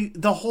falling heavy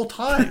the whole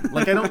time.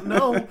 Like, I don't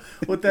know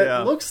what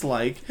that looks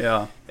like.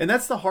 Yeah. And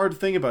that's the hard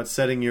thing about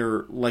setting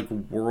your, like,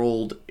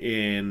 world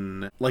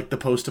in, like, the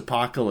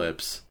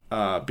post-apocalypse.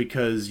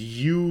 Because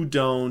you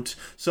don't...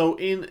 So,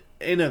 in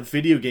a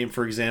video game,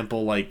 for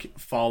example, like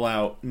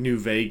Fallout New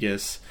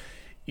Vegas,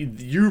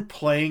 you're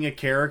playing a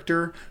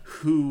character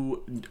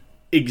who...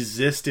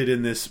 existed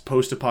in this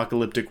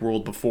post-apocalyptic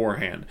world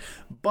beforehand.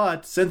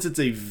 But since it's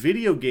a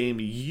video game,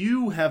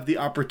 you have the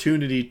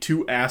opportunity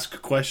to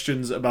ask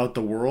questions about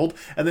the world,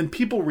 and then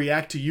people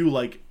react to you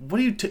like, "What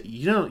do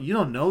you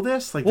don't know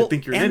this?" Like, they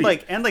think you're an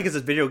idiot. Like as a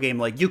video game,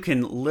 like, you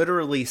can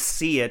literally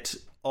see it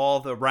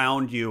all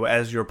around you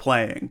as you're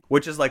playing,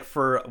 which is, like,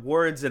 for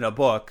words in a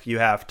book, you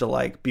have to,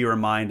 like, be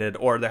reminded,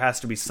 or there has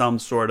to be some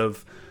sort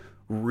of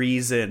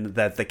reason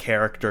that the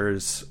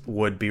characters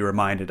would be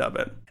reminded of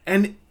it.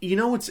 And you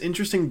know what's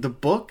interesting?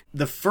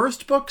 The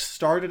first book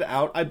started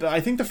out, I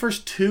think the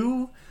first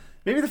two,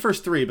 maybe the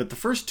first three, but the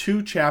first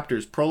two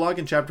chapters, prologue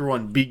and chapter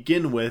 1,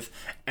 begin with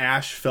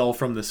ash fell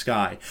from the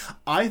sky.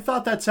 I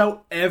thought that's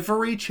how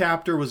every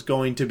chapter was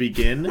going to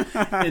begin,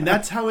 and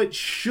that's how it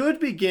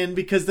should begin,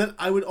 because then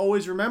I would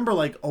always remember,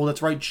 like, oh,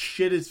 that's right,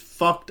 shit is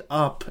fucked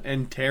up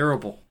and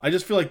terrible. I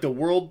just feel like the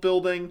world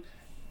building,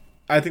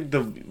 I think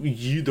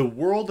the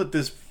world that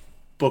this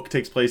book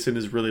takes place in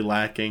is really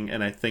lacking,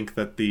 and I think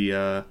that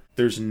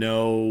there's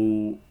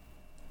no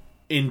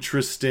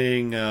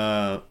interesting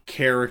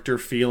character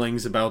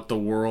feelings about the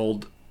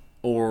world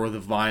or the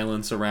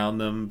violence around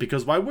them,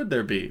 because why would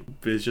there be?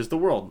 It's just the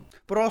world.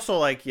 But also,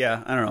 like,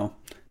 yeah, I don't know.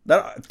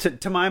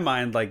 That to my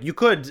mind, like, you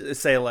could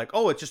say, like,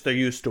 oh, it's just they're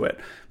used to it,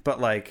 but,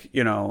 like,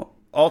 you know,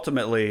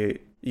 ultimately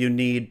you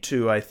need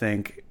to, I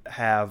think,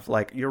 have,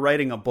 like, you're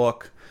writing a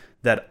book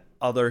that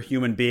other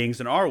human beings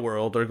in our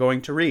world are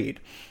going to read.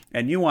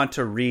 And you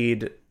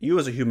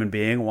as a human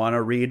being want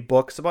to read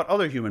books about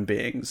other human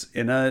beings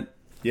in a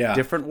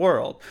different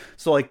world.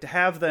 So like to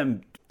have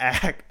them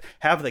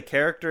have the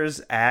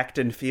characters act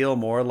and feel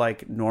more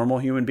like normal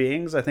human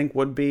beings, I think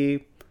would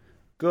be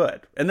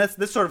good. And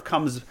this sort of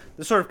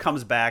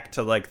comes back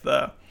to like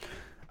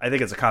I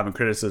think it's a common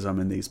criticism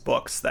in these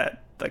books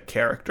that the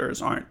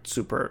characters aren't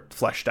super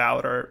fleshed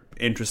out or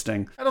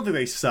interesting. I don't think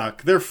they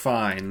suck. They're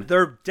fine.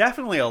 They're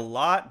definitely a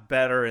lot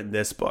better in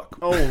this book.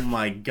 Oh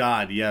my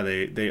god, yeah,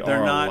 they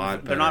are a lot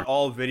better. They're not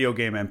all video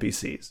game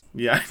NPCs.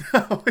 Yeah, I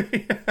know.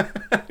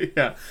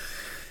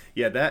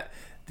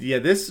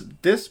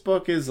 This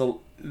book is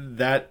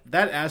that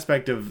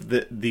aspect of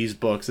these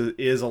books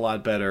is a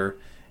lot better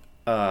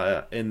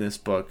in this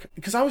book.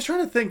 Because I was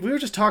trying to think, we were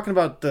just talking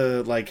about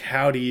the, like,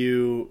 how do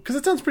you... Because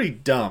it sounds pretty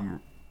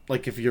dumb,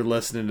 like, if you're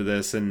listening to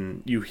this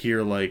and you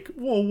hear, like,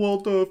 well,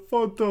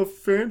 the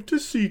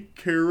fantasy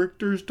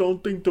characters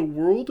don't think the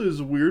world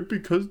is weird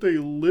because they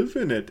live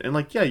in it. And,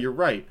 like, yeah, you're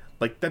right.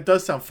 Like, that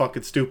does sound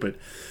fucking stupid.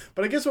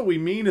 But I guess what we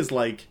mean is,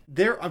 like,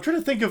 I'm trying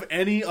to think of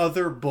any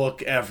other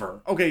book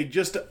ever. Okay,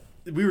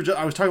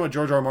 I was talking about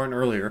George R. R. Martin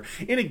earlier.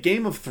 In a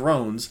Game of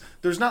Thrones,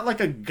 there's not like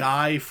a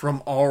guy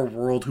from our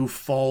world who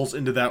falls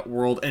into that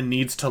world and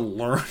needs to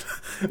learn,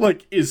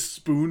 like, is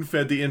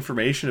spoon-fed the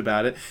information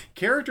about it.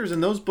 Characters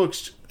in those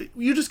books,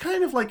 you just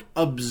kind of like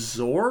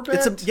absorb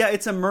it.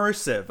 It's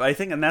immersive, I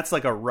think, and that's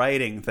like a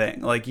writing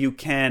thing. Like you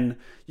can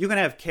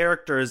have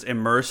characters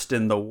immersed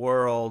in the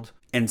world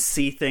and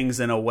see things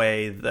in a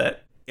way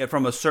that,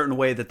 from a certain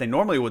way that they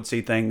normally would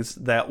see things,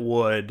 that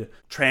would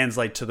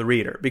translate to the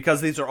reader, because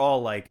these are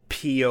all like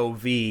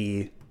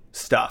POV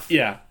stuff.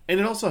 Yeah, and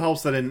it also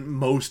helps that in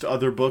most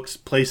other books,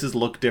 places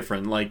look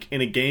different. Like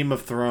in a Game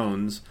of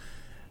Thrones,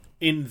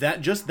 in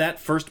that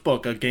first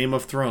book, A Game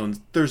of Thrones,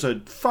 there's a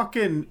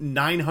fucking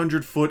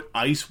 900-foot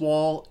ice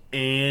wall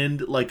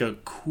and like a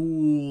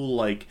cool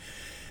like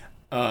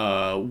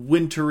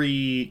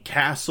wintry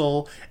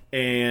castle,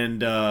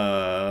 and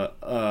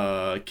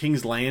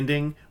King's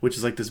Landing, which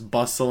is like this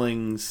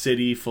bustling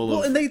city full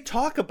of... and they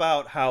talk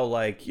about how,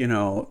 like, you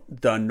know,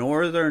 the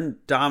northern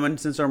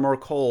dominants are more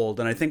cold,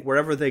 and I think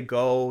wherever they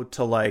go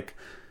to, like,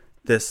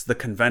 the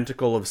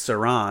conventicle of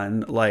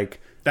Saran,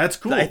 like... That's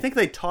cool. I think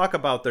they talk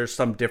about there's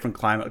some different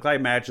climate. Like, I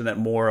imagine that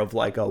more of,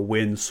 like, a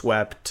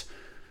windswept,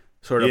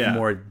 sort of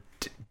more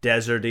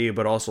deserty,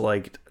 but also,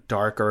 like,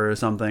 darker or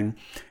something.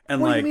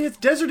 And I mean, it's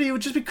deserty. It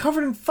would just be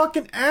covered in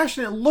fucking ash,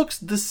 and it looks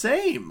the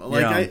same.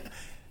 Like,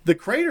 the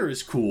crater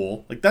is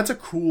cool. Like, that's a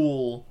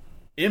cool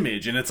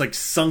image, and it's like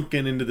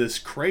sunken into this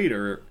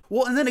crater.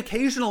 Well, and then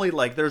occasionally,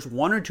 like, there's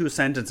one or two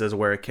sentences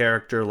where a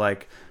character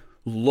like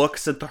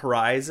looks at the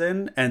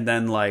horizon, and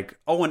then like,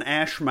 oh, an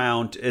ash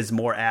mount is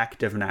more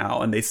active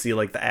now, and they see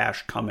like the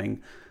ash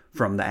coming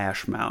from the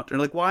ash mount. And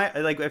like, why?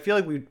 Like, I feel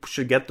like we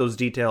should get those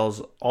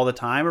details all the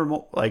time, or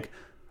more. Like,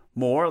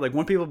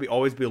 wouldn't people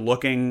always be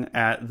looking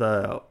at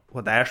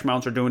what the ash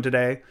mounts are doing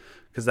today,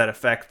 because that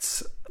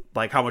affects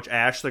like how much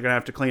ash they're gonna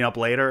have to clean up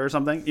later or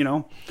something, you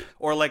know?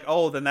 Or like,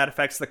 oh, then that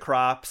affects the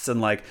crops,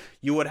 and like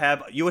you would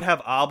have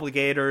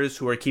obligators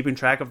who are keeping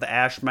track of the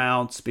ash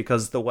mounts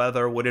because the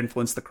weather would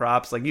influence the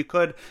crops. Like you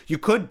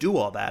could do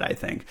all that, I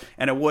think,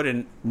 and it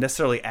wouldn't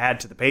necessarily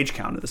add to the page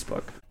count of this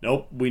book.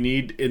 Nope. We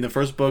need, in the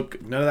first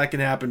book, none of that can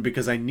happen,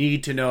 because I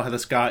need to know how the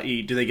Ska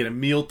eat. Do they get a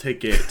meal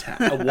ticket?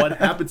 What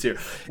happens here?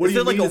 What is do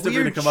you there mean like a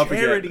weird come up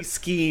charity again?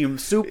 scheme,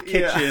 soup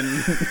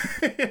kitchen?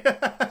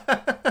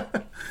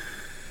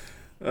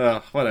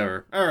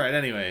 Whatever. All right.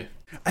 Anyway,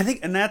 I think,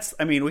 and that's,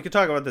 I mean, we could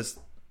talk about this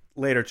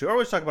later too, or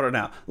always talk about it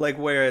now. Like,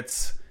 where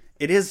it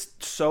is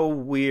so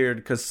weird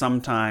because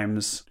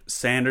sometimes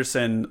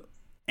Sanderson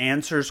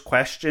answers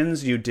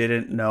questions you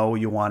didn't know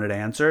you wanted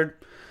answered,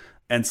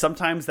 and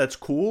sometimes that's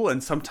cool,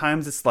 and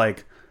sometimes it's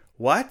like,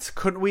 what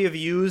could we have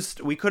used?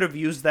 We could have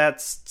used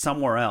that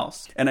somewhere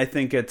else. And I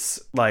think it's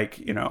like,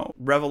 you know,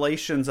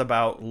 revelations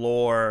about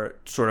lore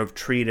sort of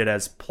treated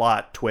as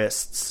plot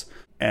twists.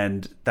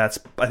 And that's,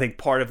 I think,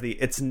 part of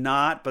it's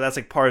not, but that's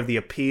like part of the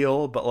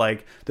appeal. But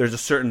like, there's a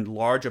certain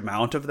large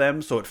amount of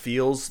them, so it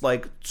feels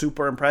like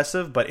super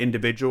impressive. But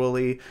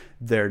individually,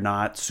 they're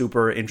not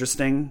super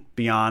interesting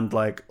beyond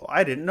like, oh,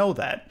 I didn't know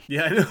that.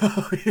 Yeah, I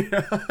know.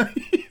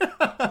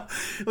 Yeah.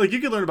 Like, you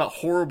could learn about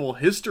horrible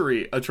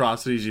history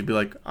atrocities. You'd be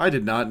like, I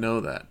did not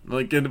know that.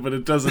 Like, but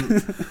it doesn't.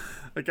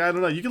 Like, I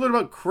don't know. You can learn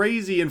about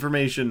crazy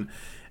information.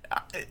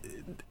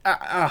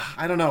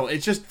 I don't know. It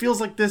just feels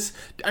like this.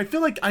 I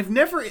feel like I've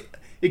never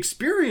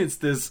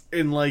experienced this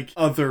in like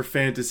other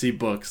fantasy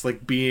books,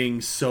 like being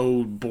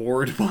so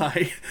bored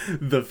by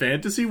the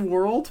fantasy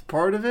world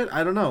part of it.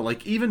 I don't know,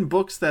 like even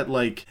books that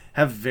like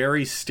have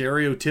very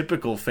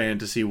stereotypical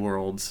fantasy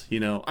worlds, you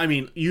know, I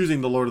mean,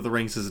 using the Lord of the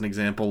Rings as an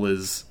example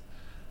is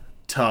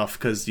tough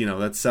because, you know,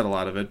 that's said a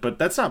lot of it, but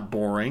that's not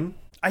boring.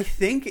 I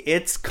think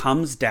it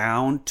comes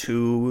down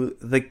to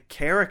the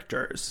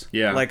characters.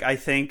 Yeah, like I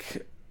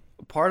think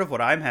part of what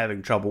I'm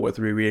having trouble with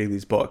rereading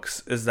these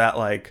books is that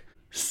like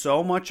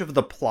so much of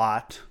the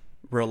plot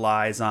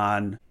relies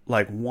on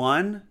like,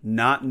 one,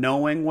 not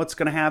knowing what's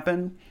going to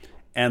happen,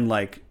 and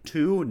like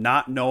two,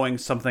 not knowing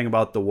something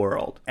about the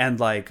world. And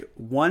like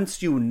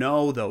once you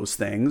know those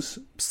things,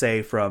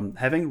 say from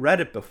having read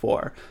it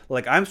before,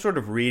 like I'm sort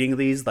of reading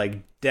these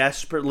like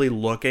desperately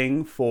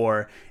looking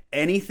for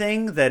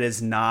anything that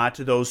is not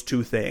those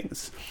two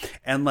things.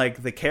 And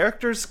like the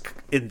characters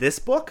in this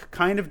book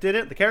kind of did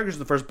it. The characters in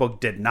the first book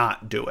did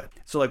not do it.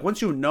 So like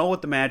once you know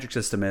what the magic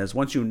system is,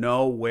 once you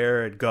know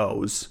where it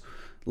goes,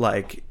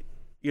 like,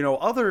 you know,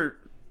 other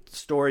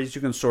stories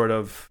you can sort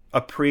of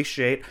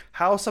appreciate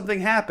how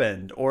something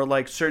happened or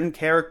like certain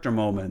character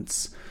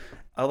moments,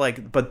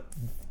 but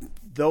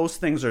those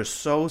things are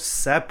so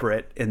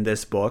separate in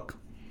this book,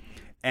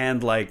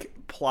 and like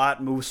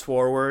plot moves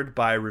forward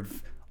by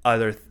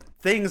either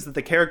things that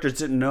the characters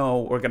didn't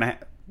know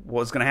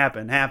was gonna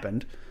happen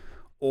happened,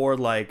 or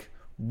like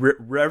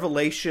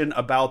revelation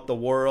about the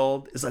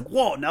world is like,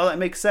 whoa, now that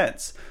makes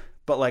sense.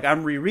 But like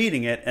I'm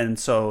rereading it, and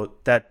so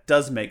that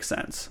does make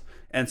sense.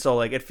 And so,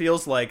 like, it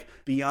feels like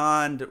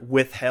beyond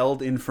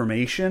withheld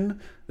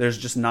information, there's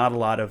just not a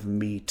lot of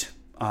meat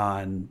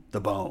on the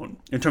bone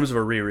in terms of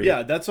a reread.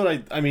 Yeah, that's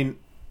what I mean,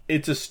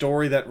 it's a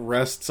story that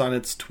rests on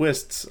its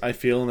twists, I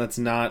feel, and that's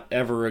not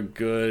ever a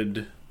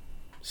good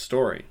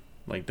story.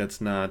 Like,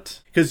 that's not...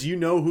 Because you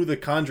know who the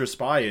Kandra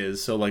spy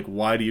is, so, like,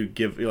 why do you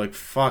give... You're like,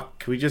 fuck,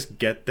 can we just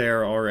get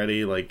there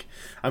already? Like,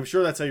 I'm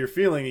sure that's how you're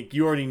feeling. Like,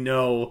 you already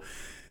know...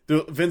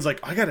 Vin's like,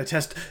 I gotta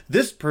test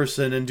this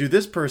person and do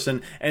this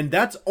person, and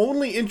that's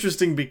only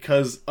interesting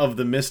because of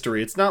the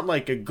mystery. It's not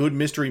like a good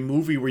mystery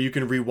movie where you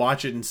can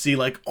rewatch it and see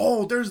like,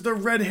 oh, there's the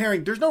red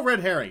herring. There's no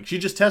red herring. She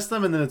just tests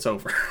them and then it's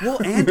over.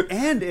 Well,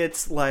 and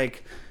it's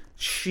like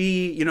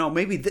she, you know,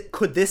 maybe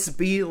could this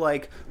be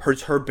like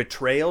her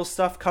betrayal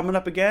stuff coming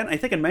up again? I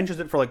think it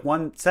mentions it for like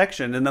one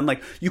section, and then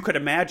like you could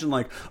imagine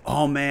like,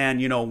 oh man,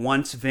 you know,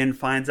 once Vin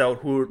finds out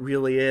who it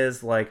really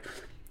is, like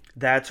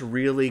that's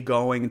really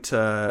going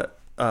to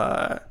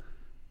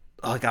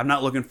like I'm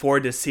not looking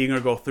forward to seeing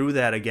her go through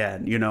that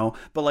again, you know.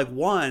 But like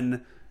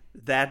one,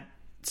 that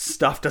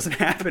stuff doesn't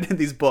happen in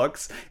these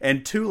books,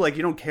 and two, like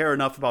you don't care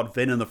enough about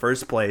Vin in the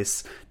first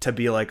place to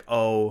be like,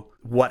 oh,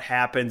 what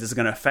happens is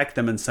going to affect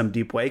them in some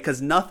deep way,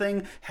 because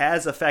nothing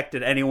has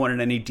affected anyone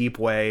in any deep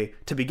way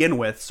to begin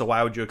with, so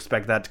why would you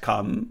expect that to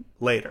come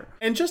later?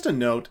 And just a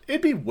note,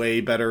 it'd be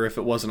way better if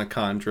it wasn't a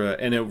Kandra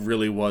and it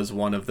really was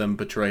one of them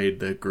betrayed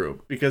the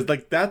group, because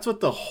like that's what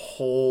Vin's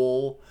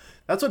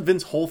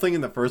whole thing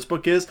in the first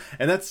book is,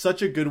 and that's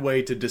such a good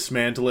way to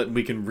dismantle it and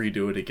we can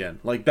redo it again.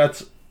 Like,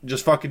 that's...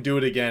 Just fucking do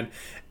it again.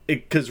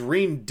 Because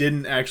Reen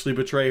didn't actually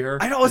betray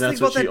her. I know, I was thinking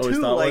about that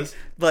too.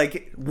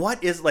 Like,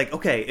 what is, like,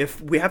 okay,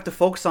 if we have to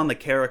focus on the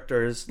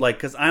characters, like,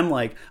 because I'm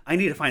like, I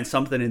need to find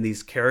something in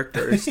these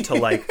characters to,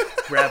 like,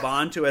 grab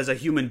onto as a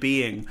human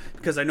being,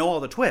 because I know all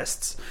the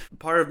twists.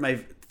 Part of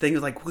my thing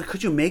is, like,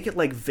 could you make it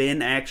like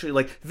Vin actually,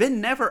 like,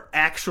 Vin never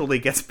actually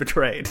gets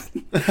betrayed.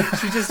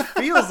 She just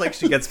feels like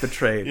she gets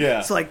betrayed.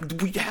 Yeah. So,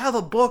 like, we have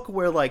a book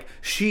where, like,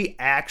 she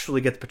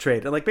actually gets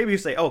betrayed. And, like, maybe you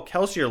say, oh,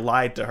 Kelsier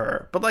lied to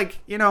her. But, like,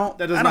 you know...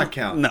 That does not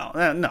count.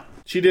 No.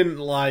 She didn't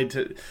lie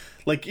to...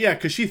 Like, yeah,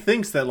 because she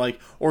thinks that, like,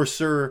 or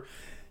sir,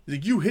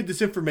 you hid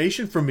this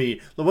information from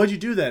me. Like, why'd you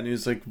do that? And he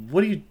was like,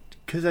 what do you...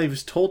 Because I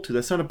was told to.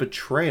 That's not a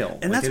betrayal.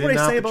 And like, that's what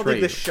I say about like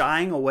the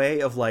shying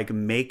away of like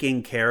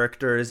making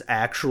characters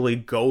actually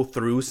go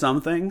through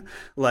something.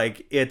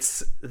 Like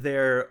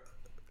they're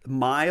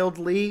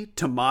mildly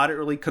to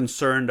moderately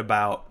concerned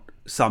about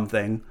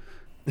something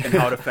and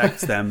how it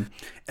affects them.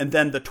 And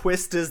then the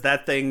twist is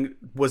that thing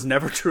was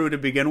never true to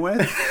begin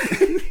with.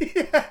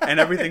 Yeah. And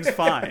everything's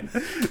fine.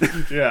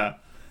 Yeah.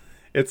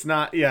 It's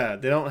not, yeah,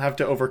 they don't have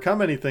to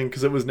overcome anything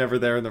because it was never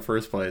there in the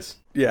first place.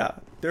 Yeah.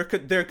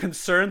 They're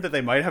concerned that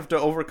they might have to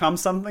overcome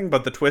something,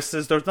 but the twist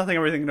is there's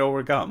everything to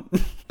overcome.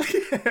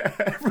 Yeah,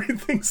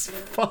 everything's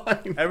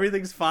fine.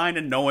 Everything's fine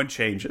and no one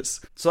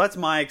changes. So that's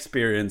my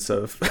experience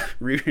of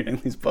rereading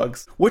these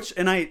books. Which,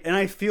 and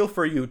I feel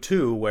for you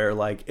too, where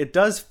like, it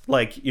does,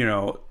 like, you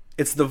know,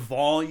 it's the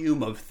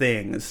volume of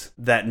things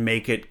that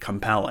make it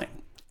compelling.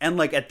 And,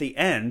 like, at the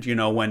end, you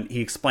know, when he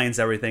explains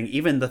everything,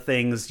 even the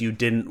things you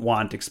didn't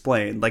want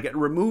explained, like, it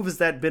removes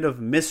that bit of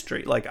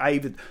mystery. Like,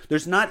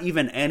 there's not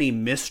even any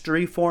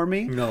mystery for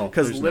me. No,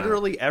 because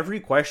literally every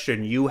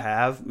question you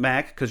have,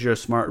 Mac, because you're a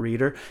smart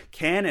reader,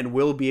 can and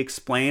will be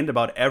explained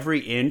about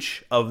every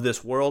inch of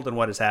this world and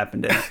what has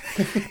happened in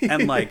it.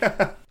 And, like,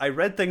 yeah. I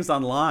read things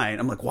online.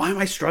 I'm like, why am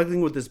I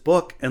struggling with this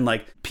book? And,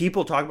 like,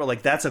 people talk about,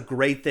 like, that's a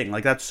great thing.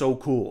 Like, that's so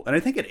cool. And I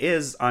think it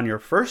is on your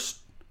first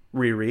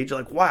reread. You're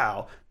like,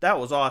 wow, that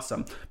was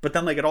awesome. But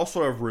then like it all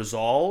sort of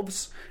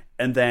resolves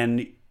and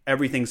then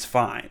everything's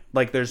fine.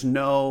 Like there's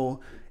no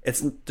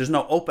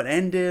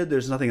open-ended,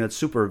 there's nothing that's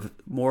super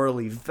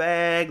morally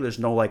vague, there's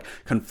no like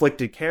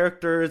conflicted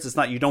characters, it's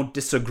not, you don't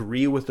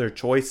disagree with their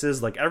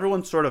choices. Like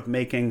everyone's sort of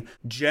making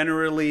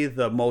generally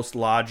the most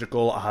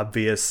logical,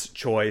 obvious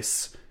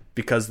choice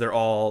because they're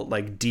all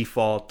like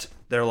default,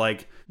 they're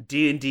like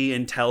D&D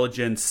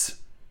intelligence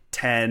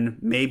 10,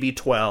 maybe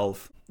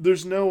 12.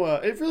 There's no,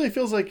 it really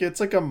feels like it's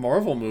like a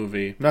Marvel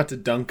movie. Not to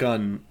dunk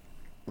on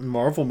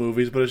Marvel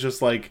movies, but it's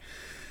just like,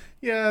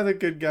 yeah, the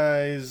good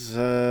guys,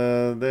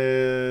 they'll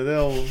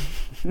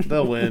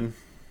win.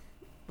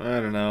 I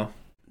don't know.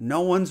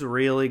 No one's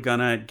really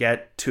gonna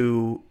get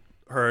too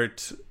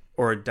hurt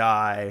or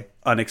die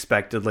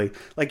unexpectedly.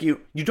 Like, you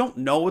don't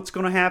know what's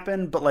gonna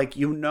happen, but like,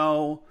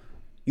 you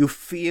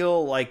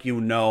feel like you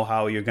know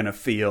how you're gonna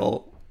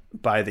feel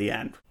by the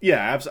end.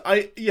 Yeah,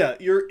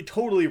 you're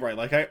totally right.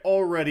 Like, I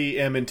already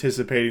am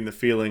anticipating the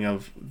feeling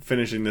of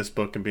finishing this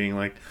book and being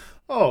like,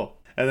 oh,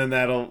 and then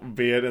that'll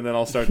be it, and then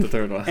I'll start the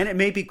third one. And it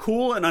may be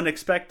cool and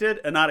unexpected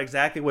and not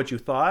exactly what you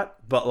thought,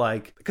 but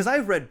like, because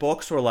I've read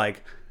books where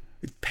like,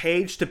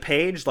 page to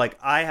page, like,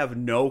 I have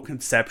no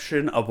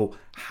conception of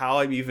how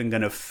I'm even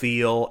gonna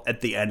feel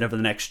at the end of the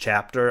next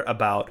chapter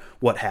about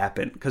what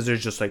happened, because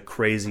there's just like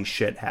crazy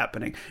shit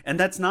happening. And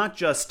that's not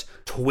just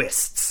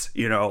twists,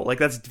 like,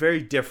 that's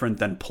very different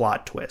than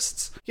plot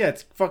twists. Yeah,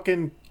 it's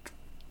fucking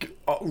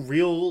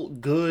real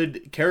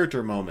good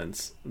character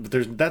moments.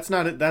 But that's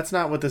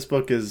not what this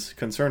book is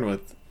concerned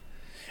with.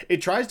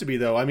 It tries to be,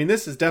 though. I mean,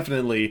 this is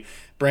definitely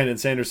Brandon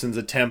Sanderson's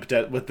attempt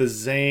with the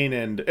Zane,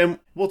 and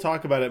we'll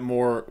talk about it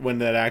more when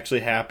that actually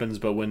happens,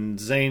 but when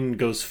Zane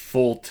goes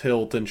full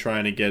tilt and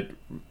trying to get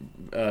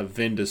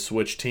Vin to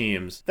switch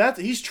teams,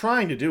 he's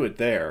trying to do it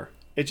there.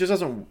 It just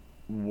doesn't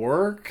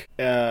work.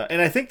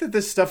 And I think that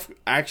this stuff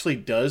actually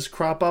does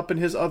crop up in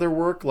his other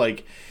work.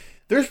 Like,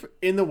 there's,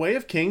 in The Way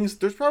of Kings,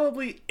 there's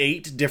probably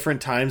 8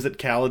 different times that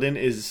Kaladin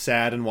is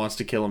sad and wants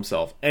to kill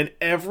himself. And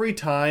every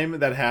time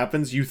that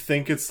happens, you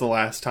think it's the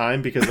last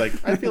time, because, like,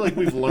 I feel like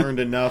we've learned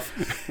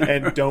enough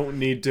and don't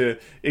need to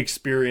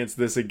experience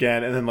this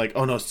again. And then, like,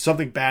 oh no,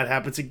 something bad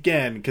happens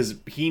again, because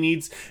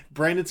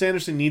Brandon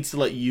Sanderson needs to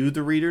let you,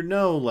 the reader,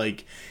 know,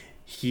 like,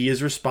 he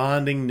is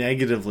responding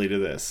negatively to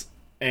this.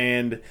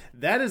 And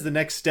that is the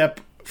next step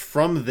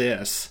from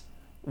this,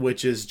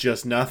 which is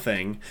just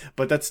nothing,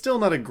 but that's still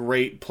not a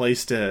great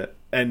place to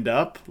end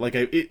up. Like,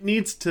 it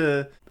needs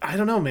to, I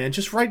don't know, man,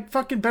 just write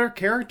fucking better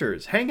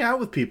characters, hang out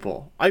with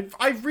people.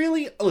 I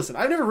really, listen,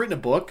 I've never written a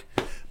book,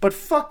 but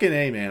fucking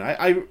A,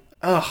 man,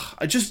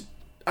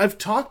 I've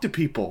talked to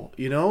people,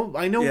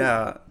 I know.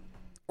 Yeah.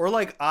 Or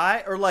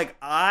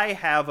I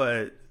have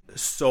a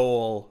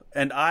soul,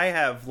 and I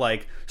have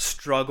like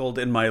struggled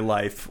in my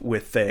life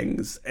with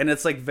things, and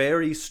it's like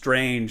very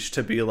strange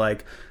to be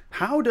like,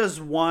 how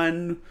does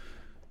one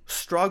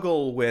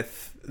struggle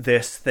with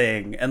this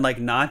thing and like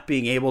not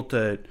being able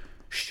to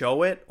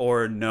show it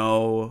or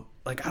know,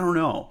 like, I don't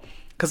know,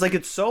 because like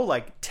it's so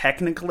like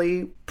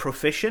technically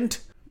proficient,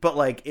 but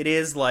like it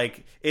is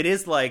like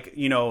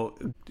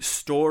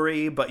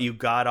story, but you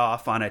got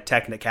off on a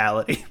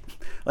technicality.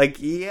 Like,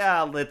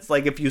 yeah, it's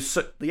like if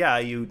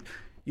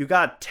you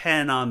got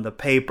 10 on the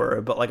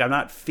paper, but like I'm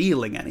not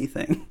feeling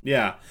anything.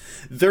 Yeah.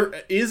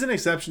 There is an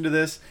exception to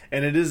this,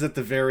 and it is at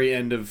the very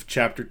end of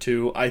chapter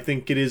 2. I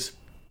think it is,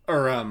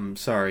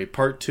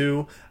 part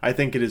 2. I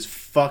think it is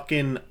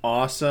fucking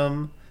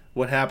awesome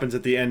what happens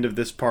at the end of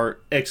this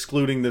part,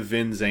 excluding the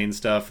Vin Zane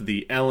stuff.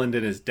 The Elend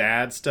and his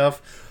dad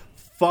stuff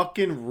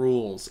fucking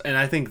rules, and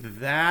I think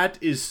that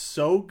is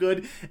so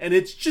good, and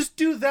it's just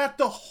do that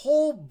the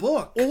whole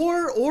book.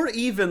 Or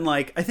even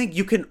like, I think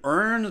you can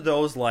earn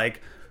those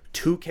like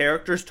two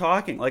characters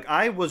talking. Like,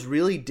 I was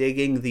really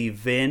digging the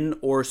Vin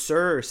or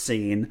Sir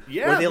scene,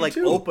 where they like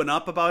open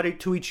up about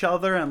it to each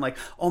other, and like,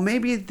 oh,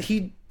 maybe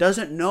he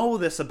doesn't know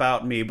this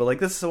about me, but like,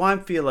 this is how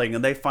I'm feeling,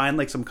 and they find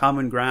like some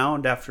common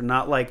ground after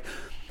not like.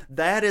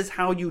 That is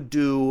how you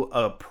do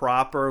a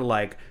proper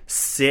like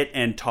sit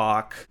and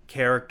talk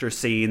character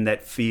scene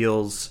that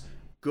feels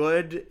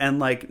good and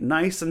like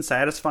nice and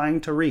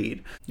satisfying to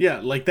read. Yeah,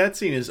 like that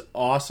scene is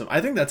awesome.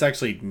 I think that's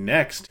actually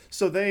next.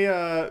 So they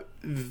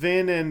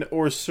Vin and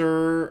or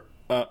Sir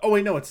oh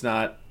wait, no, it's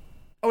not.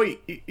 Oh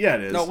wait, yeah,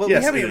 it is. No, well,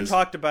 yes, we haven't even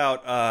talked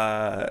about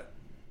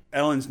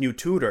Elend's new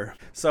tutor.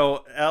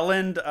 So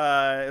Elend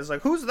is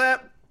like, who's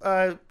that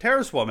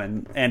terrace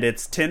woman? And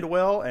it's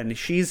Tindwyl, and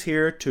she's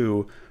here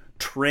to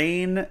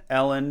train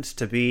Elend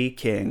to be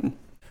king.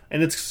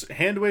 And it's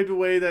hand waved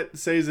away that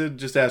Sazed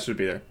just asked her to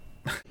be there.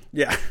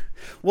 Yeah.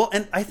 Well,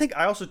 and I think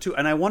I also too,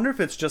 and I wonder if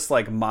it's just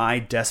like my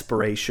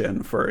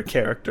desperation for a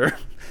character,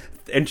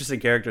 interesting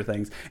character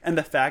things, and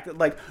the fact that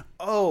like,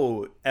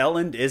 oh,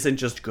 Elend isn't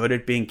just good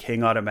at being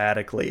king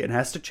automatically and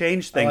has to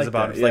change things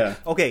about it. It's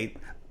like, okay,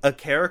 a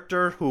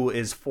character who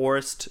is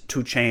forced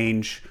to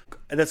change.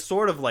 That's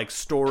sort of like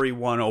story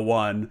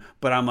 101,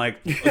 but I'm like,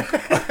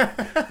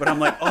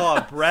 oh,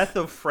 a breath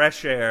of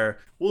fresh air.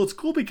 Well, it's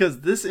cool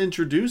because this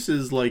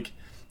introduces like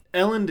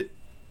Elend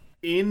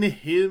in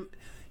him.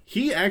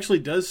 He actually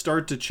does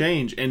start to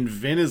change, and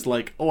Vin is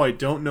like, oh, I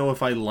don't know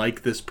if I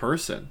like this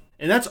person.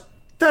 And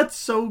that's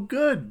so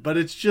good, but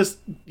it's just,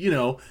 in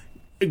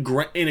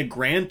a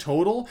grand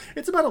total,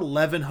 it's about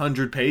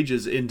 1,100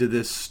 pages into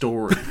this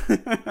story.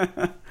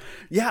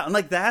 Yeah, and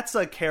like that's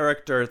a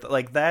character,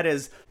 like that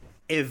is,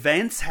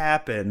 events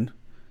happen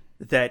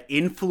that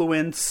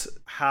influence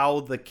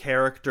how the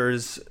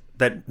characters,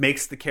 that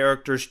makes the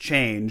characters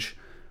change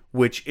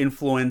which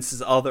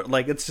influences other,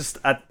 like, it's just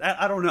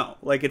I don't know,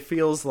 like, it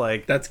feels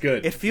like that's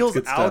good. It feels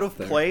good out of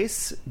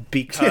place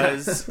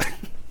because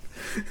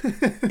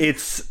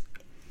it's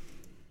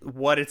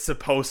what it's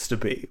supposed to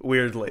be,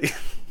 weirdly.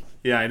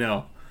 Yeah, I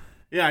know.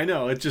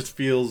 It just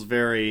feels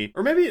very,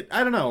 or maybe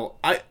I don't know.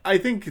 I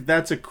think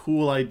that's a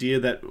cool idea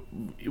that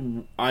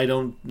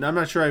I'm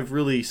not sure I've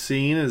really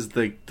seen, is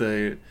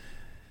the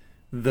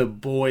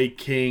boy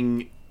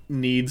king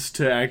needs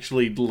to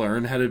actually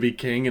learn how to be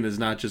king and is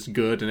not just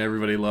good and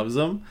everybody loves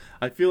him.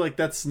 I feel like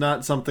that's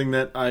not something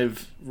that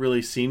I've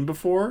really seen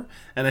before,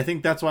 and I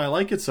think that's why I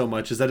like it so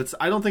much, is that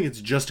I don't think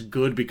it's just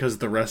good because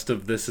the rest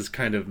of this is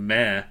kind of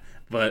meh,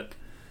 but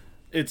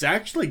it's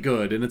actually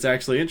good and it's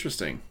actually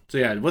interesting. So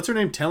yeah, what's her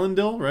name?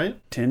 Telendil, right?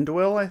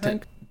 Tindwyl, I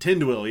think.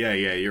 Tindwyl, yeah,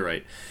 you're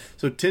right.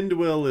 So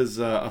Tindwyl is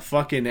a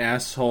fucking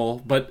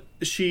asshole, but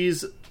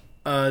she's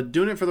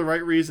doing it for the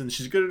right reasons.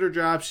 She's good at her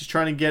job. She's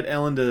trying to get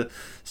Ellen to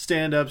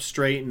stand up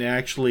straight and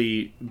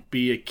actually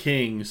be a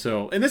king.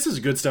 So, and this is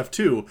good stuff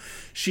too.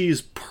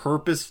 She's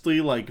purposefully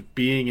like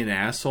being an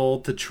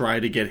asshole to try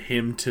to get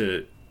him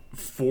to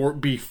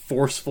be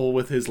forceful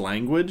with his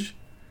language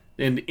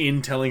and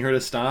in telling her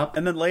to stop.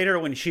 And then later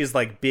when she's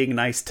like being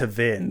nice to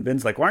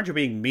Vin's like, why aren't you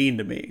being mean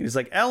to me? He's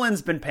like,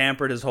 Ellen's been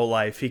pampered his whole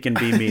life, he can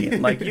be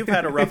mean. Like, you've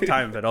had a rough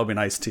time of it, I'll be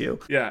nice to you.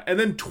 Yeah, and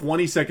then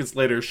 20 seconds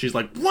later she's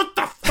like, what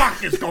the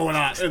fuck is going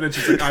on? And then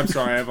she's like, I'm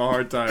sorry, I have a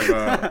hard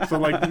time. So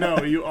like,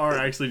 no, you are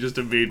actually just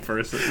a mean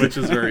person, which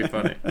is very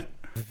funny.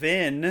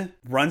 Vin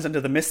runs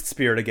into the mist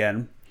spirit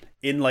again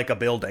in like a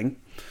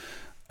building,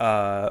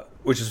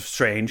 which is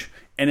strange,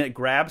 and it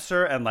grabs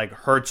her and like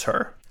hurts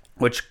her,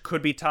 which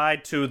could be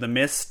tied to the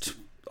mist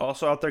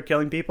also out there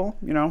killing people,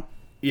 you know?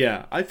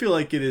 Yeah, I feel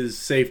like it is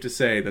safe to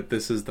say that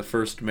this is the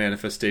first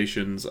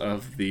manifestations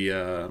of the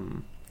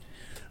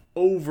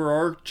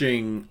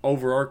overarching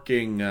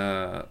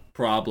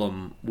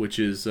problem, which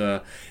is,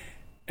 and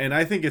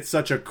I think it's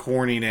such a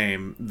corny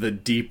name, the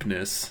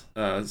Deepness.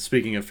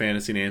 Speaking of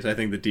fantasy names, I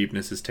think the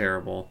Deepness is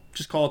terrible.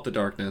 Just call it the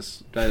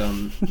Darkness.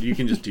 You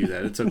can just do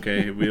that. It's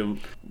okay.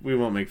 We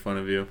won't make fun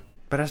of you.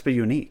 But it has to be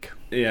unique.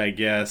 Yeah, I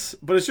guess.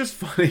 But it's just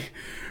funny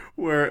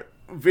where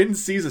Vin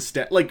sees a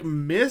stat. Like,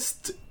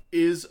 Mist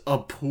is a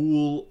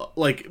pool.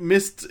 Like,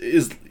 Mist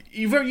is...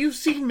 You've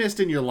seen Mist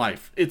in your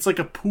life. It's like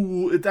a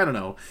pool. I don't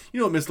know. You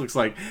know what Mist looks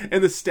like.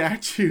 And the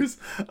statues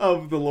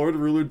of the Lord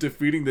Ruler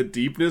defeating the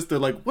Deepness, they're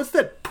like, what's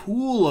that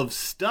pool of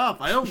stuff?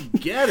 I don't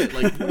get it.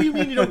 Like, what do you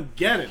mean you don't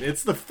get it?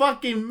 It's the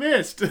fucking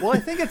Mist. Well, I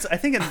think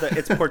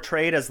it's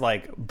portrayed as,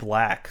 like,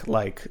 black.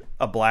 Like,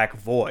 a black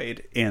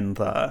void in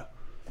the...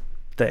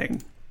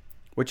 thing,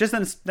 which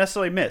isn't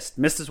necessarily Mist.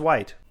 Mist is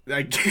white.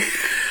 I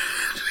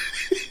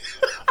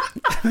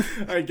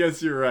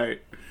guess you're right.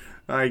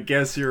 I've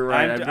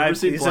never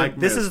seen Black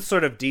Mist. This is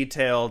sort of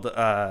detailed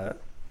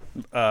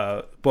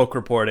book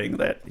reporting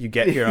that you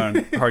get here on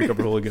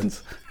Hardcover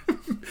Hooligans.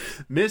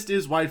 Mist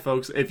is white,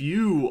 folks. If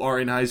you are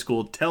in high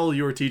school, tell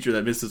your teacher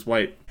that Mist is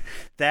white.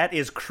 That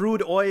is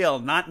crude oil,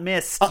 not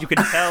mist. You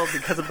can tell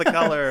because of the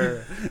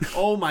color.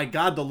 Oh my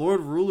god, the Lord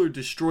Ruler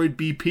destroyed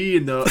BP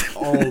and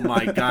oh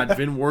my god,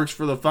 Vin works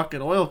for the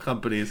fucking oil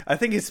companies. I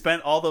think he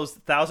spent all those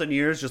 1,000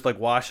 years just like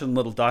washing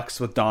little ducks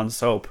with Dawn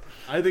soap.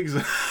 I think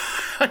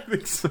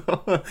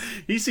so.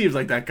 He seems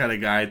like that kind of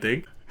guy, I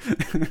think.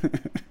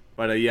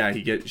 But yeah,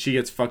 she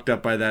gets fucked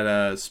up by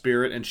that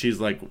spirit, and she's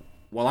like,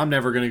 well, I'm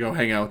never going to go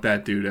hang out with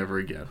that dude ever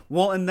again.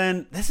 Well, and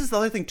then, this is the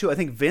other thing, too. I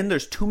think Vin,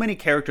 there's too many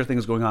character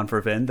things going on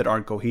for Vin that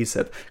aren't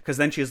cohesive. Because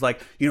then she's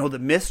like, the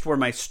mist were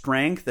my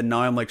strength, and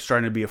now I'm, like,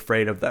 starting to be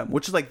afraid of them.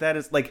 Which is, like, that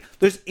is, like,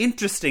 there's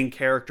interesting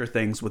character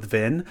things with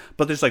Vin,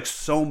 but there's, like,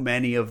 so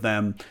many of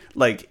them.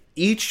 Like,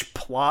 each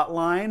plot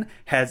line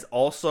has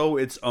also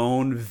its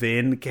own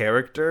Vin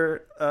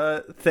character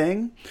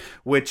thing,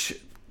 which...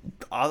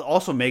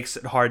 also makes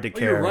it hard to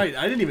care. You're right.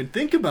 I didn't even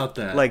think about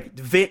that. Like,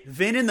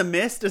 Vin in the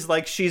mist is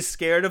like, she's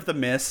scared of the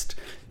mist.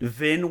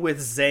 Vin with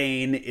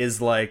Zane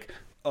is like,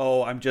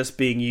 oh, I'm just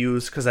being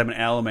used because I'm an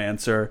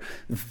Allomancer.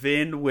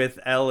 Vin with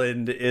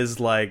Ellen is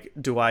like,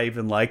 do I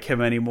even like him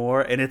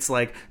anymore? And it's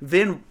like,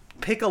 Vin,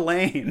 pick a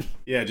lane.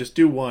 Yeah, just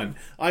do one.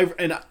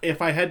 And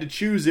if I had to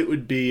choose, it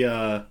would be...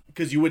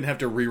 because you wouldn't have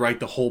to rewrite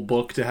the whole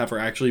book to have her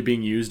actually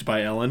being used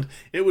by Ellen.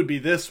 It would be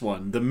this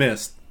one, the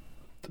mist.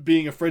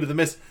 Being afraid of the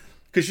mist.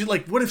 Because she's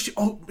like, what if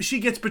she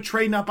gets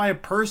betrayed not by a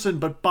person,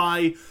 but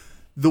by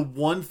the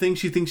one thing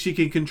she thinks she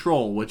can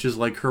control, which is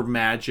like her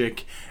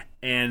magic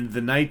and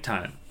the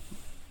nighttime.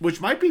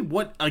 Which might be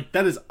what, like,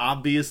 that is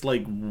obvious,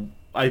 like,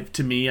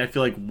 to me, I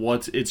feel like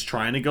what it's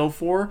trying to go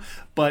for.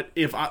 But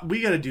if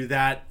we gotta do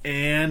that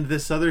and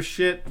this other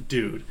shit,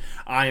 dude,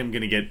 I am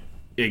gonna get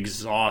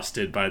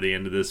exhausted by the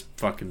end of this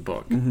fucking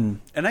book. Mm-hmm.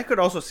 And I could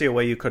also see a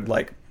way you could,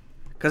 like,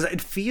 because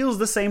it feels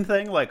the same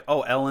thing, like,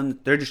 oh, Ellen,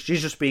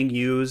 she's just being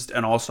used,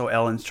 and also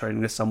Ellen's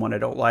turning to someone I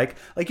don't like.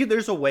 Like,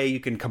 there's a way you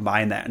can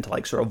combine that into,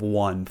 like, sort of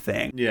one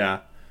thing. Yeah,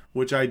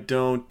 which I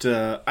don't,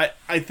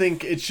 I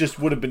think it just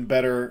would have been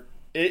better.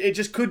 It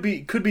just could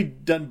be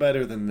done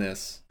better than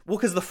this. Well,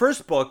 because the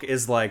first book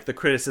is like, the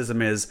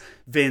criticism is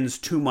Vin's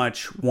too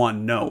much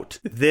one note.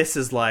 This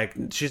is like,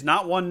 she's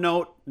not one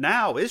note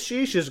now, is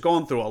she? She's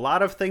going through a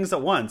lot of things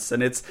at once,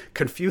 and it's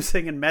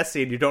confusing and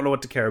messy, and you don't know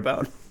what to care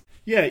about.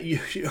 Yeah,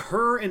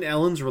 her and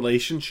Ellen's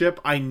relationship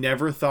I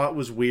never thought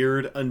was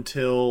weird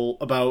until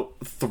about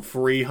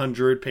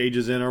 300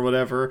 pages in or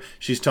whatever.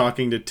 She's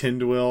talking to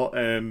Tindwyl,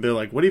 and they're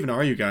like, what even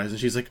are you guys? And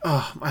she's like,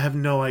 oh, I have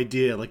no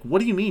idea. Like, what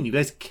do you mean? You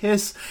guys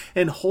kiss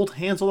and hold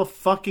hands all the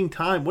fucking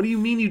time. What do you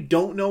mean you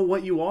don't know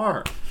what you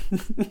are?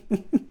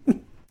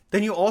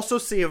 Then you also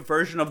see a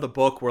version of the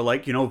book where,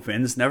 like, you know,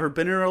 Vin's never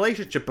been in a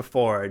relationship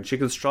before, and she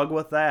can struggle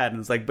with that. And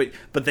it's like,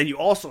 but then you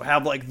also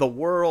have, like, the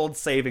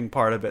world-saving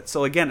part of it.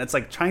 So, again, it's,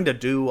 like, trying to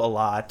do a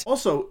lot.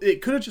 Also,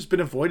 it could have just been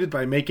avoided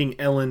by making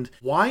Elend...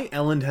 Why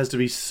Elend has to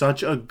be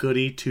such a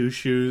goody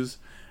two-shoes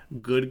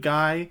good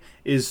guy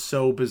is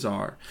so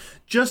bizarre.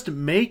 Just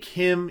make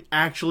him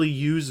actually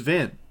use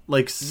Vin.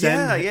 Like,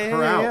 send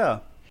her out. Yeah.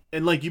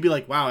 And, like, you'd be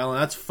like, wow, Ellen,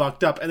 that's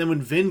fucked up. And then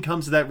when Vin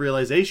comes to that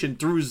realization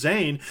through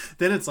Zane,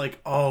 then it's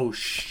like, oh,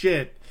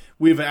 shit.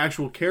 We have an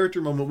actual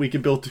character moment we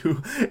can build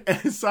to.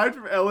 And aside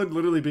from Ellen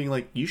literally being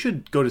like, you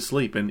should go to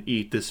sleep and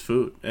eat this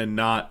food and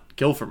not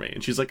kill for me.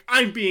 And she's like,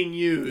 I'm being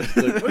used.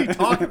 Like, what are you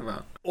talking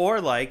about?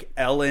 Or, like,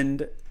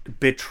 Ellen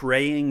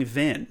betraying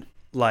Vin.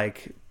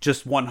 Like,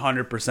 just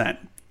 100%.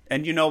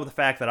 And you know the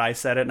fact that I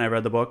said it and I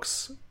read the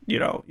books... You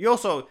know,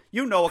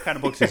 you know what kind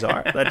of books these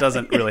are. That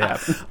doesn't really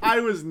happen. I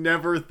was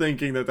never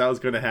thinking that was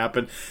going to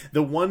happen.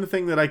 The one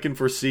thing that I can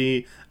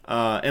foresee,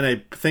 and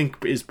I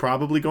think is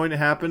probably going to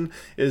happen,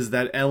 is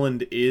that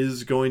Elend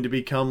is going to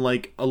become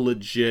like a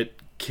legit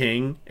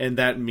king, and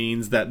that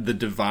means that the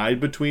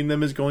divide between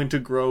them is going to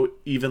grow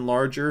even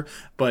larger.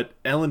 But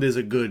Elend is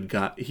a good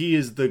guy. He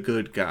is the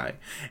good guy.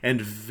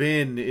 And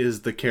Vin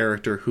is the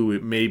character who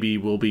maybe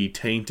will be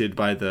tainted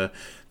by the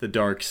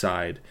dark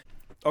side.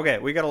 Okay,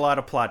 we got a lot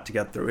of plot to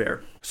get through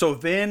here. So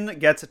Vin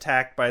gets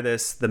attacked by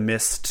the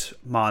mist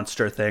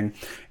monster thing,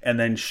 and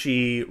then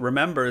she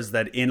remembers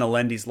that in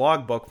Elendi's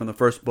logbook from the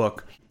first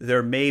book,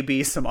 there may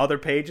be some other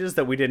pages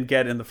that we didn't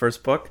get in the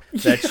first book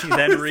that she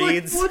then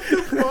reads. Like, what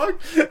the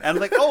fuck? And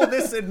like, oh,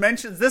 it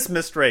mentions this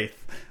mist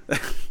wraith.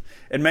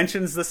 It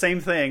mentions the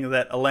same thing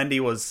that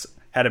Elendi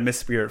had a mist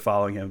spirit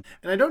following him.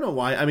 And I don't know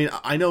why. I mean,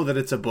 I know that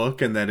it's a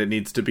book and that it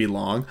needs to be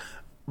long,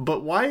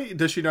 but why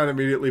does she not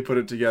immediately put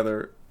it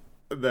together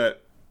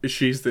that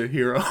she's the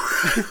hero?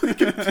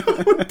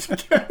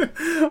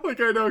 Like,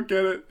 I don't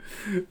get it.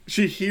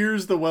 She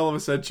hears the Well of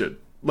Ascension.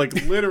 Like,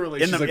 literally,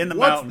 she's like, what's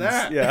mountains.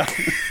 That? Yeah.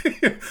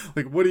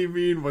 Like, what do you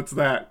mean, what's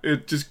that?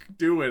 Just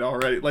do it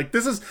already. Like,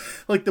 this is,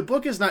 like, the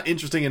book is not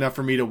interesting enough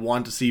for me to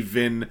want to see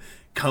Vin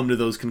come to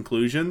those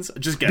conclusions.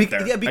 Just get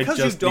there. Yeah, because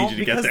that's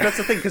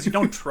the thing, because you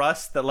don't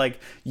trust that, like,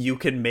 you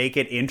can make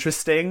it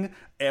interesting,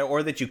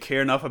 or that you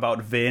care enough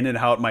about Vin and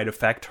how it might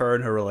affect her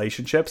and her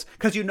relationships.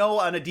 Because you know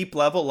on a deep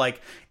level,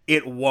 like,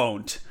 it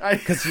won't.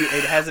 Because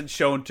it hasn't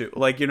shown to.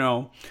 Like, you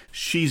know.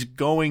 She's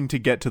going to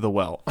get to the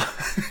well.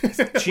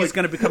 She's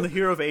going to become the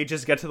hero of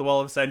ages, get to the Well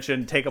of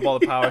Ascension, take up all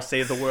the power,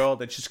 save the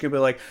world, and she's going to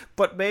be like,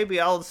 but maybe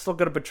I'll still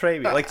going to betray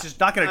me. Like, she's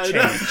not going to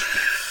change.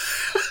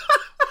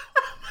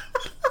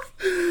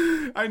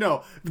 I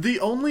know.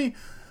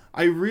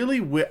 I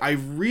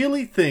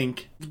really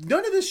think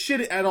none of this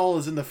shit at all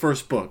is in the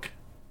first book.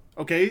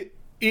 Okay?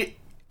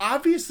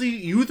 Obviously,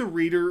 you, the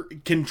reader,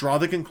 can draw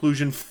the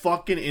conclusion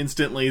fucking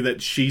instantly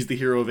that she's the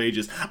hero of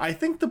ages. I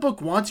think the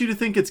book wants you to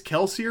think it's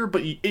Kelsier,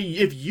 but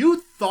if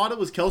you thought it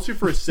was Kelsier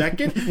for a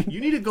second,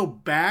 you need to go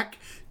back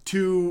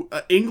to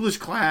English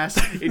class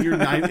in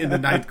the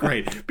ninth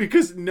grade.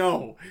 Because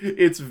no,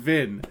 it's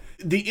Vin.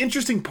 The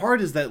interesting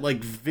part is that,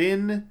 like,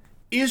 Vin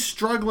is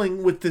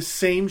struggling with the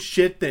same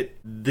shit that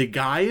the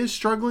guy is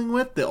struggling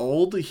with, the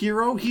old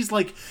hero. He's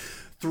like,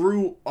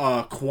 through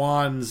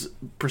Quan's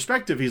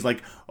perspective, he's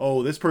like,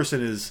 oh, this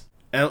person is...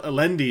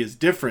 Elendi is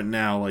different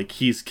now. Like,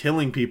 he's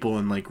killing people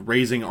and, like,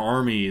 raising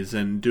armies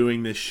and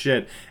doing this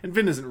shit. And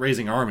Vin isn't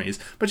raising armies,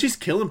 but she's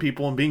killing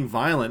people and being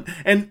violent.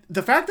 And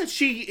the fact that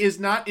she is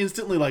not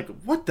instantly like,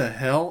 what the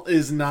hell,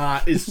 is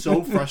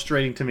so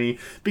frustrating to me.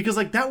 Because,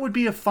 like, that would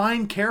be a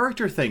fine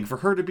character thing for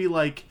her to be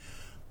like,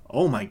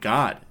 oh my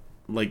god.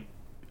 Like,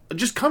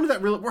 just come to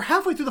that we're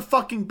halfway through the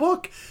fucking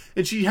book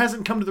and she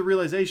hasn't come to the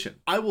realization.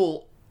 I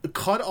will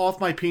cut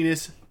off my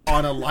penis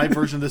on a live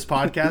version of this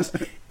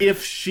podcast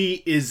if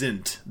she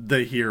isn't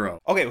the hero.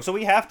 Okay, so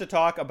we have to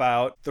talk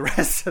about the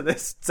rest of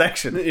this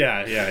section.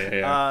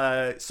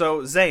 Yeah.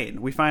 So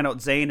Zane, we find out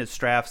Zane is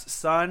Straff's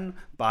son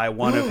by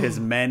one of his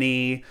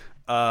many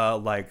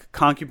like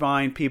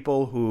concubine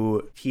people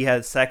who he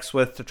has sex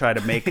with to try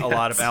to make a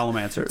lot of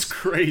allomancers. It's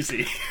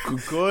crazy.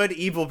 Good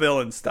evil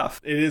villain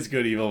stuff. It is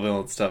good evil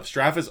villain stuff.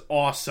 Straff is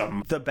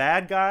awesome. The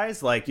bad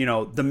guys, like, you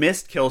know, the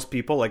mist kills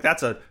people. Like,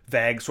 that's a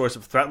vague source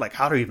of threat. Like,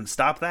 how do you even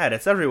stop that?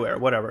 It's everywhere.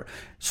 Whatever.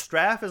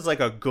 Straff is like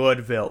a good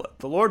villain.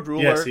 The Lord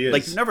Ruler, yes, he is.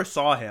 Like, you never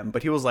saw him,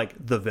 but he was like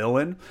the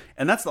villain.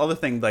 And that's the other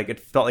thing, like, it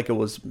felt like it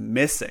was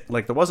missing.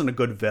 Like, there wasn't a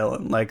good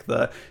villain. Like,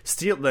 the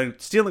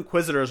Steel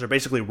Inquisitors are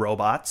basically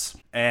robots,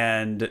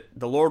 and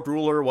the Lord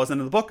Ruler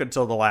wasn't in the book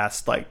until the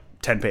last, like,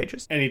 10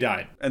 pages. And he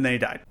died. And then he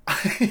died.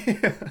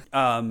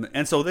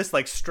 And so this,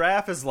 like,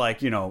 Straff is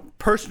like,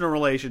 personal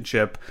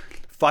relationship,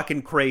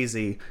 fucking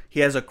crazy. He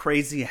has a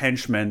crazy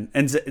henchman.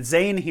 And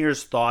Zane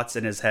hears thoughts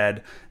in his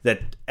head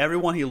that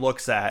everyone he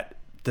looks at,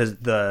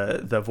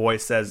 the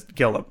voice says,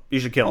 kill him. You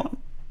should kill him.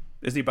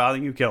 Is he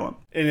bothering you? Kill him.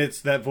 And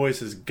that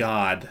voice is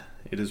God,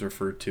 it is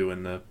referred to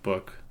in the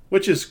book.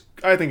 Which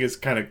I think is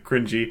kind of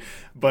cringy,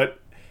 but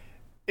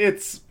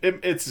it's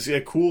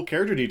a cool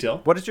character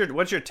detail. What's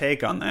your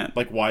take on that?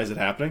 Like, why is it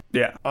happening?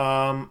 Yeah.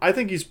 I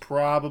think he's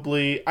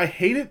probably... I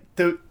hate it.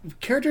 The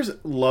characters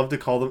love to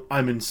call them,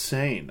 I'm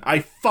insane. I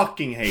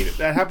fucking hate it.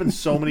 That happens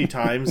so many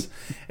times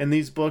in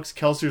these books.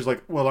 Kelsier's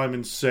like, well, I'm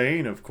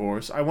insane, of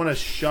course. I want to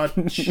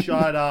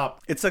shut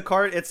up. It's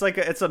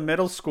a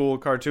middle school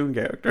cartoon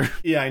character.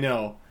 Yeah, I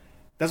know.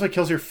 That's why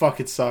Kelsier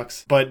fucking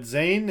sucks. But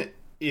Zane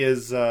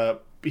is...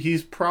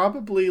 he's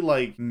probably,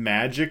 like,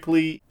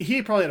 magically...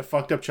 He probably had a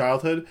fucked up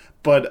childhood,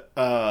 but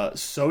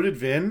so did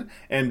Vin,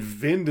 and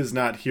Vin does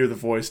not hear the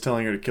voice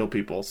telling her to kill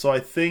people. So I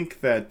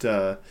think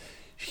that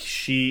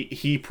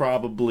he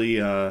probably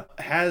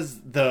has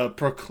the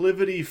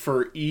proclivity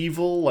for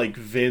evil, like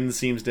Vin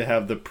seems to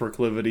have the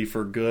proclivity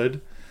for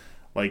good.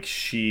 Like,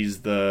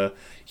 she's the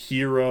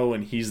hero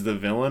and he's the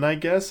villain, I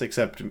guess,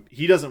 except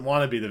he doesn't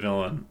want to be the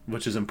villain,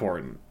 which is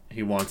important.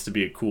 He wants to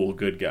be a cool,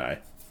 good guy.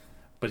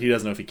 But he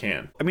doesn't know if he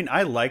can. I mean,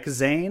 I like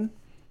Zane.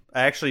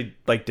 I actually,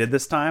 did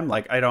this time.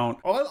 I don't...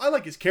 Oh, I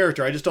like his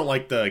character. I just don't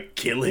like the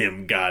kill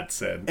him, God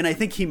said. And I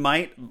think he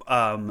might...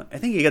 I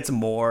think he gets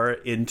more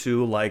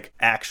into,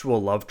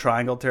 actual love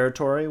triangle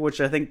territory, which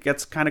I think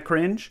gets kind of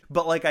cringe.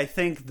 But, I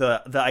think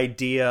the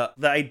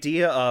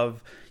idea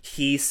of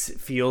he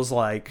feels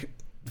like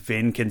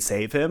Vin can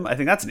save him, I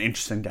think that's an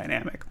interesting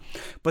dynamic.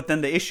 But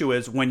then the issue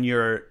is when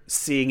you're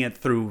seeing it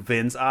through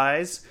Vin's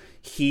eyes...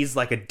 He's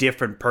like a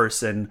different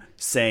person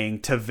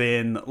saying to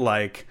Vin,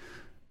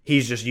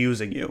 he's just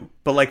using you.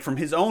 But from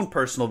his own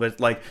personal bit,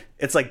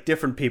 it's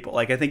different people.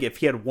 I think if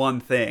he had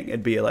one thing,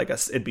 it'd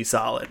be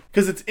solid.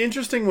 Because it's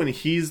interesting when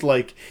he's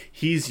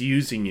he's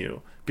using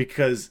you,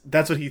 because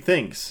that's what he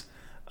thinks.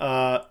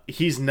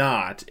 He's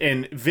not,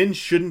 and Vin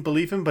shouldn't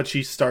believe him, but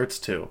she starts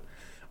to,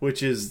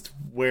 which is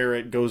where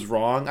it goes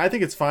wrong. I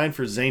think it's fine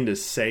for Zane to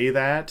say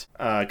that,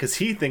 because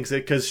he thinks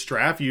it, because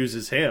Straff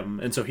uses him,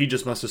 and so he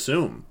just must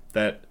assume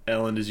that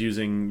Ellen is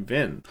using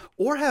Vin.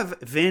 Or have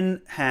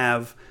Vin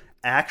have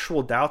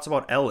actual doubts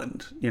about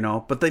Ellen,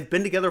 but they've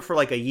been together for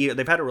a year.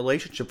 They've had a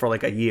relationship for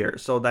a year,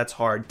 so that's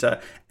hard to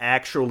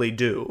actually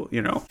do,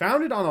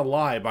 Founded on a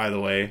lie, by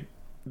the way.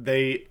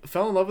 They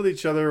fell in love with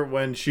each other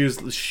when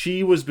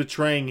she was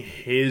betraying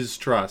his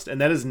trust, and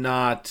that is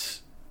not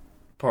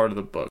part of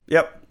the book.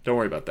 Yep. Don't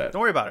worry about that.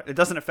 Don't worry about it. It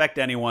doesn't affect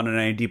anyone on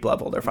any deep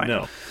level. They're fine.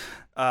 No.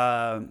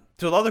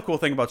 So the other cool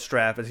thing about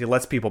Straff is he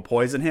lets people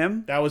poison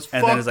him. That was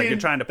and fucking... then he's like, you're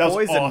trying to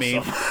poison me.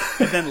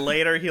 Awesome. And then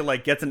later he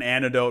gets an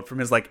antidote from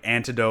his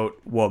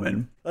antidote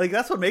woman.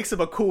 That's what makes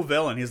him a cool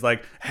villain. He's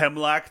like,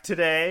 hemlock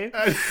today?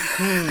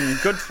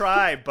 Good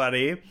try,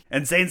 buddy.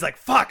 And Zane's like,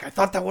 fuck, I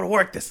thought that would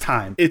work this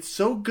time. It's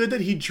so good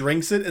that he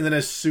drinks it, and then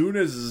as soon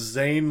as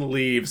Zane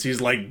leaves, he's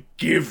like,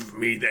 give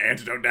me the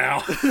antidote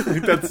now.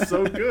 That's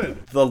so good.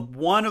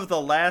 One of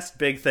the last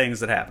big things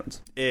that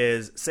happens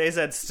is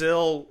Sazed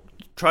still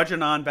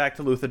trudging on back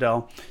to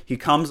Luthadel. He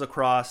comes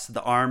across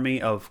the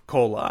army of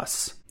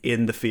Kolas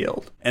in the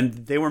field. And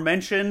they were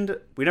mentioned,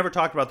 we never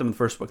talked about them in the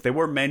first book. They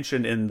were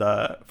mentioned in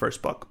the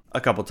first book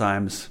a couple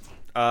times.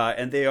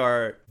 And they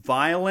are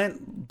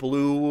violent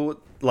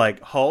blue,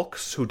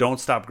 hulks who don't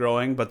stop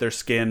growing, but their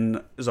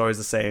skin is always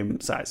the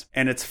same size.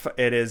 And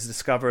it is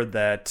discovered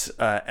that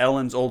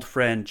Ellen's old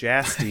friend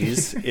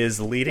Jastes is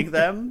leading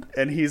them.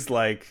 And he's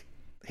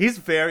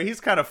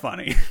kind of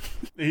funny.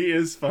 He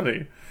is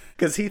funny.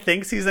 Because he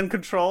thinks he's in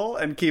control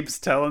and keeps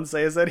telling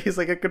Sazed he's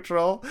in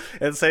control.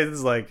 And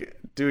Sazed's like,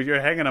 dude,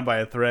 you're hanging on by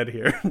a thread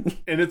here.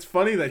 And it's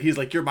funny that he's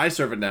like, you're my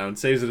servant now. And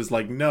Sazed is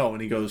like, no.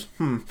 And he goes,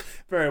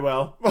 very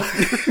well.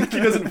 He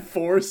doesn't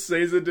force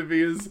Sazed to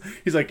be his...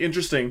 He's like,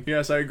 interesting.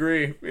 Yes, I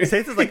agree.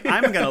 Sazed's like,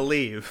 I'm going to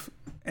leave.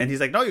 And he's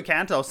like, no, you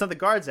can't. I'll send the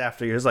guards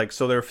after you. He's like,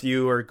 so there are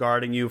few are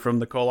guarding you from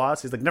the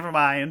Kolas? He's like, never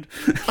mind.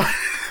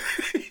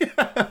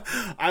 Yeah,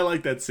 I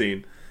like that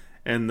scene.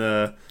 And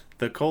the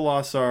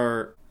Kolas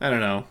are... I don't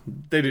know.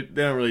 They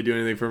don't really do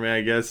anything for me,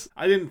 I guess.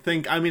 I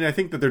think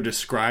that they're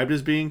described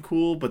as being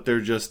cool, but they're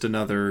just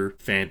another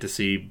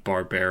fantasy,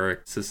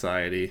 barbaric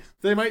society.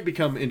 They might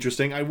become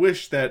interesting. I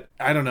wish that,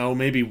 I don't know,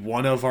 maybe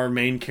one of our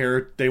main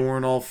characters, they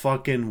weren't all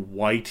fucking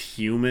white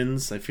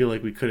humans. I feel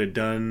like we could have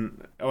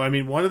done...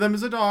 one of them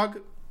is a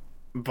dog.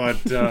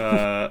 But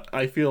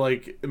I feel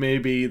like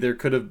maybe there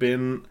could have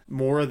been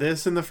more of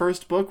this in the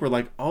first book. Where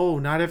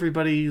not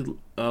everybody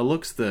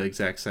looks the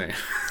exact same.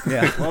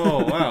 Yeah.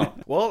 Oh, wow.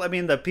 Well,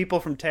 the people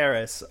from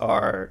Terrace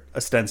are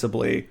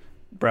ostensibly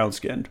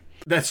brown-skinned.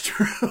 That's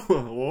true.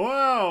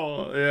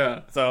 Wow.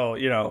 Yeah. So,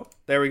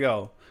 there we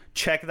go.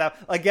 Check that.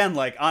 Again,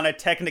 on a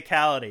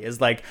technicality, is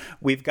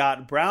we've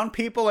got brown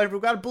people and we've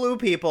got blue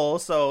people,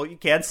 so you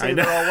can't say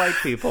they're all white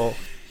people.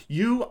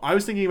 I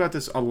was thinking about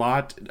this a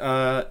lot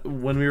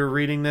when we were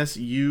reading this.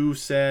 You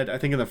said, I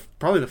think in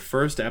probably the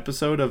first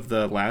episode of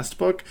the last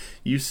book,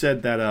 you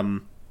said that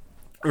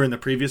or in the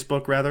previous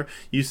book rather,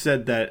 you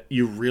said that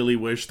you really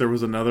wish there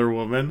was another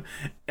woman,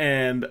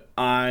 and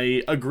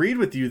I agreed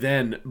with you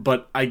then,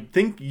 but I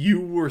think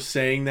you were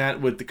saying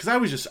that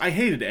because I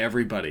hated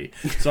everybody,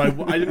 so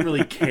I didn't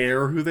really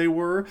care who they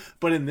were,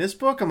 but in this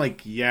book I'm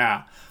like,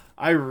 yeah,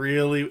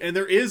 and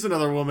there is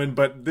another woman,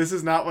 but this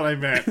is not what I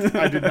meant.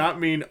 I did not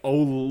mean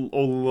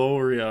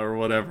Oloria or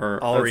whatever.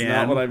 That's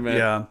not what I meant.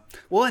 Yeah.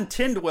 Well, and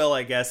Tindwyl,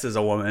 I guess, is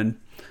a woman.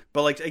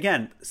 But, like,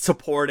 again,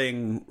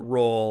 supporting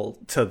role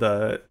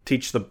to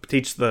teach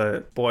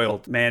the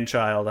boiled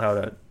man-child how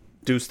to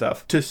do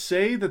stuff. To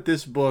say that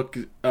this book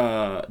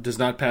does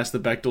not pass the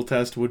Bechdel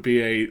test would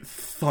be a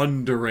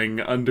thundering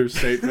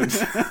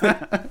understatement.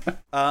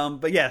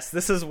 But yes,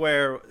 this is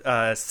where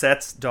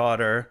Set's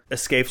daughter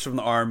escapes from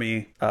the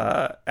army,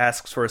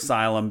 asks for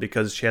asylum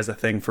because she has a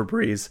thing for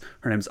Breeze.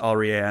 Her name's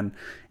Alrianne,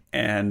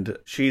 and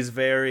she's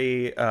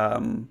very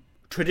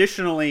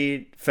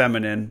traditionally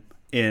feminine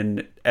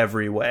in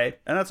every way,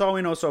 and that's all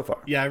we know so far.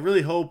 Yeah, I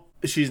really hope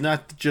she's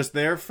not just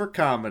there for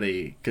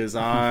comedy, because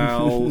I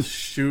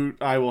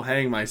will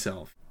hang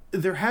myself.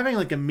 They're having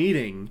like a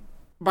meeting.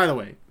 By the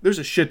way, there's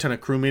a shit ton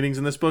of crew meetings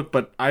in this book,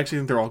 but I actually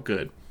think they're all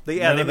good.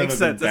 Yeah, they make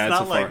sense. It's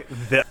not like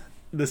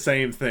the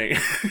same thing.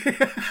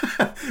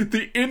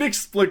 The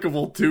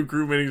inexplicable two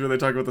crew meetings where they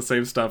talk about the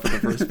same stuff in the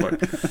first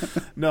book.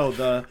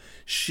 No,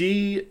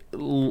 she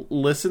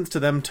listens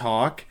to them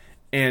talk.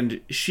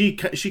 And she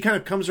kind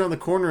of comes around the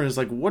corner and is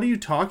like, what are you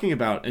talking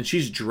about? And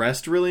she's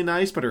dressed really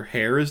nice, but her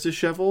hair is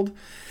disheveled.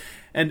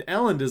 And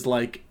Ellen is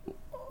like,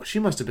 she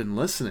must have been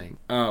listening.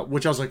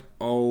 Which I was like,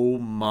 oh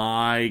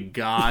my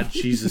God,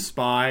 she's a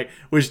spy.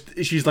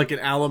 She's like an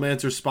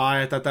Allomancer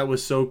spy. I thought that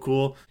was so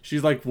cool.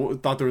 She's like,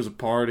 thought there was a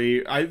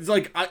party. I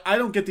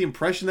don't get the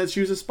impression that she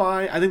was a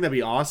spy. I think that'd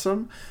be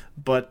awesome.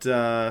 But,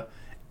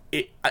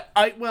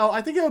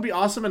 I think it would be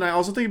awesome, and I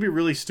also think it'd be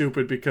really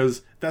stupid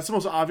because that's the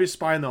most obvious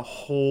spy in the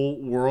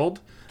whole world.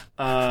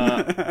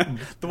 The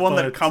one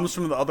that comes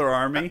from the other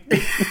army.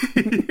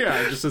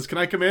 Yeah, it just says, "Can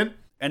I come in?"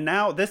 And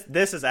now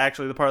this is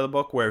actually the part of the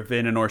book where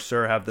Vin and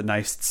Orsur have the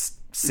nice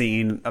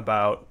scene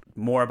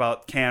more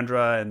about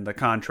Kandra and the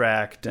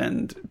contract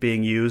and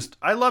being used.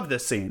 I love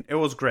this scene. It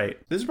was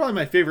great. This is probably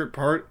my favorite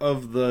part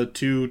of the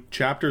two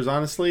chapters,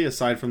 honestly,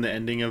 aside from the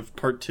ending of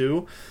part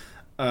 2.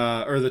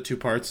 Or the 2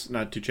 parts,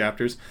 not 2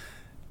 chapters.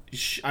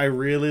 I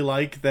really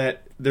like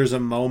that there's a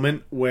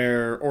moment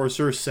where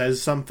Orsur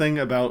says something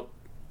about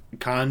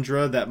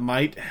Kandra that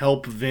might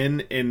help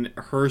Vin in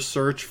her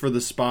search for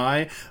the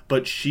spy,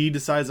 but she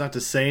decides not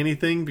to say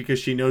anything because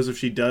she knows if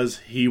she does,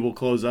 he will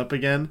close up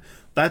again.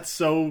 That's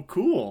so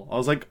cool. I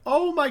was like,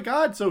 oh my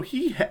God, so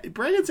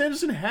Brandon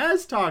Sanderson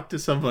has talked to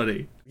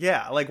somebody.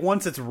 Yeah, like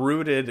once it's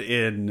rooted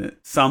in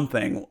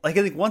something, like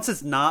I think once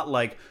it's not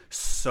like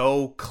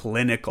so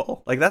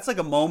clinical, like that's like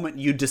a moment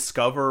you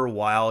discover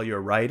while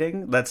you're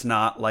writing. That's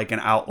not like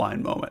an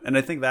outline moment. And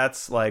I think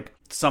that's like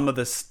some of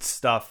this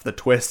stuff, the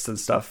twists and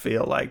stuff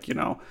feel like,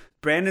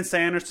 Brandon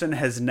Sanderson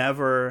has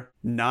never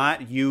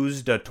not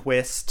used a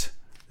twist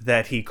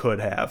that he could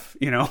have,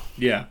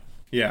 Yeah.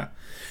 Yeah.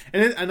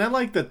 And I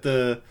like that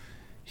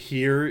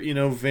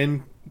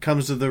Vin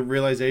comes to the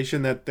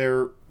realization that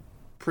they're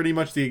pretty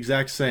much the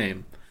exact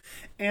same.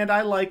 And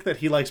I like that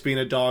he likes being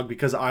a dog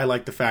because I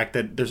like the fact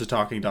that there's a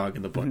talking dog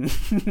in the book.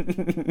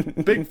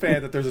 Big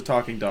fan that there's a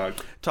talking dog.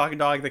 Talking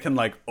dog that can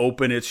like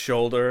open its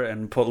shoulder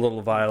and put a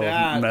little vial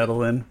of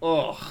metal in.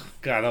 Oh,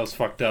 God, that was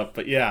fucked up.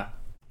 But yeah.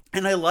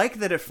 And I like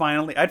that it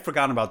finally... I'd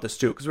forgotten about this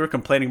too because we were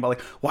complaining about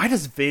like, why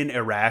does Vin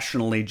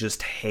irrationally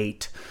just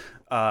hate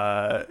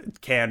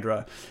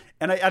Kandra?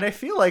 And I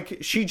feel like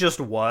she just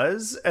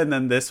was, and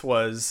then this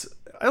was...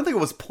 I don't think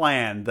it was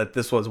planned that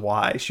this was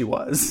why she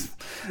was.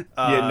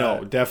 Yeah,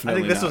 no,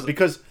 definitely I think this not. was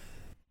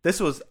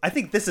because I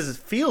think this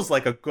feels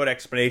like a good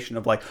explanation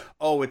of like,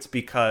 oh, it's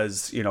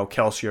because,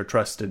 Kelsier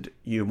trusted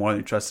you more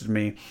than he trusted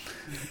me.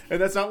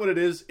 And that's not what it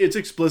is. It's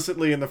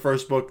explicitly in the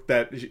first book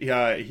that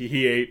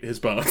he ate his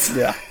bones.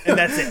 Yeah, and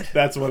that's it.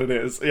 That's what it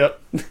is. Yep.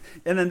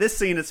 And then this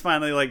scene, it's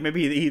finally like,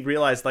 maybe he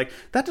realized like,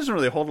 that doesn't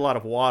really hold a lot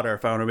of water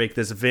if I want to make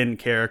this Vin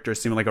character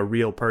seem like a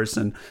real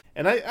person.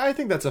 And I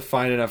think that's a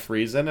fine enough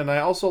reason. And I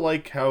also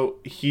like how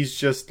he's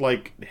just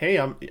like, hey,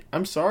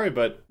 I'm sorry,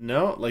 but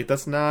no, like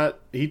that's not...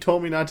 He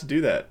told me not to do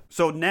that.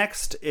 So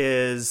next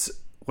is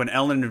when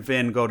Ellen and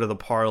Vin go to the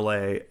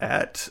parlay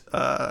at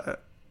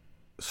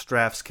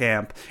Straff's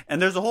camp.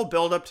 And there's a whole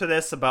build-up to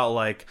this about,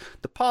 like,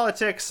 the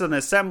politics and the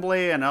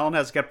assembly, and Ellen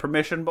has to get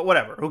permission, but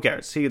whatever. Who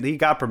cares? He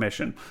got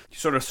permission. He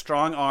sort of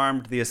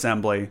strong-armed the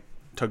assembly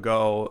to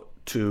go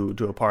to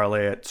do a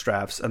parlay at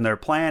Straff's. And their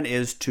plan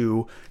is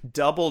to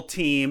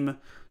double-team...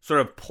 sort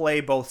of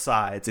play both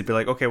sides. It'd be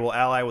like, okay, we'll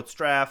ally with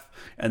Straff,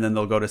 and then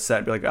they'll go to Set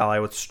and be like, ally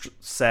with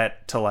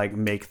Set to like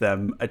make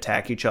them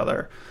attack each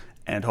other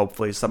and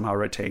hopefully somehow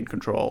retain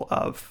control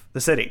of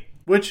the city.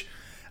 Which,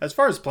 as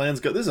far as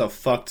plans go, this is a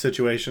fucked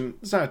situation.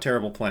 It's not a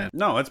terrible plan.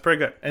 No, it's pretty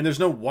good. And there's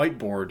no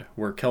whiteboard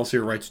where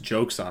Kelsier writes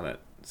jokes on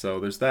it. So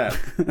there's that.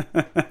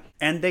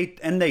 And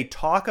they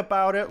talk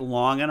about it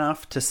long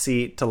enough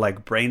to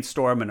like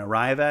brainstorm and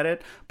arrive at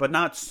it, but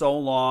not so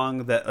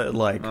long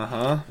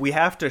that we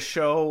have to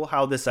show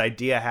how this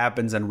idea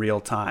happens in real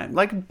time.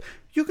 Like,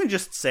 you can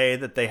just say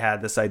that they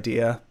had this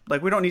idea.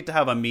 Like, we don't need to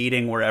have a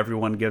meeting where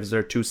everyone gives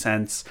their 2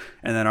 cents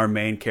and then our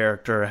main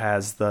character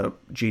has the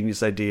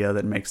genius idea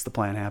that makes the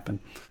plan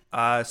happen.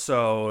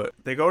 So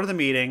they go to the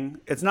meeting.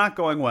 It's not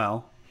going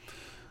well.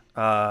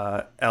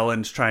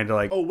 Ellen's trying to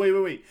like... Oh,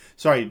 wait.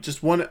 Sorry,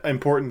 just one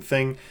important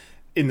thing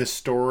in the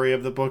story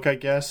of the book, I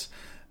guess.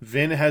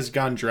 Vin has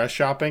gone dress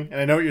shopping, and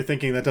I know what you're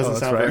thinking. That doesn't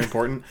sound very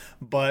important,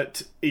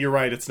 but you're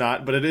right, it's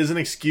not. But it is an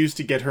excuse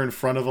to get her in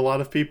front of a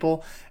lot of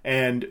people,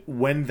 and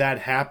when that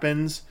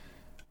happens,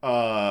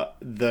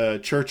 the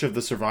Church of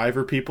the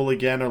Survivor people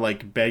again are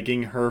like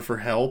begging her for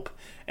help,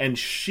 and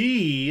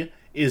she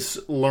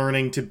is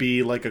learning to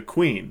be like a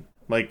queen,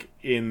 like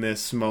in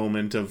this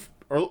moment of,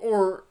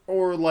 or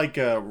like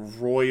a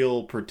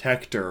royal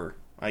protector,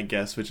 I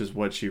guess, which is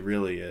what she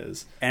really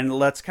is. And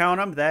let's count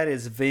them. That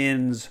is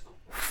Vin's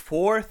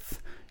 4th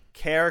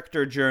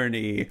character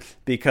journey,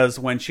 because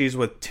when she's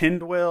with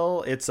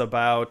Tindwyl, it's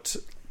about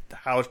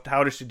how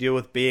does she deal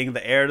with being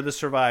the heir to the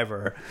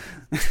Survivor.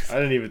 I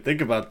didn't even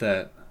think about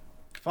that.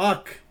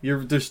 Fuck,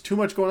 there's too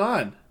much going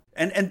on.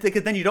 And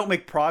then you don't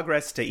make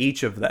progress to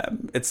each of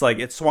them. It's like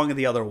it swung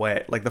the other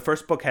way. Like the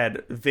first book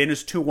had Vin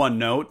is too one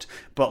note,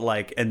 but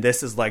like, and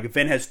this is like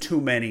Vin has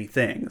too many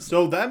things.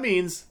 So that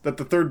means that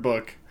the third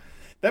book,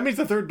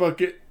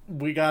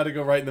 we got to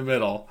go right in the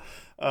middle.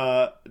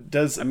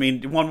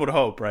 One would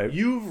hope, right?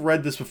 You've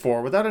read this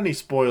before without any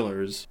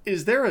spoilers.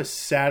 Is there a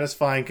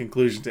satisfying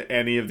conclusion to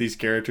any of these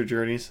character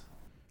journeys?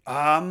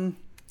 In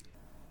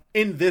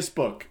this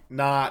book,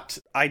 not...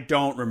 I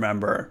don't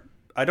remember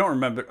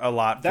a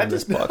lot from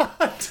this book.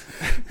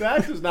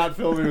 That does not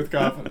fill me with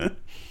confidence.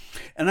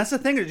 And that's the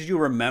thing. Did you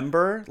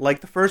remember,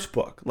 like the first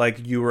book,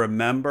 like you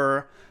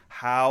remember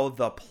how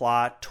the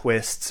plot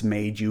twists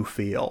made you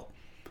feel?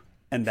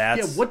 And that's...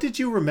 Yeah, what did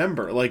you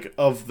remember, like,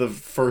 of the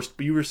first...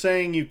 You were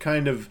saying you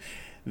kind of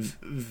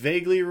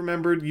vaguely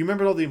remembered... You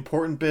remembered all the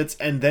important bits,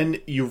 and then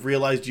you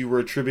realized you were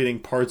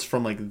attributing parts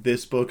from, like,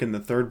 this book and the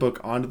third book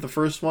onto the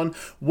first one.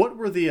 What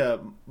were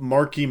the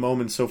marquee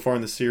moments so far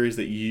in the series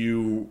that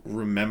you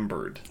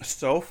remembered?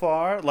 So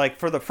far, like,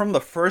 from the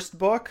first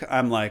book,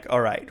 I'm like,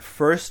 all right,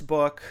 first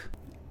book,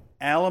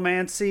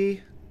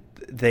 Allomancy,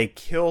 they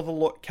kill the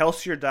Lord...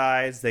 Kelsier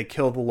dies, they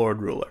kill the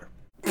Lord Ruler.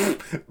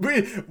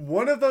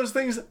 One of those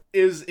things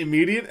is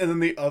immediate, and then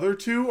the other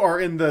two are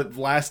in the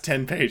last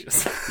 10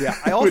 pages. Yeah,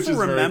 I also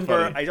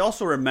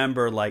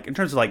remember, like, in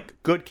terms of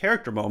like good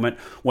character moment,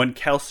 when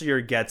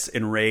Kelsier gets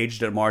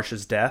enraged at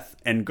Marsh's death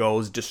and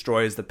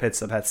destroys the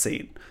pits of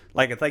Hethseen.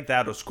 Like, I think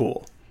that was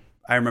cool.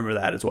 I remember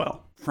that as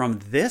well. From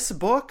this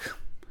book,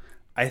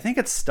 I think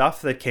it's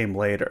stuff that came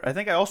later. I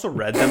think I also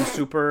read them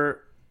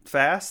super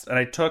fast, and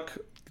I took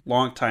a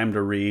long time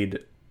to read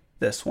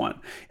this one.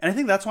 And I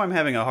think that's why I'm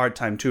having a hard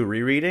time too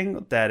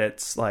rereading, that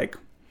it's like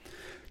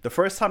the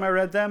first time I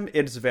read them,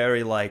 it's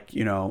very like,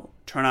 you know,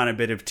 turn on a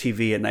bit of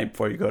TV at night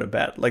before you go to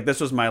bed. Like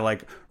this was my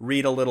like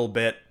read a little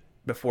bit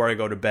before I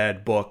go to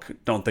bed book,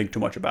 don't think too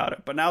much about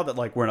it. But now that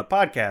like we're in a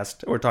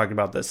podcast, we're talking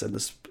about this in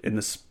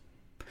this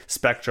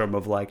spectrum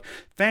of like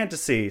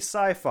fantasy,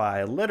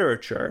 sci-fi,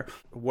 literature,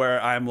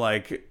 where I'm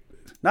like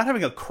not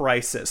having a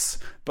crisis,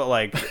 but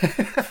like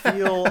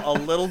feel a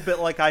little bit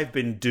like I've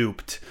been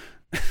duped.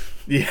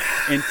 Yeah.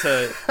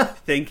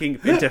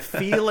 into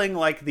feeling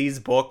like these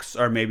books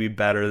are maybe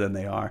better than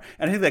they are.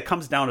 And I think that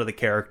comes down to the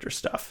character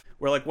stuff,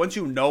 where like once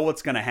you know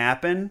what's going to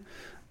happen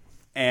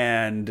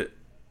and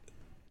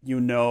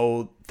you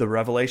know the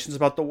revelations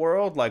about the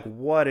world, like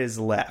what is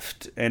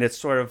left? And it's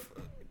sort of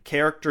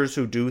characters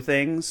who do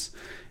things,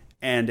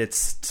 and it's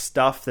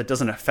stuff that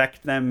doesn't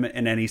affect them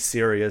in any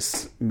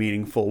serious,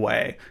 meaningful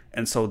way.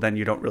 And so then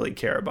you don't really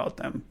care about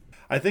them.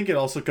 I think it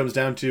also comes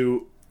down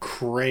to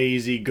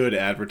crazy good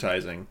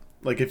advertising.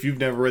 Like, if you've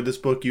never read this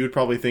book, you would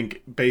probably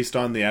think, based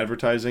on the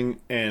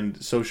advertising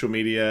and social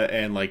media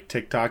and, like,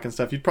 TikTok and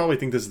stuff, you'd probably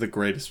think this is the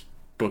greatest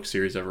book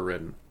series ever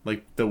written.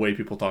 Like, the way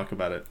people talk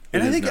about it.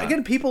 And I think,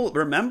 again, people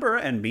remember,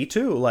 and me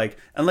too, like,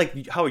 and,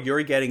 like, how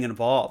you're getting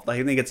involved. Like,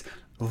 I think it's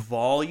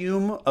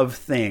volume of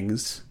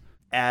things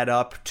add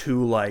up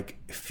to, like,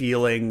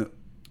 feeling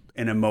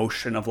an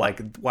emotion of,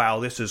 like, wow,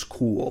 this is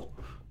cool,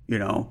 you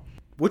know?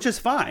 Which is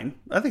fine.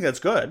 I think that's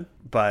good.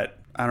 But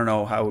I don't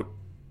know how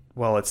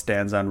well it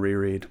stands on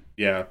reread.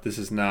 Yeah, this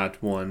is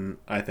not one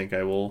I think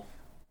I will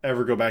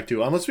ever go back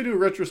to, unless we do a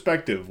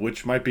retrospective,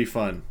 which might be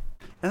fun.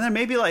 And then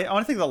maybe, like,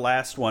 I think the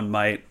last one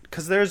might,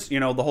 because there's, you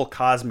know, the whole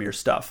Cosmere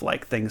stuff,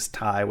 like things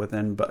tie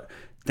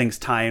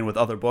in with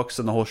other books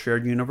in the whole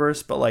shared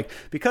universe. But like,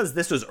 because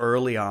this was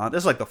early on,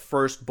 this is like the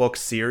first book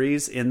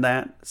series in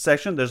that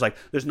section,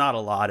 there's not a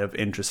lot of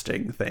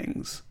interesting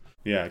things.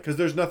 Yeah, because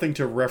there's nothing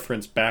to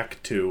reference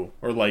back to,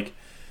 or like,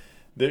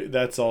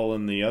 that's all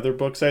in the other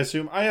books, I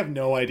assume. I have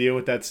no idea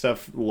what that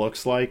stuff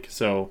looks like,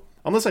 so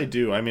unless I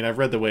do, I mean, I've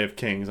read The Way of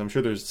Kings. I'm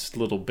sure there's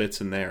little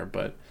bits in there,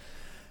 but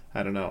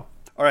I don't know.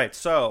 All right,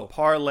 so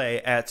parlay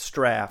at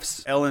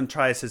Straff's. Ellen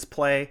tries his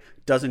play,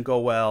 doesn't go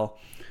well.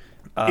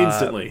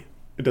 Instantly,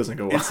 it doesn't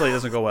go well. Instantly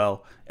doesn't go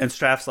well. And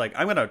Straff's like,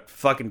 I'm going to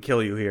fucking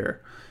kill you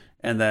here.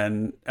 And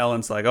then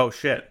Ellen's like, oh,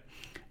 shit.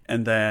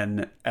 And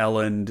then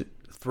Ellen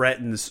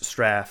threatens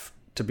Straff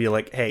to be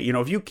like, hey,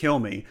 if you kill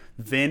me,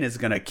 Vin is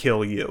going to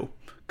kill you.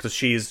 Because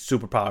she's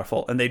super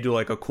powerful. And they do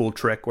like a cool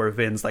trick where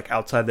Vin's like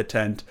outside the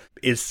tent,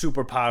 is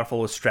super powerful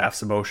with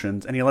Straff's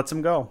emotions, and he lets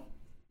him go.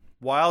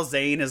 While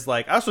Zane is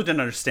like, I also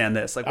didn't understand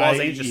this. Like, while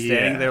Zane's just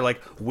standing there,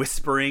 like,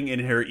 whispering in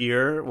her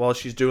ear while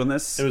she's doing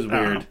this. It was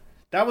weird.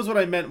 That was what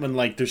I meant when,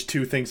 like, there's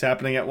two things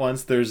happening at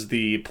once. There's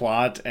the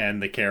plot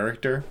and the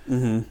character.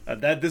 Mm-hmm.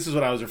 This is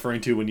what I was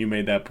referring to when you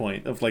made that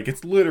point. Of, like,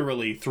 it's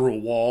literally through a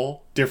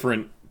wall,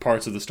 different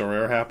parts of the story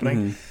are happening.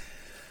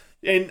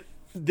 Mm-hmm. And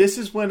this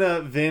is when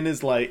Zane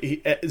is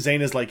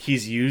like,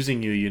 he's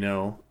using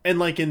you, And,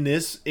 like, in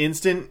this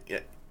instant,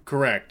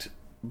 correct.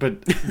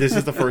 But this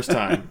is the first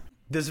time.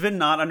 Does Vin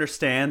not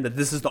understand that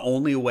this is the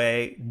only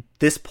way,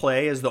 this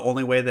play is the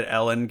only way that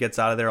Ellen gets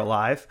out of there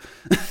alive?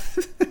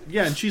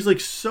 Yeah, and she's like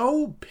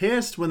so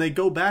pissed when they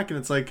go back, and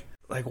it's like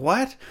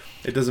what?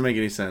 It doesn't make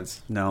any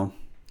sense. No.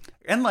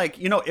 And like,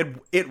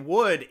 it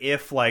would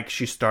if like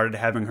she started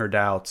having her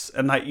doubts,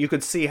 and like you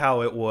could see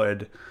how it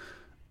would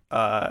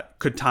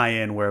could tie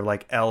in where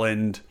like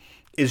Ellen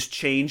is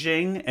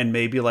changing, and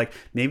maybe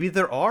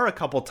there are a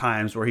couple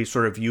times where he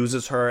sort of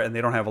uses her and they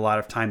don't have a lot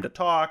of time to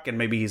talk, and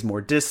maybe he's more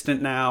distant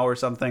now or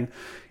something.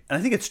 And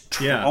I think it's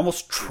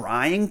almost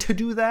trying to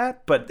do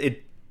that, but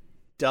it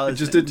doesn't. It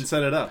just didn't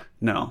set it up.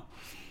 No.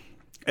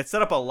 It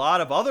set up a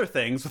lot of other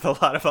things with a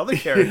lot of other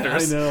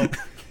characters. Yeah, I know.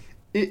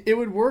 It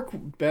would work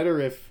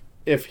better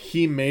if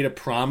he made a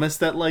promise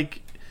that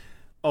like,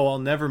 oh, I'll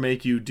never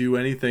make you do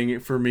anything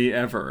for me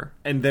ever.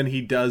 And then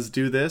he does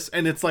do this,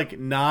 and it's like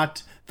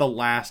not the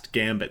last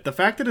gambit. The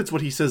fact that it's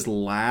what he says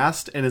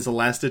last and is a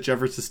last-ditch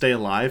effort to stay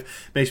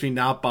alive makes me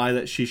not buy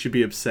that she should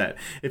be upset.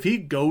 If he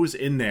goes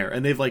in there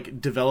and they've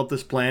like developed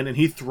this plan and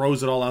he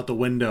throws it all out the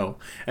window,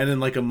 and in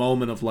like a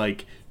moment of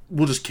like,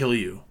 we'll just kill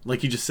you,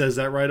 like he just says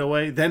that right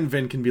away, then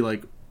Vin can be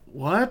like,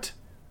 what?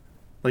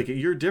 Like,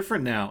 you're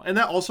different now. And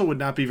that also would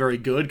not be very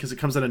good because it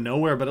comes out of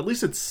nowhere, but at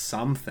least it's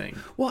something.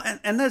 Well,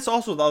 and that's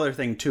also the other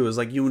thing, too, is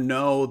like,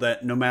 that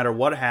no matter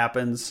what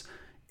happens,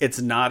 it's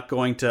not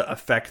going to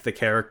affect the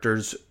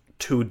characters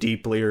too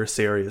deeply or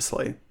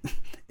seriously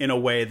in a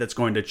way that's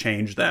going to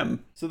change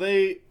them. So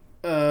they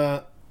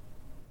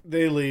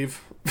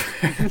leave.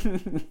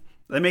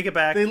 They make it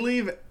back. They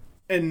leave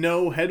and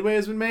no headway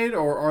has been made,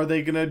 or are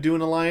they going to do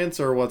an alliance,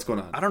 or what's going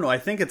on? I don't know. I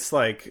think it's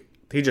like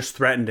he just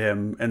threatened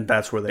him, and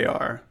that's where they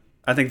are.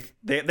 I think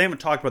they haven't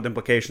talked about the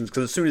implications,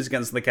 because as soon as he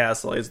gets to the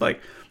castle, he's like,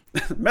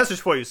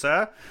 message for you,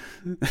 sir.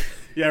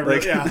 Yeah,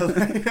 really, yeah.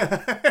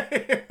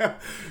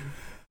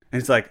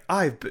 And he's like,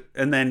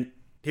 and then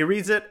he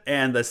reads it,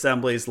 and the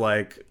assembly's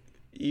like,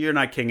 you're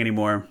not king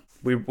anymore.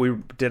 We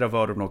did a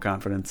vote of no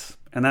confidence.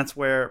 And that's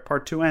where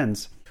part 2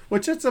 ends.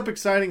 Which sets up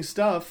exciting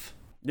stuff.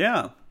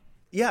 Yeah.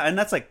 Yeah, and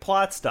that's like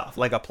plot stuff.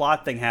 Like a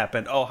plot thing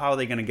happened. Oh, how are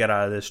they going to get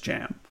out of this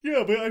jam?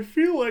 Yeah, but I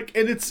feel like,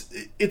 and it's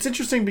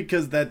interesting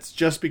because that's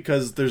just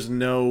because there's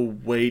no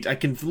weight. I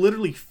can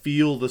literally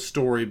feel the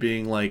story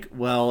being like,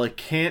 well, it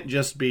can't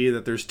just be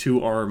that there's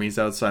 2 armies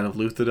outside of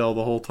Luthadel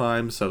the whole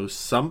time, so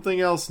something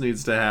else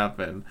needs to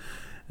happen.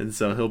 And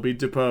so he'll be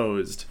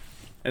deposed.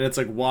 And it's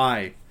like,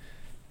 why?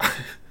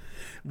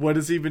 What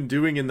has he been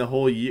doing in the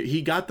whole year?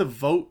 He got the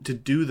vote to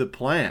do the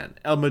plan,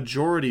 a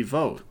majority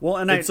vote. Well,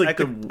 and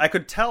I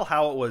could tell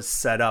how it was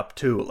set up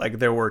too. Like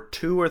there were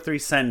 2 or 3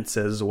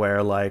 sentences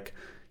where like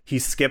he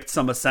skipped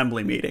some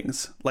assembly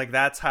meetings. Like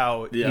that's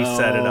how he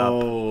set it up.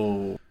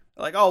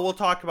 Like, oh, we'll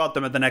talk about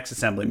them at the next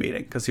assembly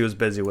meeting because he was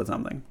busy with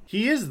something.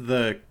 He is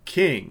the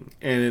king,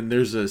 and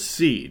there's a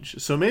siege,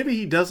 so maybe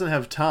he doesn't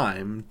have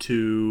time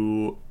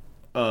to,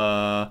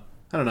 I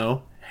don't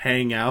know,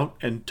 hang out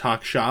and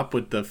talk shop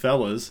with the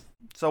fellas.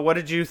 So what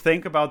did you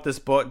think about this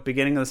book,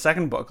 beginning of the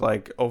second book,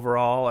 like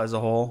overall as a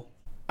whole?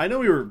 I know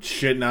we were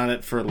shitting on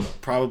it for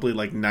probably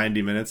like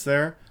 90 minutes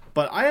there,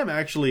 but I am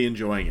actually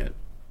enjoying it.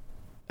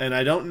 And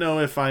I don't know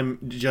if I'm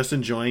just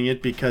enjoying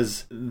it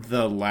because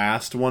the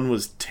last one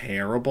was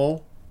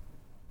terrible.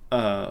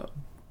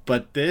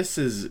 But this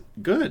is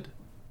good.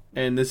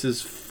 And this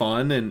is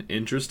fun and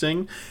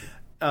interesting.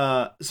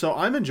 So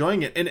I'm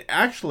enjoying it. And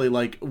actually,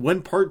 like,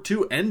 when part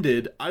 2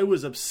 ended, I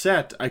was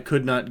upset I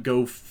could not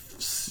go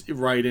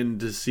right in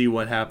to see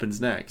what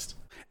happens next.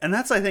 And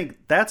I think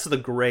that's the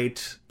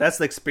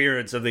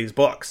experience of these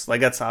books. Like,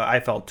 that's how I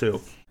felt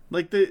too.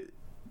 Like,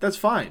 that's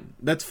fine.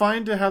 That's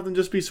fine to have them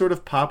just be sort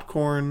of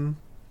popcorn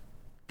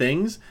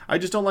things. I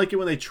just don't like it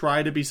when they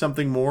try to be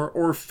something more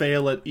or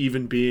fail at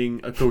even being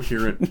a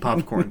coherent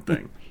popcorn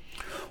thing.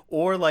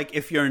 Or, like,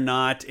 if you're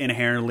not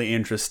inherently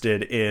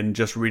interested in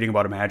just reading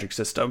about a magic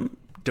system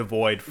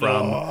devoid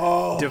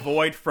from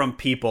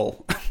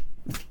people.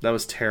 That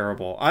was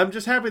terrible. I'm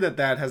just happy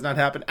that has not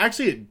happened.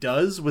 Actually, it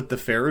does with the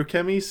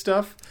Feruchemy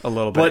stuff. A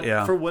little bit, yeah.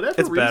 But for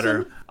whatever reason,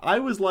 better. I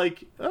was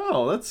like,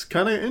 oh, that's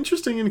kind of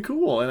interesting and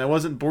cool. And I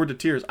wasn't bored to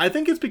tears. I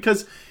think it's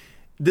because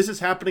this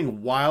is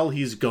happening while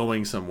he's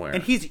going somewhere.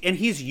 And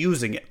he's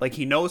using it. Like,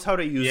 he knows how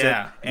to use it,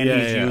 and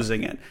he's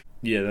using it.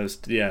 Yeah,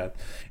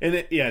 and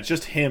it's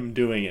just him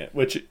doing it,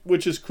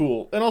 which is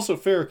cool. And also,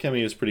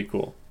 ferrochemy is pretty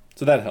cool,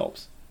 so that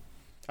helps.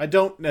 I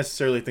don't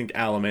necessarily think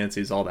allomancy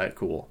is all that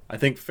cool. I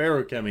think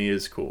ferrochemy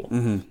is cool.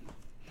 Mm-hmm.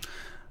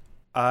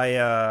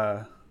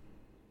 I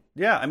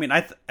mean,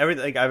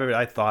 everything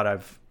I thought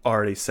I've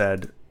already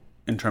said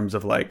in terms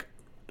of like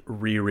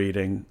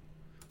rereading.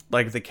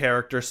 Like, the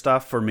character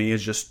stuff for me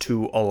is just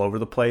too all over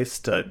the place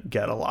to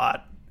get a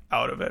lot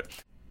out of it,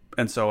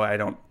 and so I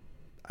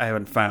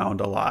haven't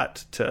found a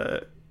lot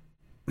to,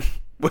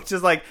 which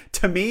is like,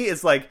 to me,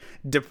 is like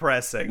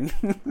depressing.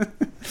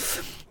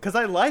 Because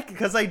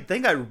I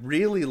think I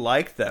really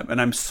like them, and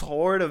I'm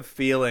sort of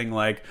feeling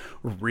like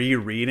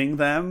rereading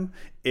them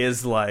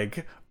is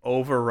like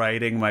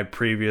overwriting my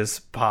previous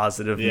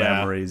positive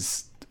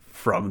memories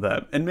from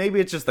them. And maybe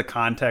it's just the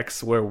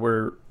context where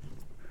we're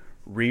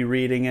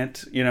rereading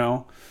it, you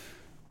know,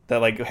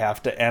 that like you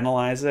have to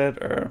analyze it.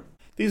 Or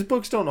these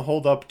books don't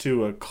hold up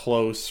to a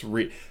close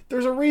read.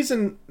 There's a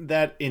reason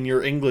that in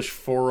your English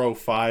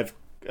 405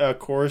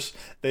 course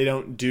they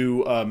don't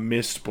do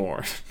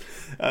Mistborn.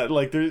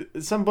 Like,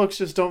 some books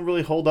just don't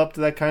really hold up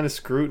to that kind of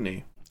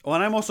scrutiny. Well,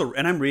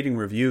 and I'm reading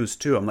reviews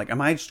too. I'm like,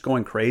 am I just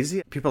going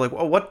crazy? People are like,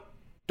 well, what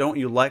don't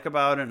you like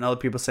about it? And other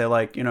people say,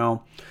 like, you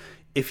know,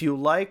 if you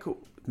like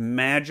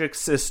magic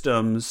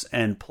systems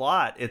and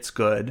plot, it's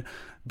good.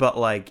 But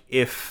like,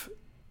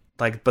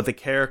 but the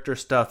character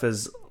stuff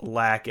is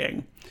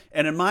lacking.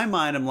 And in my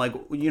mind, I'm like,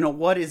 you know,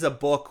 what is a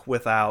book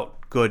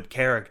without good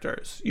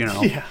characters? You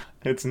know? Yeah,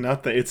 it's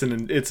nothing.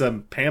 It's a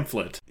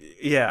pamphlet.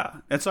 Yeah,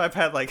 and so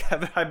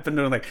I've been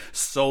doing like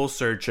soul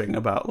searching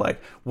about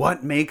like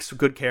what makes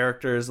good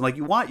characters, and like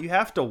you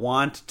have to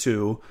want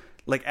to,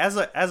 like, as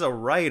a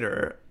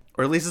writer,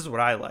 or at least this is what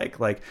I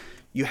like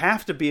you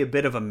have to be a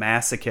bit of a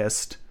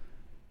masochist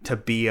to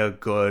be a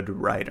good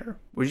writer,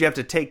 where you have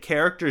to take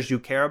characters you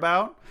care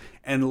about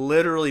and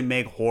literally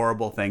make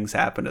horrible things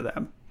happen to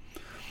them.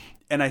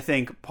 And I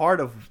think part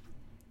of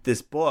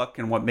this book,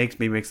 and what makes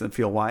them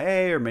feel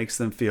YA or makes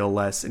them feel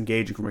less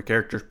engaging from a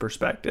character's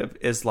perspective,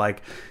 is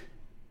like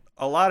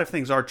a lot of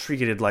things are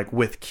treated like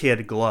with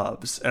kid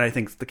gloves, and I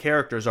think the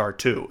characters are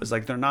too. It's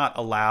like they're not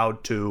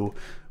allowed to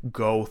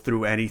go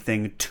through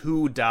anything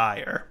too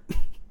dire,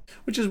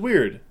 which is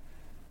weird,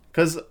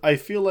 because I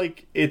feel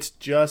like it's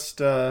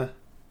just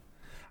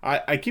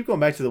I keep going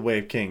back to the Way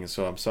of Kings,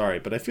 so I'm sorry,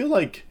 but I feel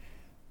like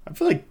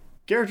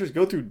characters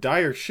go through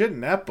dire shit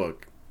in that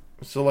book.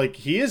 So, like,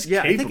 he is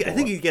capable. I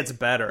think he gets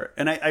better.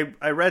 And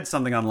I read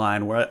something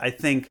online where I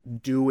think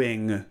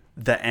doing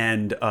the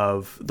end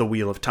of The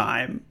Wheel of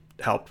Time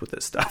helped with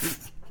this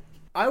stuff.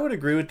 I would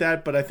agree with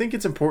that, but I think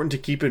it's important to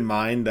keep in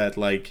mind that,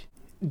 like,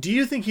 do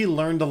you think he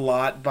learned a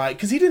lot by...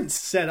 Because he didn't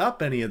set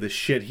up any of the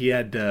shit he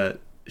had to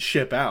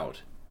ship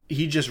out.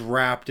 He just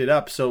wrapped it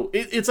up. So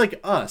it's like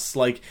us.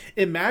 Like,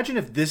 imagine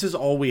if this is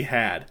all we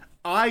had.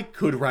 I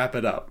could wrap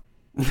it up.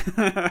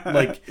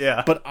 Like,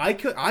 yeah, but I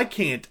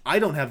can't. I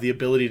don't have the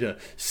ability to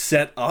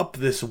set up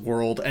this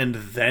world and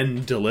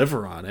then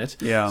deliver on it.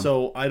 Yeah.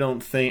 So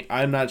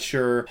I'm not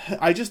sure.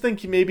 I just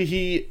think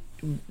maybe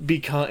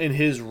in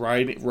his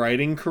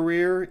writing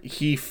career,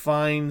 he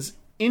finds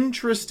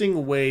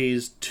interesting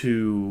ways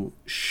to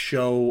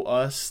show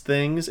us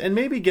things, and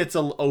maybe gets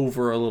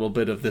over a little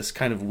bit of this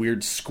kind of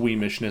weird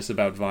squeamishness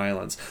about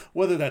violence,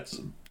 whether that's,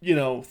 you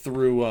know,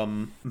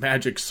 through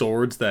magic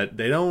swords that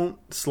they don't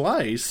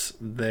slice,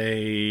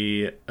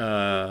 they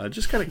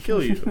just kind of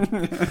kill you.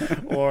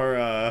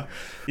 Or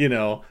you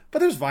know, but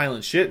there's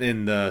violent shit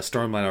in the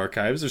Stormlight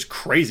Archives. There's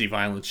crazy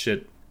violent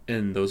shit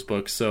in those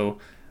books. So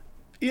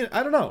yeah,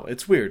 I don't know,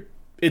 it's weird.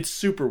 It's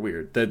super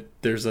weird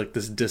that there's like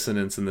this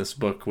dissonance in this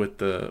book with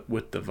the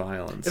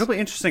violence. It'll be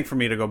interesting for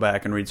me to go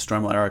back and read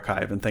Stormlight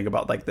Archive and think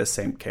about like this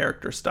same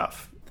character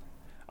stuff.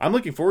 I'm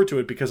looking forward to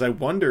it because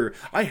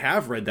I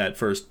have read that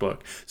first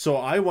book. So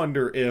I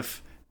wonder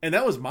if, and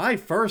that was my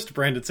first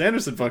Brandon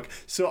Sanderson book,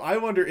 so I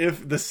wonder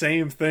if the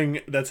same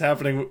thing that's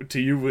happening to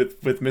you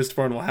with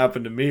Mistborn will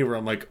happen to me, where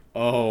I'm like,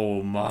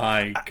 oh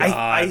my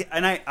God.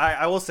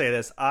 I will say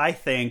this. I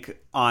think,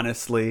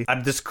 honestly,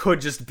 this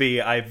could just be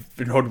I've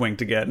been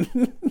hoodwinked again.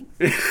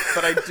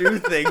 But I do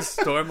think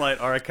Stormlight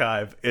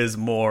Archive is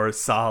more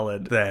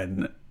solid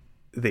than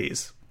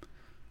these.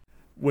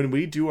 When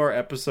we do our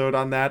episode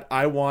on that,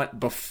 I want,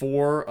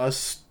 before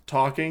us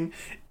talking,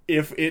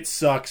 if it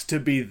sucks, to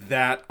be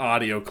that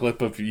audio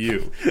clip of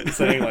you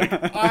saying like,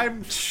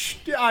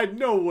 I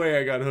no way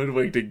I got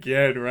hoodwinked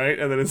again, right?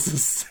 And then it's the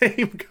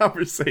same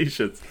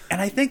conversations.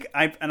 And I think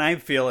I'm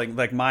feeling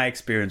like my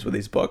experience with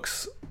these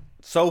books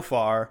so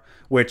far,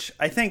 which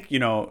I think, you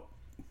know,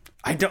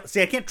 I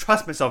can't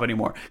trust myself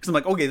anymore, because I'm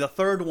like, okay, the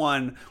third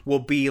one will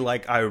be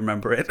like I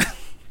remember it.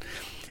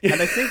 And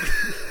I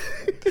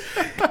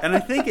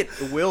think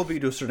it will be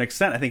to a certain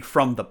extent. I think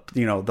from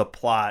the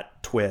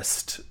plot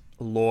twist,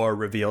 lore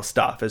reveal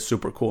stuff is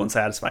super cool and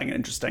satisfying and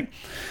interesting.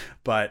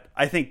 But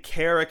I think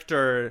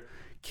characters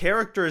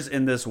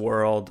in this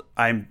world,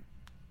 I'm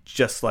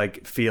just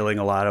like feeling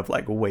a lot of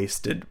like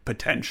wasted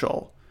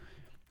potential.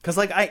 Because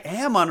like I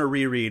am on a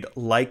reread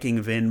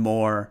liking Vin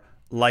more,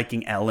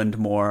 liking Elend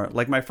more.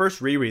 Like my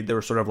first reread, there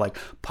were sort of like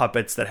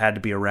puppets that had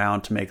to be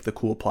around to make the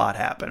cool plot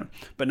happen.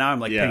 But now I'm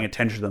like paying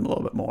attention to them a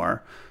little bit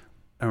more.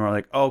 And we're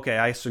like, okay,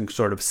 I can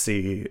sort of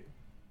see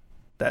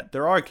that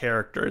there are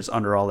characters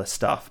under all this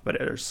stuff, but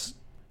it's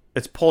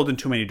pulled in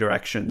too many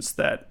directions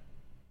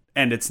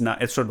and it's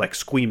sort of like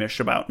squeamish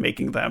about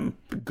making them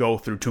go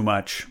through too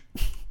much.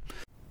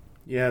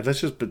 Yeah,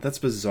 that's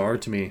bizarre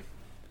to me.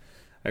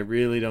 I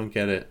really don't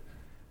get it.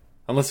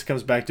 Unless it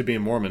comes back to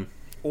being Mormon.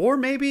 Or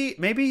maybe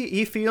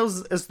he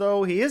feels as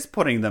though he is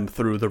putting them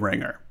through the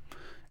ringer.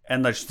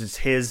 And that's just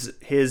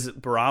his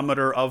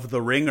barometer of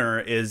the ringer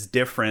is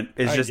different,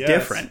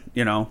 different,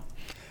 you know?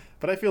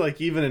 But I feel like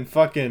even in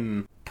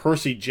fucking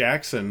Percy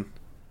Jackson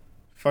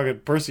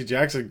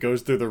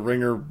goes through the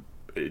ringer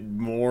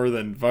more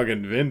than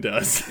fucking Vin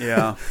does.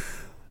 Yeah.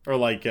 Or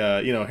like,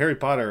 Harry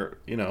Potter,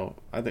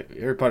 I think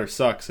Harry Potter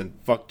sucks and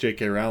fuck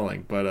J.K.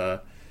 Rowling,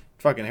 but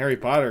fucking Harry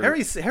Potter...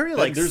 Harry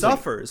like,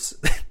 suffers.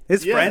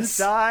 His friends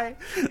die.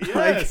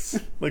 Yes.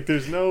 Like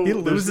there's no... He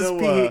loses...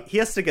 he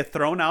has to get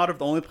thrown out of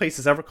the only place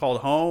he's ever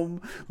called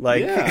home.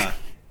 Like... Yeah.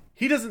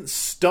 He doesn't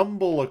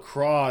stumble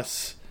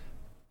across...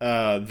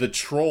 the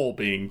troll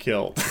being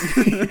killed.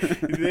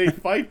 They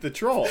fight the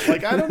troll.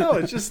 Like, I don't know.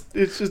 It's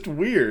just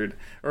weird.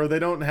 Or they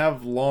don't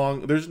have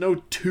there's no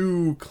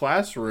 2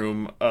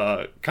 classroom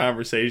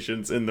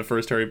conversations in the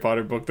first Harry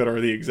Potter book that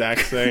are the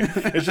exact same.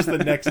 It's just the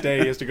next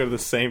day he has to go to the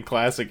same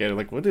class again.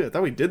 Like, I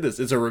thought we did this.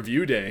 It's a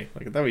review day.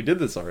 Like, I thought we did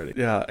this already.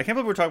 Yeah. I can't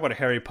believe we're talking about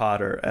Harry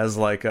Potter as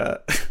like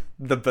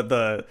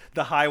the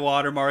high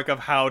watermark of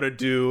how to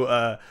do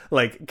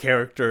like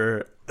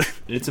character.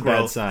 It's a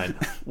bad sign.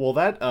 Well,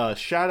 that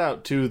shout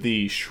out to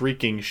the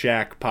Shrieking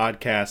Shack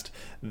podcast.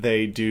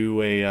 They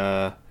do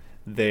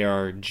they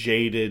are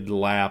jaded,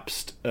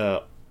 lapsed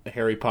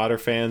Harry Potter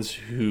fans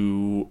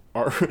who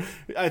are.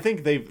 I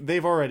think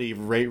they've already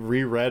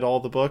reread all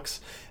the books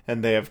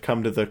and they have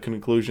come to the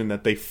conclusion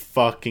that they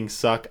fucking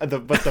suck.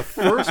 But the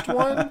first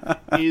one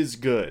is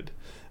good.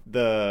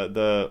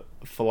 The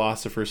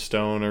Philosopher's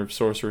Stone or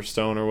Sorcerer's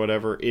Stone or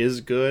whatever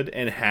is good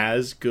and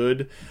has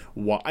good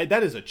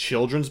that is a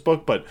children's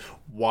book, but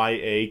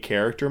YA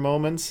character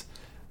moments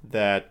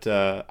that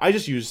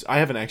I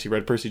haven't actually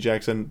read Percy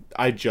Jackson.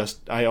 I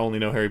only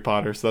know Harry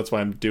Potter, so that's why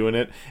I'm doing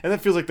it. And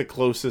that feels like the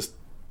closest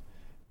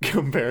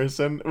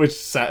comparison, which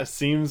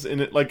seems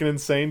like an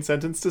insane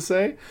sentence to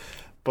say,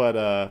 but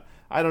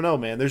I don't know,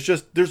 man.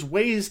 There's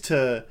ways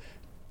to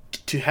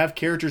have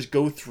characters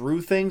go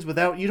through things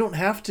without it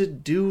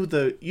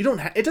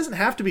doesn't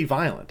have to be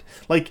violent.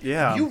 Like,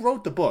 you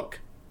wrote the book.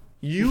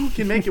 You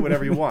can make it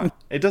whatever you want.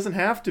 It doesn't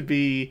have to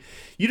be...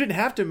 You didn't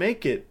have to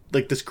make it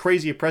like this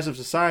crazy oppressive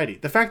society.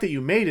 The fact that you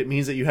made it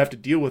means that you have to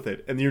deal with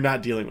it, and you're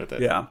not dealing with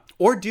it. Yeah.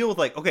 Or deal with,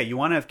 like, okay, you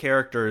want to have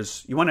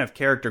characters, you want to have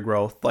character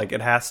growth, like, it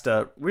has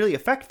to really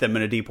affect them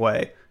in a deep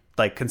way,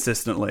 like,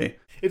 consistently.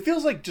 It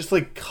feels like just,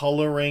 like,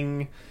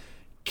 coloring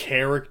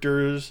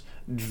characters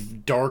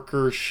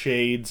darker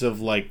shades of,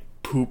 like,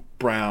 poop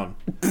brown.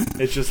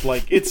 It's just,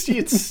 like, it's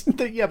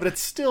yeah, but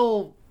it's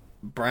still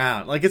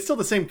brown. Like, it's still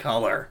the same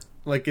color.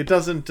 Like, it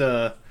doesn't,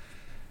 I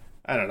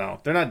don't know.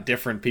 They're not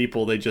different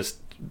people.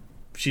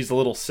 She's a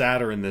little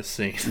sadder in this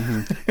scene.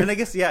 Mm-hmm. And I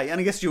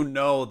guess you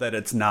know that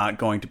it's not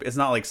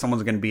like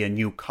someone's going to be a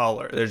new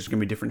color. They're just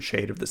going to be a different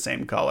shade of the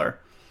same color.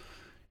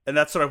 And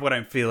that's sort of what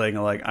I'm feeling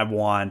like I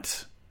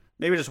want,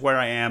 maybe just where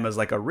I am as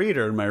like a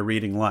reader in my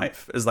reading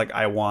life, is like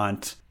I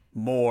want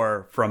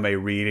more from a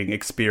reading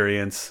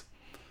experience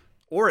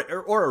or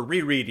a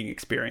rereading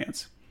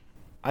experience.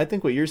 I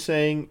think what you're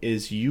saying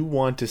is you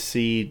want to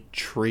see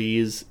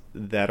trees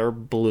that are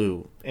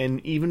blue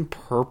and even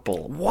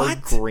purple or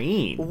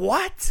green.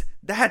 What?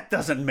 That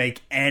doesn't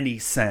make any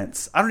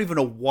sense. I don't even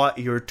know what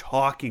you're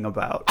talking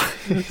about.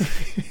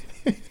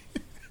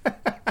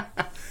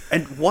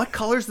 And what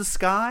color's the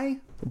sky?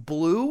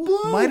 Blue?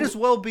 Might as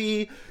well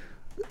be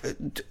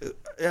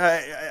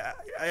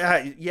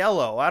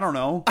yellow. I don't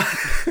know.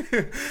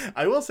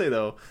 I will say,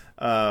 though,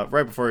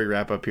 right before we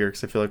wrap up here,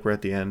 because I feel like we're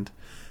at the end,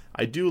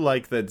 I do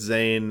like that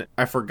Zane...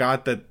 I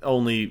forgot that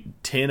only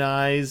Tin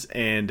Eyes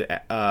and...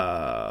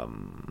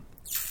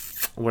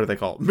 what do they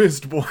call it?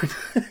 Mistborn.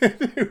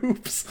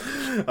 Oops.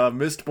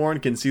 Mistborn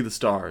can see the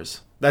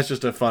stars. That's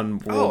just a fun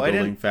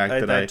world-building fact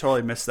that I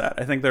totally missed that.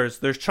 I think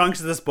there's chunks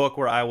of this book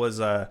where I was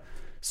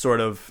sort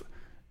of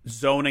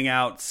zoning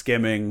out,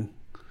 skimming.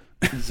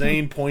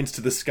 Zane points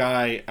to the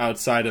sky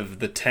outside of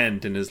the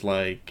tent and is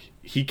like,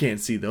 he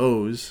can't see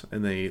those.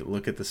 And they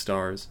look at the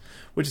stars,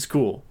 which is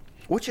cool.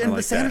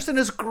 The Sanderson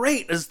is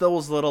great as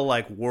those little,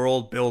 like,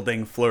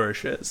 world-building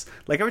flourishes.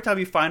 Like, every time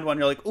you find one,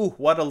 you're like, ooh,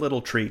 what a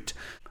little treat.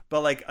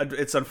 But, like,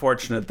 it's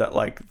unfortunate that,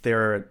 like,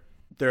 they're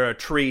a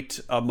treat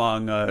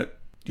among,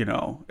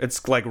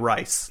 it's like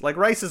rice. Like,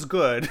 rice is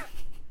good,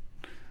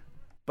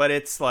 but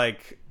it's,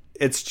 like,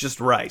 it's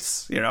just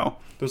rice, you know?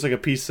 There's, like, a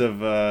piece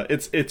of,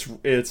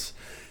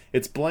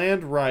 it's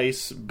bland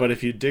rice, but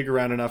if you dig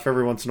around enough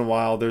every once in a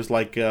while, there's,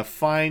 like,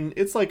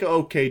 it's like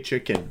okay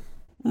chicken.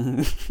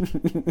 And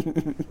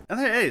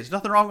hey, there's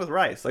nothing wrong with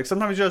rice. Like,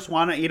 sometimes you just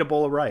want to eat a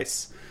bowl of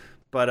rice.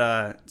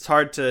 But it's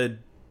hard to,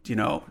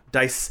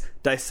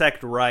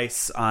 dissect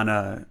rice on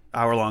a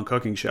hour-long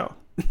cooking show.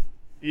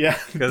 Yeah.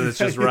 Because it's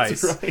just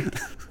rice. Right.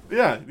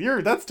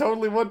 Yeah, that's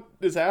totally what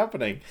is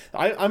happening.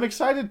 I'm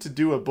excited to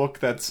do a book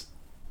that's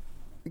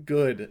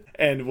good,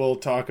 and we'll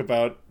talk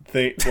about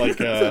things like...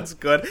 That's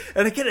good.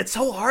 And again, it's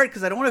so hard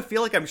because I don't want to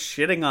feel like I'm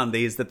shitting on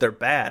these that they're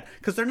bad.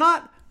 Because they're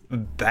not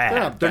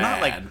bad. They're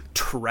not like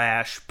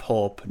trash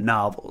pulp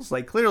novels.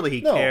 Like, clearly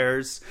he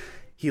cares.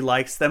 He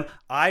likes them.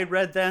 I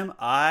read them.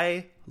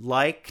 I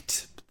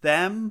liked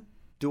them.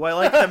 Do I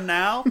like them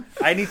now?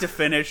 I need to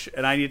finish,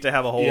 and I need to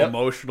have a whole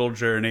emotional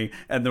journey,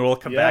 and then we'll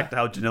come back to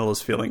how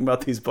Danilo's feeling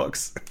about these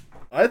books.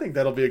 I think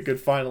that'll be a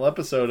good final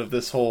episode of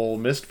this whole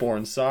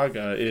Mistborn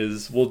saga.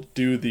 Is we'll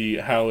do the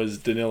how is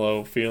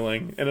Danilo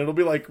feeling, and it'll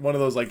be like one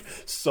of those like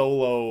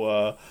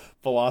solo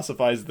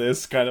philosophize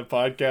this kind of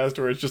podcast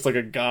where it's just like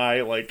a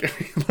guy like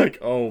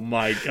oh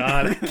my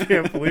god, I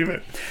can't believe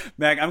it.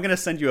 Mac, I'm gonna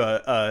send you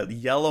a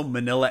yellow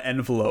manila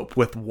envelope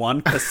with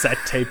one cassette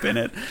tape in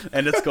it,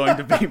 and it's going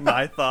to be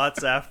my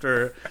thoughts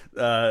after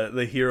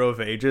the Hero of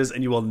Ages,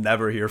 and you will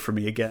never hear from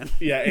me again.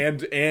 Yeah,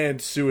 and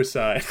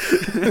suicide.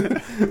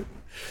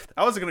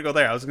 I wasn't gonna go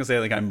there. I was gonna say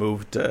like I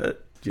moved to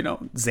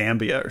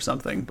Zambia or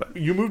something. But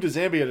you moved to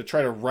Zambia to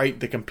try to write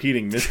the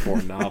competing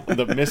Mistborn novel,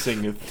 the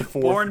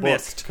fourth Born book,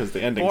 Mist, because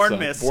the ending Born sucked.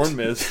 Mist. Born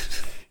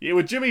Mist. Yeah,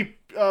 with Jimmy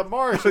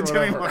Marsh. With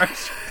Jimmy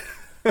Marsh.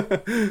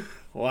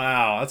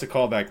 Wow, that's a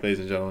callback, ladies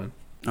and gentlemen.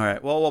 All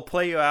right. Well, we'll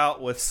play you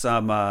out with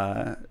some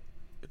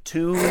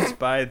tunes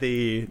by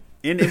the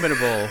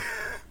inimitable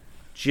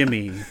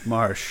Jimmy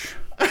Marsh.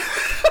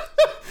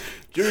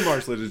 Jimmy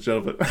Marsh, ladies and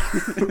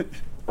gentlemen.